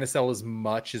to sell as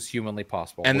much as humanly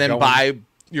possible, and then buy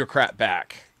your crap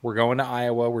back. We're going to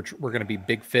Iowa. We're going to be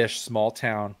big fish, small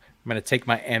town. I'm going to take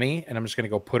my Emmy, and I'm just going to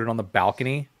go put it on the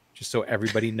balcony, just so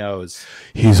everybody knows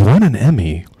he's won an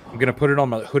Emmy. I'm going to put it on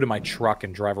the hood of my truck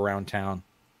and drive around town.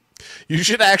 You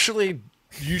should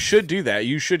do that.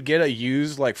 You should get a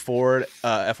used like Ford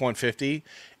F-150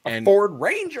 and Ford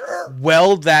Ranger.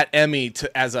 Weld that Emmy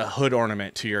as a hood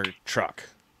ornament to your truck.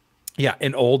 Yeah,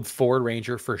 an old Ford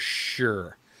Ranger for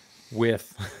sure.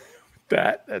 With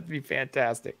that'd be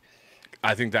fantastic.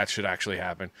 I think that should actually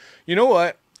happen. You know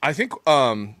what? I think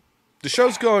the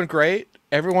show's going great.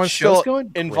 Everyone's still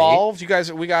involved. Great. You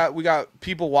guys, we got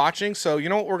people watching. So you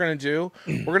know what we're gonna do?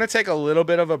 We're gonna take a little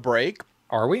bit of a break.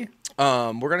 Are we?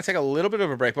 We're gonna take a little bit of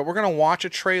a break, but we're gonna watch a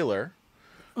trailer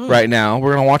right now.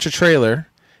 We're gonna watch a trailer,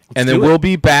 and then we'll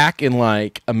be back in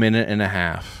like a minute and a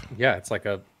half. Yeah, it's like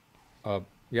a real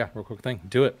quick thing.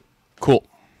 Do it. Cool.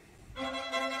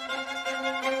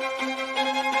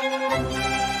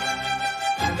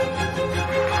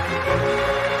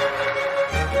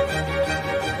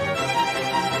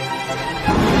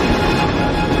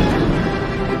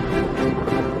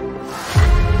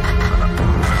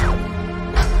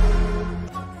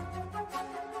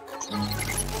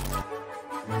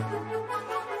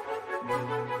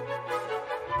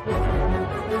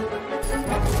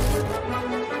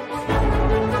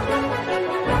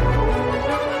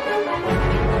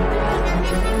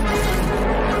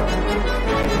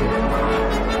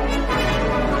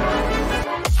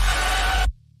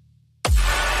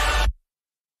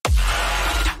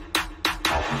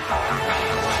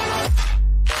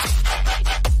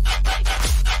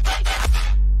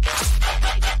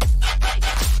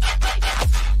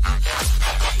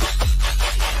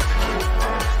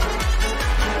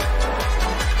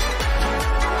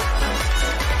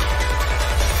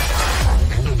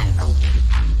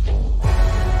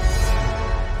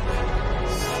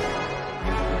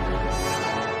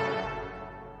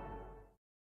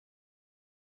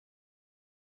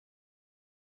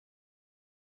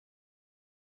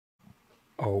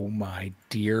 Oh my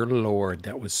dear Lord,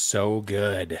 that was so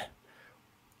good.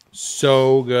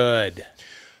 So good.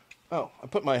 Oh, I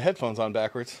put my headphones on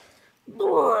backwards.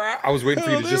 I was waiting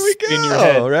for you to just spin your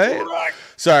head. Right?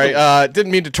 Sorry,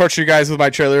 didn't mean to torture you guys with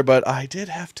my trailer, but I did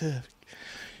have to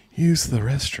use the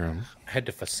restroom. I had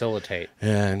to facilitate.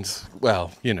 And,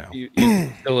 well, you know.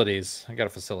 Facilities. I got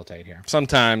to facilitate here.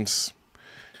 Sometimes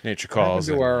nature calls.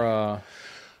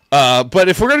 But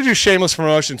if we're going to do shameless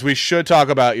promotions, we should talk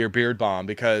about your Beard Balm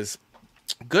because,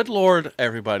 good Lord,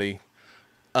 everybody,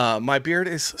 my beard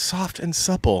is soft and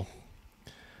supple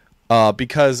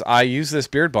because I use this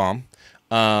Beard Balm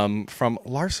from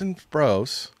Larson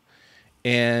Bros,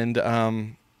 and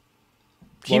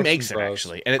he makes it,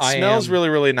 actually, and it smells really,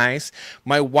 really nice.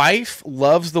 My wife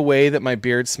loves the way that my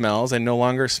beard smells. I no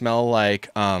longer smell like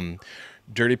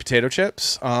dirty potato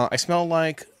chips. I smell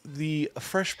like the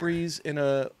fresh breeze in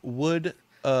a wooded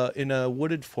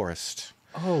forest.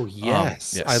 Oh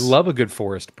yes. I love a good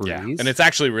forest breeze. Yeah. And it's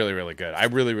actually really, really good. I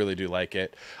really, really do like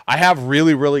it. I have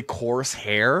really, really coarse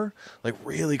hair, like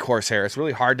really coarse hair. It's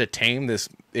really hard to tame this.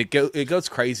 It goes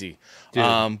crazy.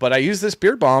 But I use this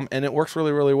Beard Balm and it works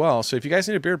really, really well. So if you guys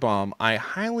need a Beard Balm, I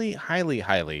highly, highly,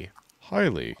 highly,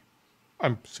 highly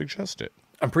suggest it.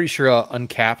 I'm pretty sure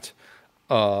Uncapped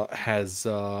has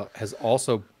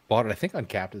also bought it. I think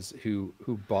Uncapped is who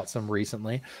bought some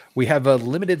recently. We have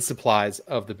limited supplies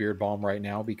of the Beard Balm right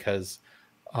now because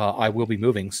I will be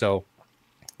moving. So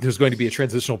there's going to be a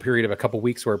transitional period of a couple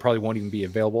weeks where it probably won't even be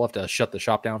available. I'll have to shut the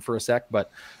shop down for a sec, but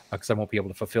because I won't be able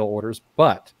to fulfill orders.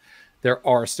 But there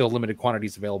are still limited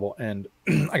quantities available, and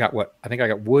I got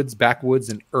woods, backwoods,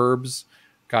 and herbs.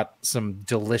 Got some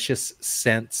delicious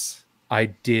scents. I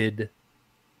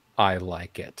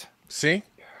like it. See,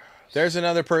 there's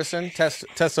another person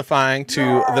testifying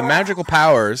to the magical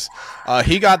powers.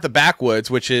 He got the backwoods,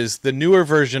 which is the newer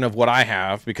version of what I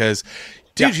have. Because,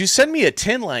 dude, you sent me a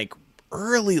tin like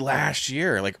early last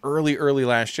year,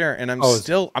 and I'm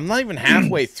not even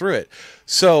halfway through it.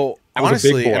 So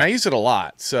honestly, and I use it a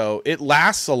lot, so it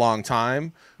lasts a long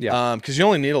time. Yeah, because you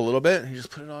only need a little bit. You just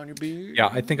put it on your beard. Yeah,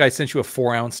 I think I sent you a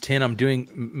 4-ounce tin. I'm doing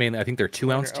mainly, I think they're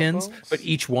 2-ounce tins, but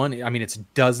each one, I mean, it's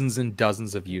dozens and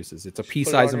dozens of uses. It's a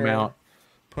pea-size amount.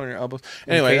 Put on your elbows.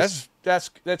 Anyway,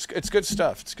 that's it's good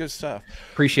stuff. It's good stuff.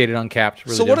 Appreciate it, Uncapped.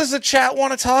 Really so what does the chat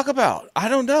want to talk about? I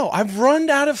don't know. I've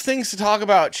run out of things to talk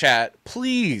about, chat.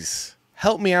 Please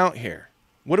help me out here.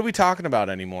 What are we talking about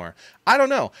anymore? I don't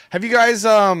know. Have you guys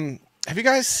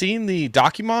seen the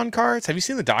Documon cards? Have you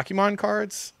seen the Documon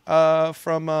cards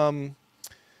from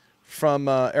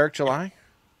Eric July?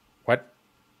 What?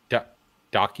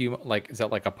 Like, is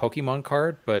that like a Pokemon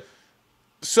card? But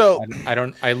so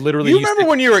I literally. You remember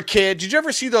when you were a kid? Did you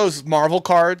ever see those Marvel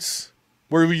cards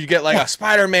where you get like a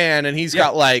Spider-Man and he's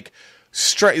got like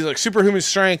superhuman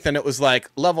strength, and it was like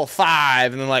level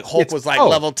 5, and then like Hulk was like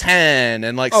level 10,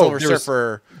 and like Silver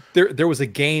Surfer. There was a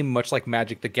game much like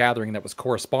Magic the Gathering that was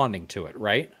corresponding to it,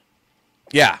 right?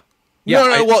 Yeah.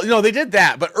 No, they did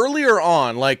that, but earlier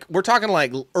on, like we're talking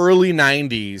like early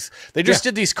 90s, they just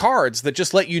did these cards that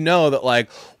just let you know that like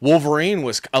Wolverine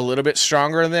was a little bit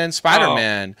stronger than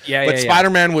Spider-Man. But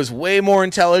Spider-Man was way more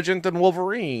intelligent than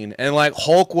Wolverine, and like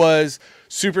Hulk was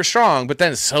super strong, but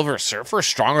then Silver Surfer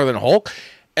stronger than Hulk.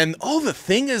 And the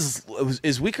thing is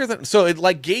weaker than, so it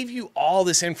like gave you all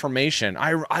this information.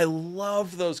 I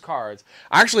love those cards.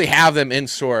 I actually have them in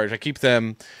storage. I keep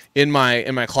them in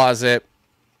my closet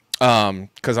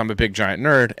because I'm a big giant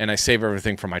nerd and I save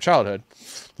everything from my childhood.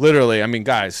 Literally, I mean,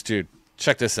 guys, dude,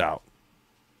 check this out.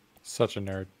 Such a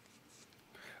nerd.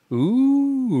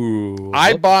 Ooh.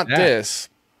 I bought this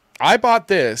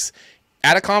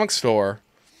at a comic store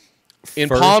in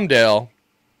Palmdale.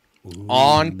 Ooh.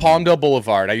 On Palmdale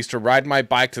Boulevard. I used to ride my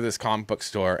bike to this comic book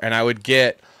store, and I would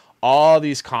get all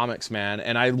these comics, man.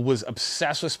 And I was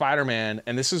obsessed with Spider-Man,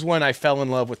 and this is when I fell in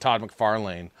love with Todd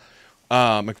McFarlane.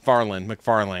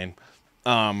 McFarlane.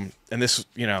 And this,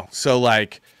 so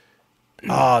like,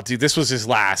 oh, dude, this was his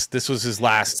last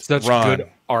Such run.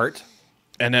 Good art.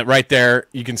 And then right there,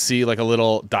 you can see like a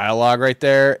little dialogue right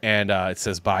there, and it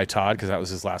says "Bye, Todd" because that was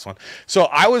his last one. So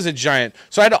I was a giant.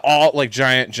 So I had all like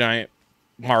giant.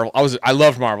 Marvel. I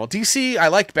loved Marvel. DC, I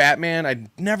liked Batman. I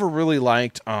never really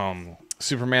liked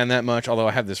Superman that much, although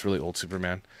I have this really old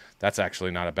Superman. That's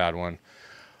actually not a bad one.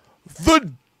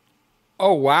 The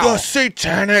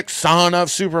satanic son of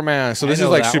Superman. So this is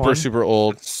like super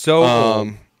old. So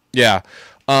old. Yeah.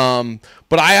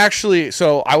 But I actually,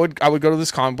 so I would go to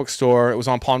this comic book store. It was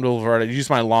on Palm Boulevard. I'd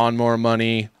use my lawnmower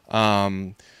money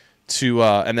and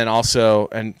then also,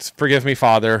 and forgive me,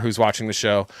 Father, who's watching the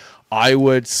show, I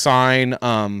would sign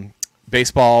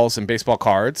baseballs and baseball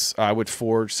cards. I would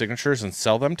forge signatures and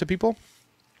sell them to people.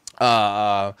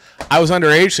 I was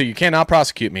underage, so you cannot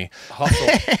prosecute me. Hustle.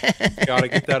 Gotta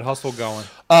get that hustle going.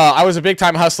 I was a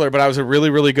big-time hustler, but I was a really,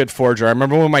 really good forger. I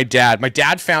remember when my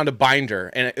dad found a binder,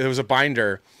 and it was a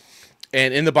binder,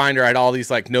 and in the binder I had all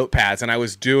these like notepads, and I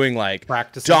was doing like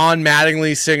practicing. Don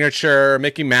Mattingly's signature,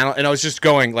 Mickey Mantle, and I was just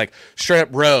going like straight up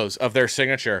rows of their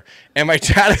signature. And my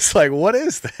dad is like, "What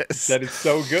is this?" That is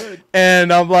so good.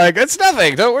 And I'm like, "It's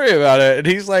nothing. Don't worry about it." And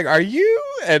he's like, "Are you?"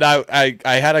 And I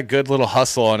had a good little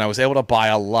hustle, and I was able to buy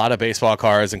a lot of baseball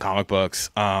cards and comic books.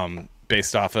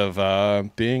 Based off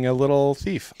of being a little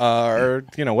thief or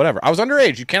whatever. I was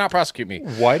underage. You cannot prosecute me.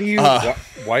 Why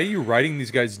are you writing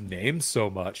these guys' names so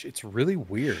much? It's really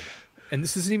weird. And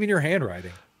this isn't even your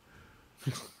handwriting.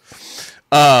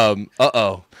 So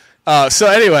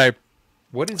anyway,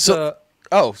 what is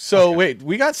wait,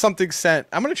 we got something sent.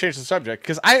 I'm going to change the subject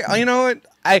because you know what?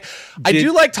 I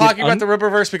do like talking about the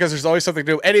Ripperverse because there's always something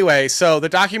new. Anyway, so the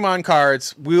Documon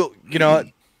cards,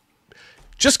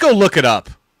 just go look it up.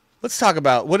 Let's talk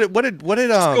about what did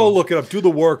Let's go look it up. Do the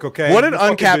work, okay? What did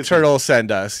Uncapped Turtle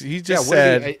send us? He just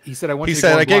said he said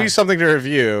I gave you something to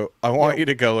review. I want you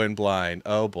to go in blind.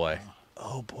 Oh boy.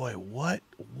 What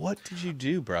did you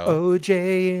do, bro?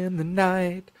 OJ in the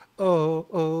night. Oh,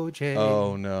 OJ.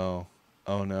 Oh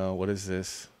no. What is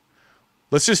this?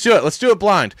 Let's just do it. Let's do it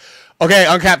blind. Okay,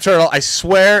 Uncapped Turtle. I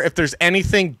swear, if there's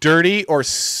anything dirty or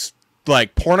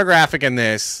like pornographic in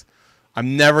this,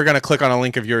 I'm never gonna click on a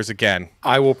link of yours again.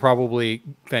 I will probably.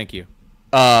 Thank you.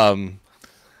 But.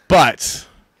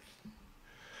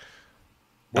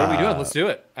 What are we doing? Let's do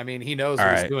it. I mean, he knows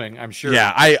what he's doing. I'm sure.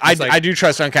 Yeah, I do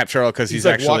trust Uncapped Turtle because he's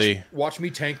like, actually watch me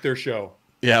tank their show.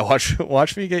 Yeah,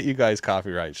 watch me get you guys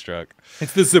copyright struck.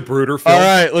 It's the Zapruder film. All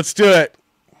right, let's do it.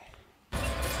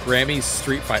 Grammys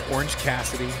Street Fight, Orange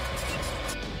Cassidy.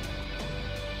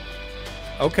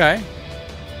 Okay.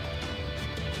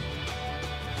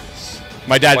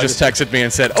 My dad just texted me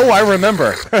and said, "Oh, I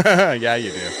remember." Yeah,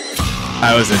 you do.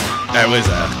 I was a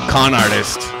con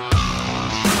artist.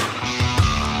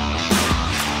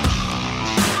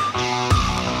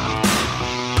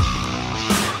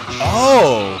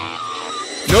 Oh,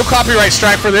 no copyright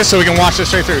strike for this, so we can watch this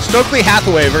straight through. Stokely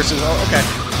Hathaway versus. Oh, okay.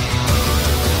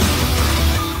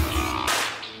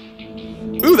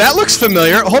 Ooh, that looks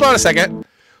familiar. Hold on a second.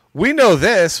 We know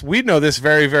this. We know this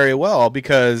very, very well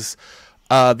because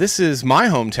this is my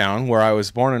hometown where I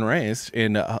was born and raised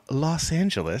in Los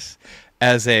Angeles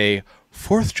as a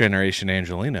fourth-generation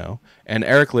Angelino, and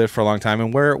Eric lived for a long time,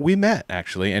 and where we met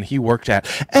actually, and he worked at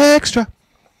Extra.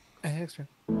 Extra.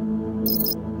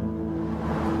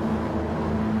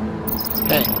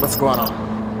 Hey, what's going on?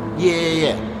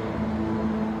 Yeah.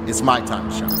 It's my time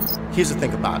to shine. Here's the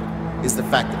thing about it. It's the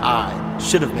fact that I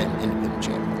should have been independent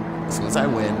champion. As soon as I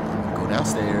win, I'm gonna go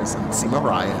downstairs, I'm gonna see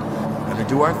Mariah, we're gonna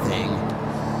do our thing.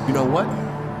 You know what?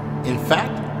 In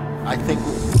fact, I think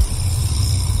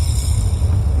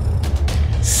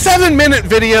 7-minute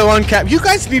video Uncapped. You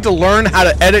guys need to learn how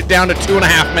to edit down to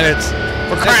 2.5 minutes.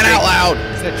 For crying out loud.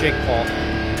 Is that Jake Paul?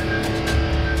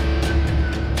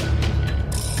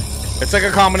 It's like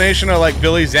a combination of like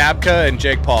Billy Zabka and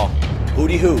Jake Paul.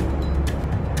 Hootie hoo.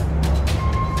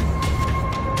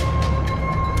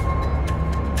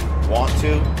 Want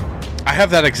to? I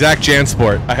have that exact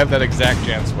JanSport.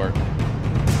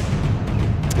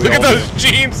 Look at those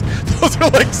jeans. Those are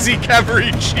like Z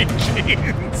Cavalry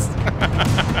jeans.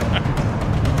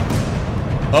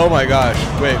 Oh my gosh.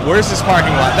 Wait, where's this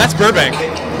parking lot? That's Burbank.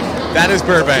 That is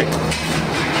Burbank.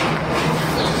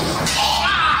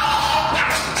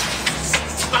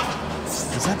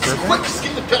 Is that Burbank?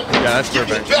 Yeah, that's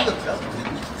Burbank.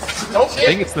 I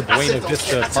think it's the Buena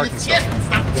Vista parking spot.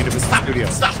 Buena Vista Studio.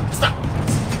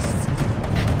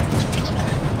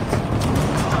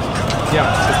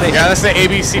 Yeah, that's the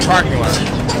ABC parking lot.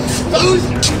 Lose,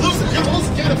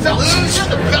 give it a belt.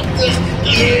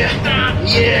 Yeah.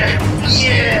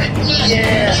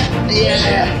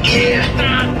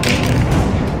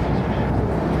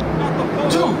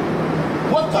 Dude,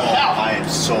 what the hell? I am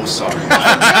so sorry.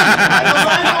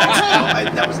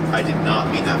 I did not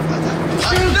mean that for that.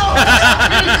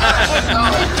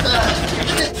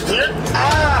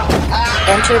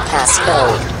 Enter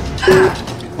passcode.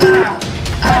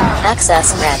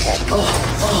 Access granted.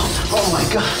 Oh my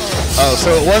god. Oh, so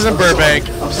it wasn't Burbank.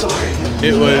 I'm sorry.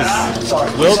 It was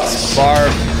Wilkes Bar,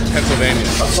 Pennsylvania.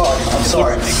 I'm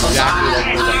sorry.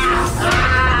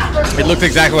 It looked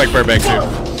exactly like Burbank too.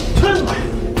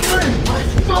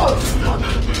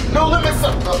 No limits.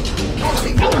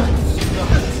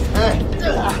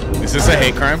 Is this a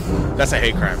hate crime? That's a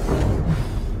hate crime.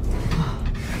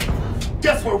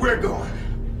 Guess where we're going?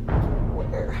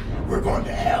 Where? We're going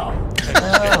to hell.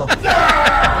 Oh.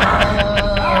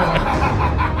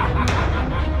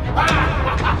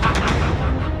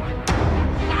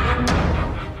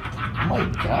 My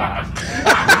God.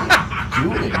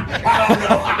 Doing? I don't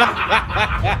know.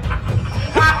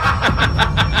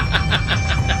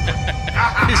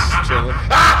 He's just chilling.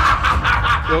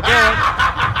 Still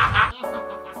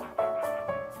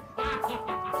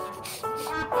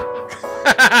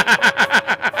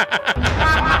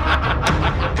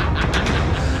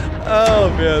Oh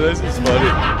man, this is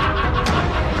funny.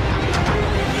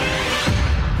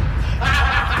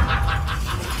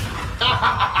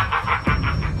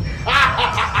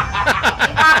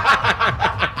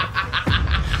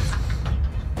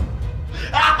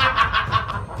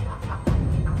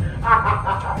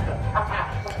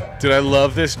 Dude, I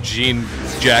love this jean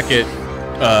jacket,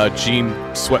 jean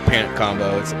sweatpant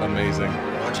combo. It's amazing.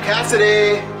 Orange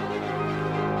Cassidy.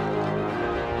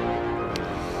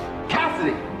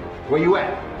 Cassidy, where you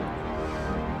at?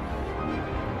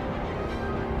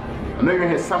 I know you're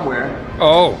here somewhere.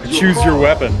 Oh, choose your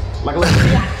weapon. Like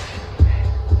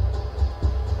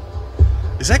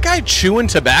Is that guy chewing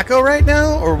tobacco right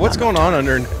now? Or what's going on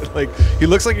under, like, he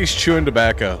looks like he's chewing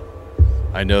tobacco.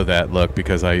 I know that look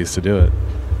because I used to do it.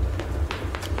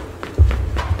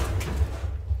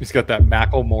 He's got that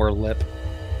Macklemore lip.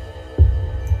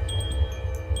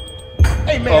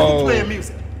 Hey man, who playing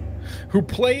music? Who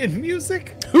playing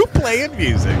music? Who playing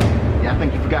music? Yeah, I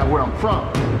think you forgot where I'm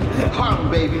from. Harlem,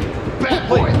 baby. Bad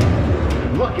boy.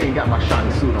 Lucky I ain't got my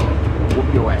shiny suit on.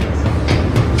 Whoop your ass.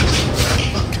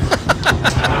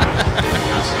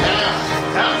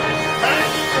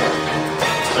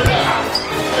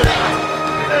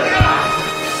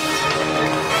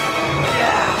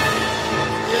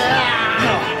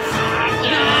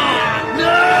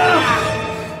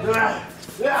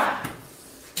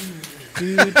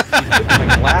 Dude, my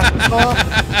glasses off.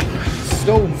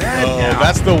 So mad now.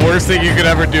 That's the worst thing you could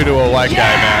ever do to a white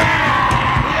guy, man.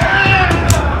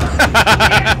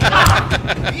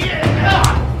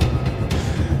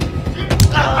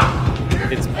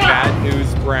 It's Bad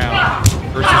News Brown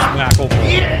versus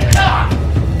McElroy.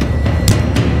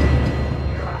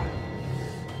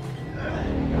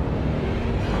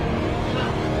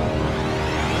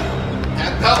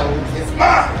 That dog is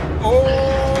mine.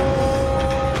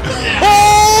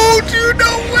 Oh, dude,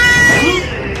 no way!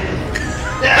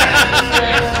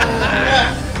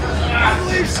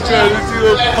 He's trying to do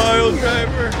a pile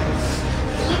driver.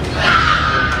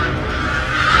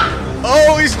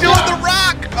 Oh, he's doing the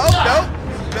rock. Oh, no.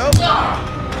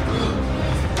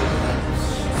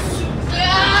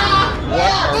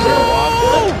 What are we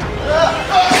watching?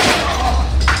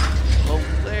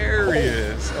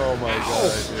 Hilarious. Oh, my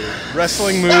God, dude.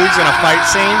 Wrestling moves in a fight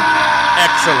scene.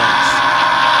 Excellent.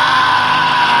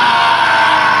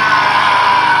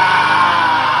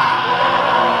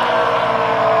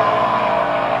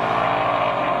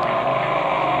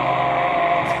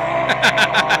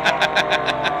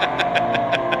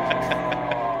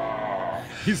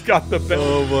 He's got the belt.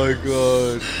 Oh my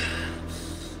god.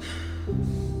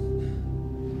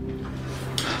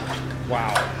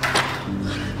 Wow.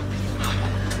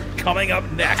 Coming up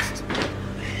next.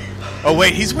 Oh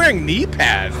wait, he's wearing knee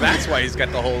pads. That's why he's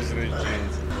got the holes in his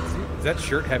jeans. Does that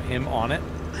shirt have him on it?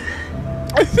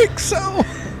 I think so.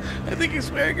 I think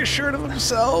he's wearing a shirt of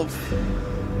himself.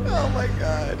 Oh my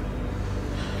god.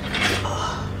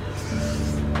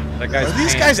 Are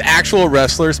these guys actual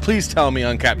wrestlers? Please tell me,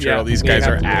 Uncapped Turtle, these guys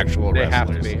are actual wrestlers. They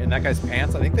have to be. And that guy's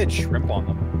pants, I think they had shrimp on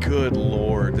them. Good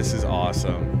lord, this is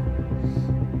awesome.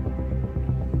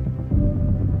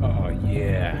 Oh,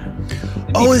 yeah.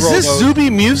 Oh, is this Zuby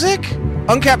Music?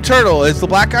 Uncapped Turtle, is the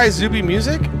black guy Zuby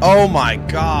Music? Oh my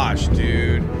gosh,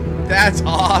 dude. That's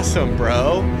awesome,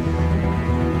 bro.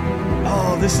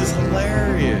 Oh, this is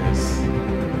hilarious.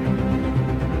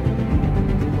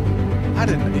 I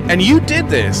didn't. And you did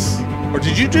this, or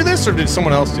did you do this, or did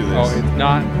someone else do this? Oh,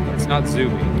 it's not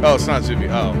Zuby. Oh, it's not Zuby.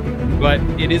 Oh, but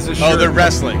it is a shirt. Oh, they're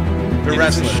wrestling. They're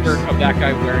wrestling. A shirt of that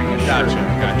guy wearing a shirt.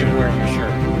 Gotcha. Wearing a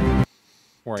shirt.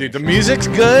 Dude, the music's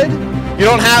good. You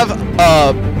don't have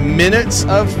minutes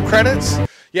of credits.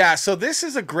 Yeah, so this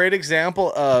is a great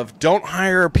example of don't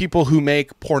hire people who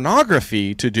make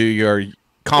pornography to do your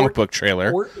comic book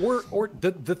trailer. Or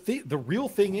the real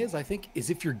thing is, I think, is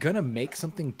if you're gonna make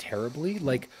something terribly,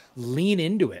 like lean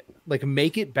into it, like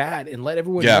make it bad and let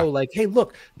everyone know, like, hey,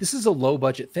 look, this is a low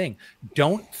budget thing.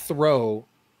 Don't throw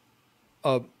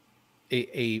a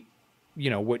you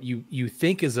know what you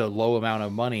think is a low amount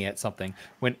of money at something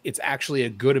when it's actually a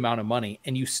good amount of money,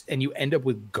 and you end up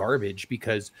with garbage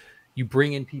because you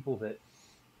bring in people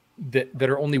that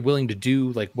are only willing to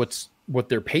do like what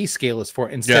their pay scale is for,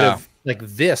 instead of like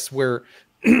this, where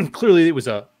clearly it was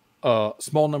a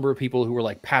small number of people who were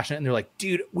like passionate and they're like,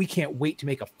 dude, we can't wait to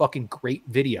make a fucking great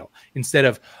video, instead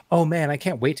of, oh man, I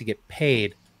can't wait to get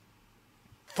paid.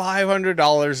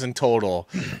 $500 in total.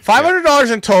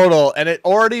 $500 in total, and it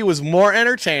already was more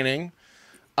entertaining.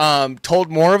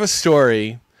 Told more of a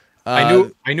story. I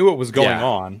knew what was going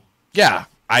on. Yeah,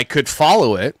 I could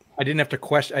follow it. I didn't have to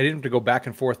question. I didn't have to go back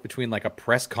and forth between like a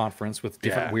press conference with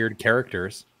different weird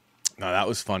characters. No, that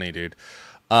was funny, dude.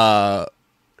 Yeah,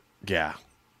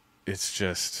 it's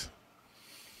just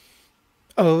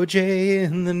OJ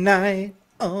in the night.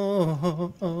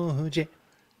 Oh, OJ.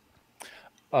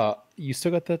 You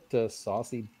still got that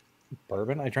saucy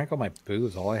bourbon? I drank all my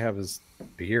booze. All I have is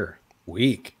beer.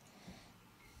 Weak.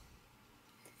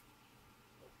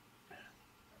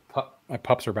 My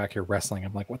pups are back here wrestling.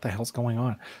 I'm like, what the hell's going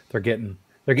on? They're getting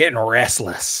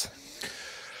restless.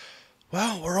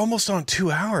 Well, we're almost on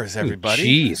 2 hours,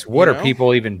 everybody. Jeez, what are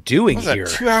people even doing here? A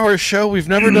 2-hour show. We've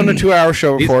never done a 2-hour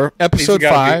show before. Episode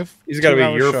 5. These got to be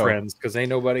your friends, because ain't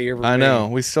nobody ever. I know.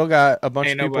 We still got a bunch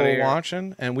of people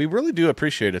watching, and we really do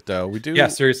appreciate it, though. We do. Yeah,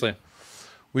 seriously.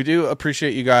 We do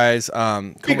appreciate you guys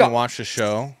coming and watch the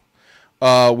show.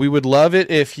 We would love it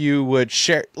if you would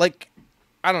share. Like,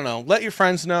 I don't know. Let your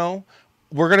friends know.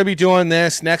 We're going to be doing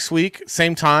this next week,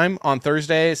 same time on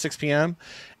Thursday at 6 p.m.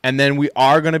 And then we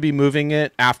are going to be moving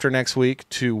it after next week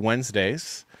to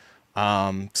Wednesdays.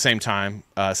 Same time,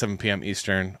 7 p.m.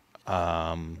 Eastern.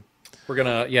 We're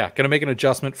gonna make an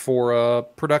adjustment for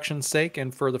production's sake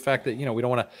and for the fact that we don't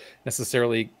want to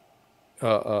necessarily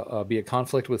be a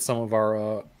conflict with some of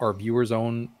our viewers'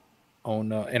 own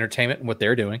entertainment and what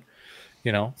they're doing.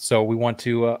 So we want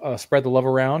to spread the love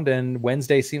around, and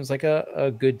Wednesday seems like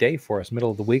a good day for us.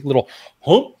 Middle of the week, little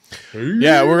hump.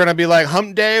 Yeah, we're gonna be like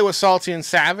hump day with Salty and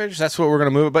Savage. That's what we're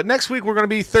gonna move it. But next week we're gonna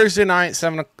be Thursday night,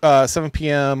 7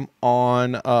 p.m.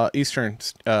 on Eastern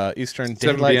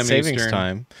Daylight Savings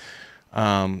Time.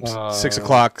 6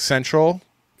 o'clock Central,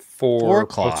 4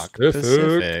 o'clock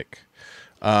Pacific.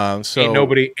 So ain't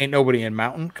nobody in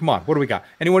Mountain. Come on, what do we got?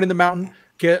 Anyone in the Mountain?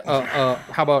 Get how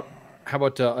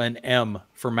about an M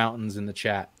for mountains in the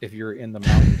chat if you're in the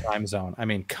Mountain time zone? I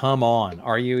mean, come on.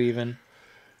 Are you even?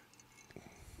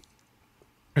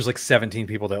 There's like 17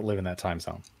 people that live in that time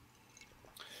zone.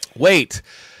 Wait,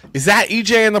 is that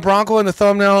EJ and the Bronco in the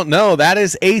thumbnail? No, that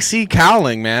is AC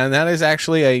Cowling, man. That is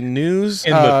actually a news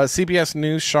CBS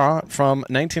News shot from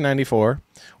 1994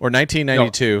 or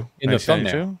 1992. No, in the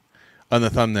thumbnail. On the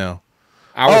thumbnail.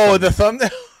 Thumbnail. The thumbnail.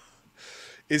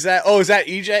 Is that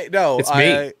EJ? No, it's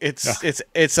me.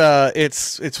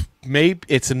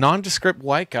 It's a nondescript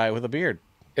white guy with a beard.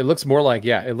 It looks more like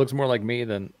me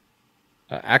than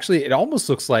actually. It almost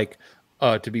looks like,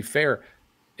 to be fair,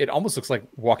 it almost looks like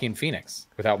Joaquin Phoenix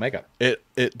without makeup.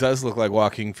 It does look like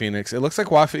Joaquin Phoenix. It looks like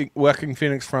Joaquin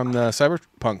Phoenix from the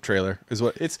Cyberpunk trailer. Is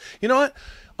what it's. You know what?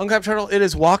 Uncapped Turtle. It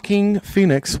is Joaquin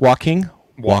Phoenix. Walking.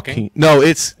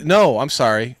 No, I'm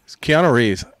sorry. It's Keanu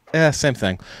Reeves. Yeah, same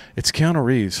thing. It's Keanu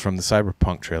Reeves from the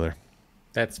Cyberpunk trailer.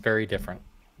 That's very different,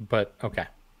 but okay.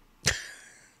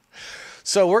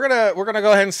 So we're gonna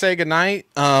go ahead and say goodnight.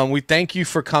 We thank you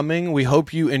for coming. We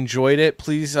hope you enjoyed it.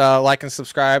 Please like and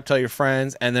subscribe, tell your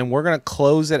friends, and then we're gonna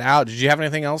close it out. Did you have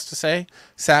anything else to say,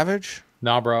 Savage?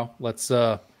 Nah, bro. Let's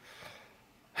do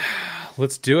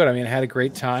it. I mean, I had a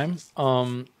great time.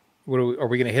 Are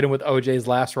we going to hit him with OJ's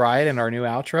Last Ride and our new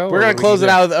outro? We're going to close it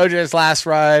out with OJ's Last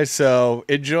Ride, so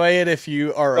enjoy it if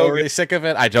you are already sick of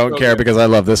it. I don't care because I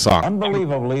love this song.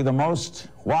 Unbelievably, the most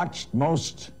watched,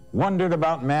 most wondered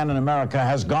about man in America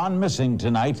has gone missing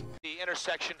tonight. The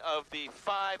intersection of the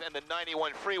 5 and the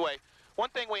 91 freeway. One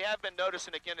thing we have been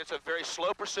noticing, again, it's a very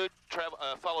slow pursuit,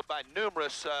 followed by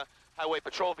numerous highway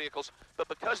patrol vehicles. But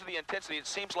because of the intensity, it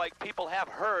seems like people have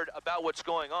heard about what's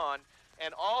going on.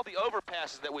 And all the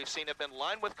overpasses that we've seen have been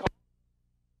lined with cars.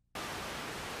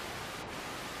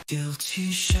 Guilty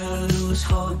shadows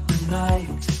haunt the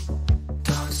night.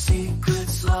 Dark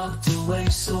secrets locked away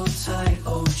so tight.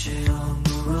 OJ on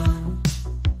the run.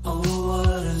 Oh, what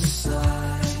a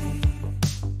sight.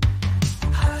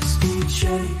 High-speed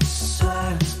chase,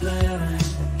 sirens blaring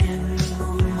in the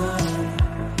moonlight.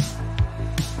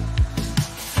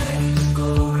 Fame and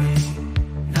glory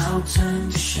now turn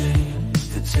to shame.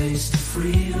 The taste of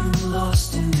freedom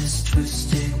lost in this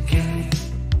twisted game.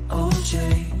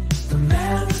 OJ, the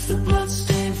man with the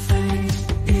bloodstained fame,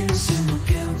 innocent or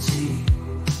guilty,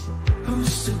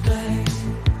 who's to blame?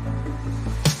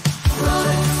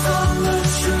 Running from the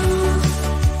truth,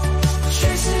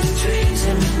 chasing dreams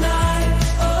in the night.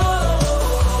 Oh,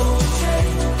 OJ,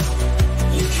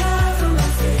 you can't from my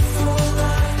faithful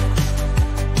light.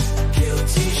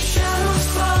 Guilty shadows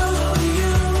follow you.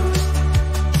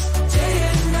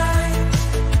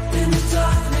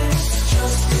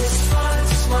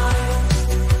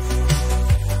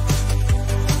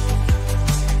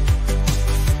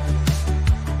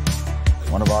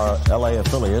 One of our LA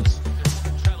affiliates.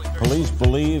 Police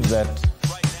believe that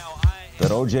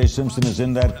O.J. Simpson is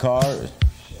in that car.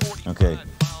 Okay.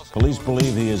 Police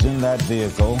believe he is in that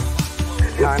vehicle.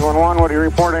 911, what are you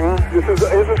reporting? This is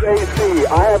AC.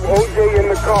 I have O.J. in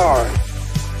the car.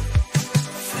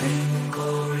 Fame and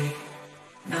glory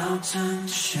now turn to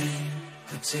shame.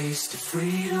 The taste of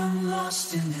freedom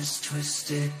lost in this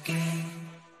twisted game.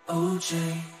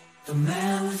 OJ, the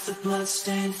man with the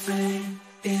bloodstained fame,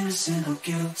 innocent or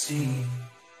guilty,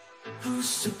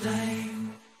 who's to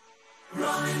blame?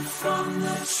 Running from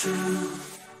the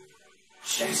truth,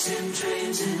 chasing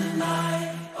dreams in the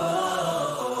night.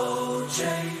 Oh, OJ,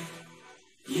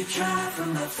 you cried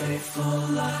from that faithful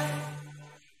light.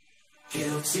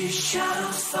 Guilty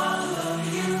shadows follow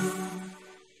you,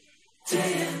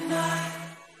 day and night.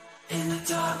 In the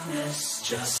darkness,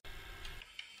 just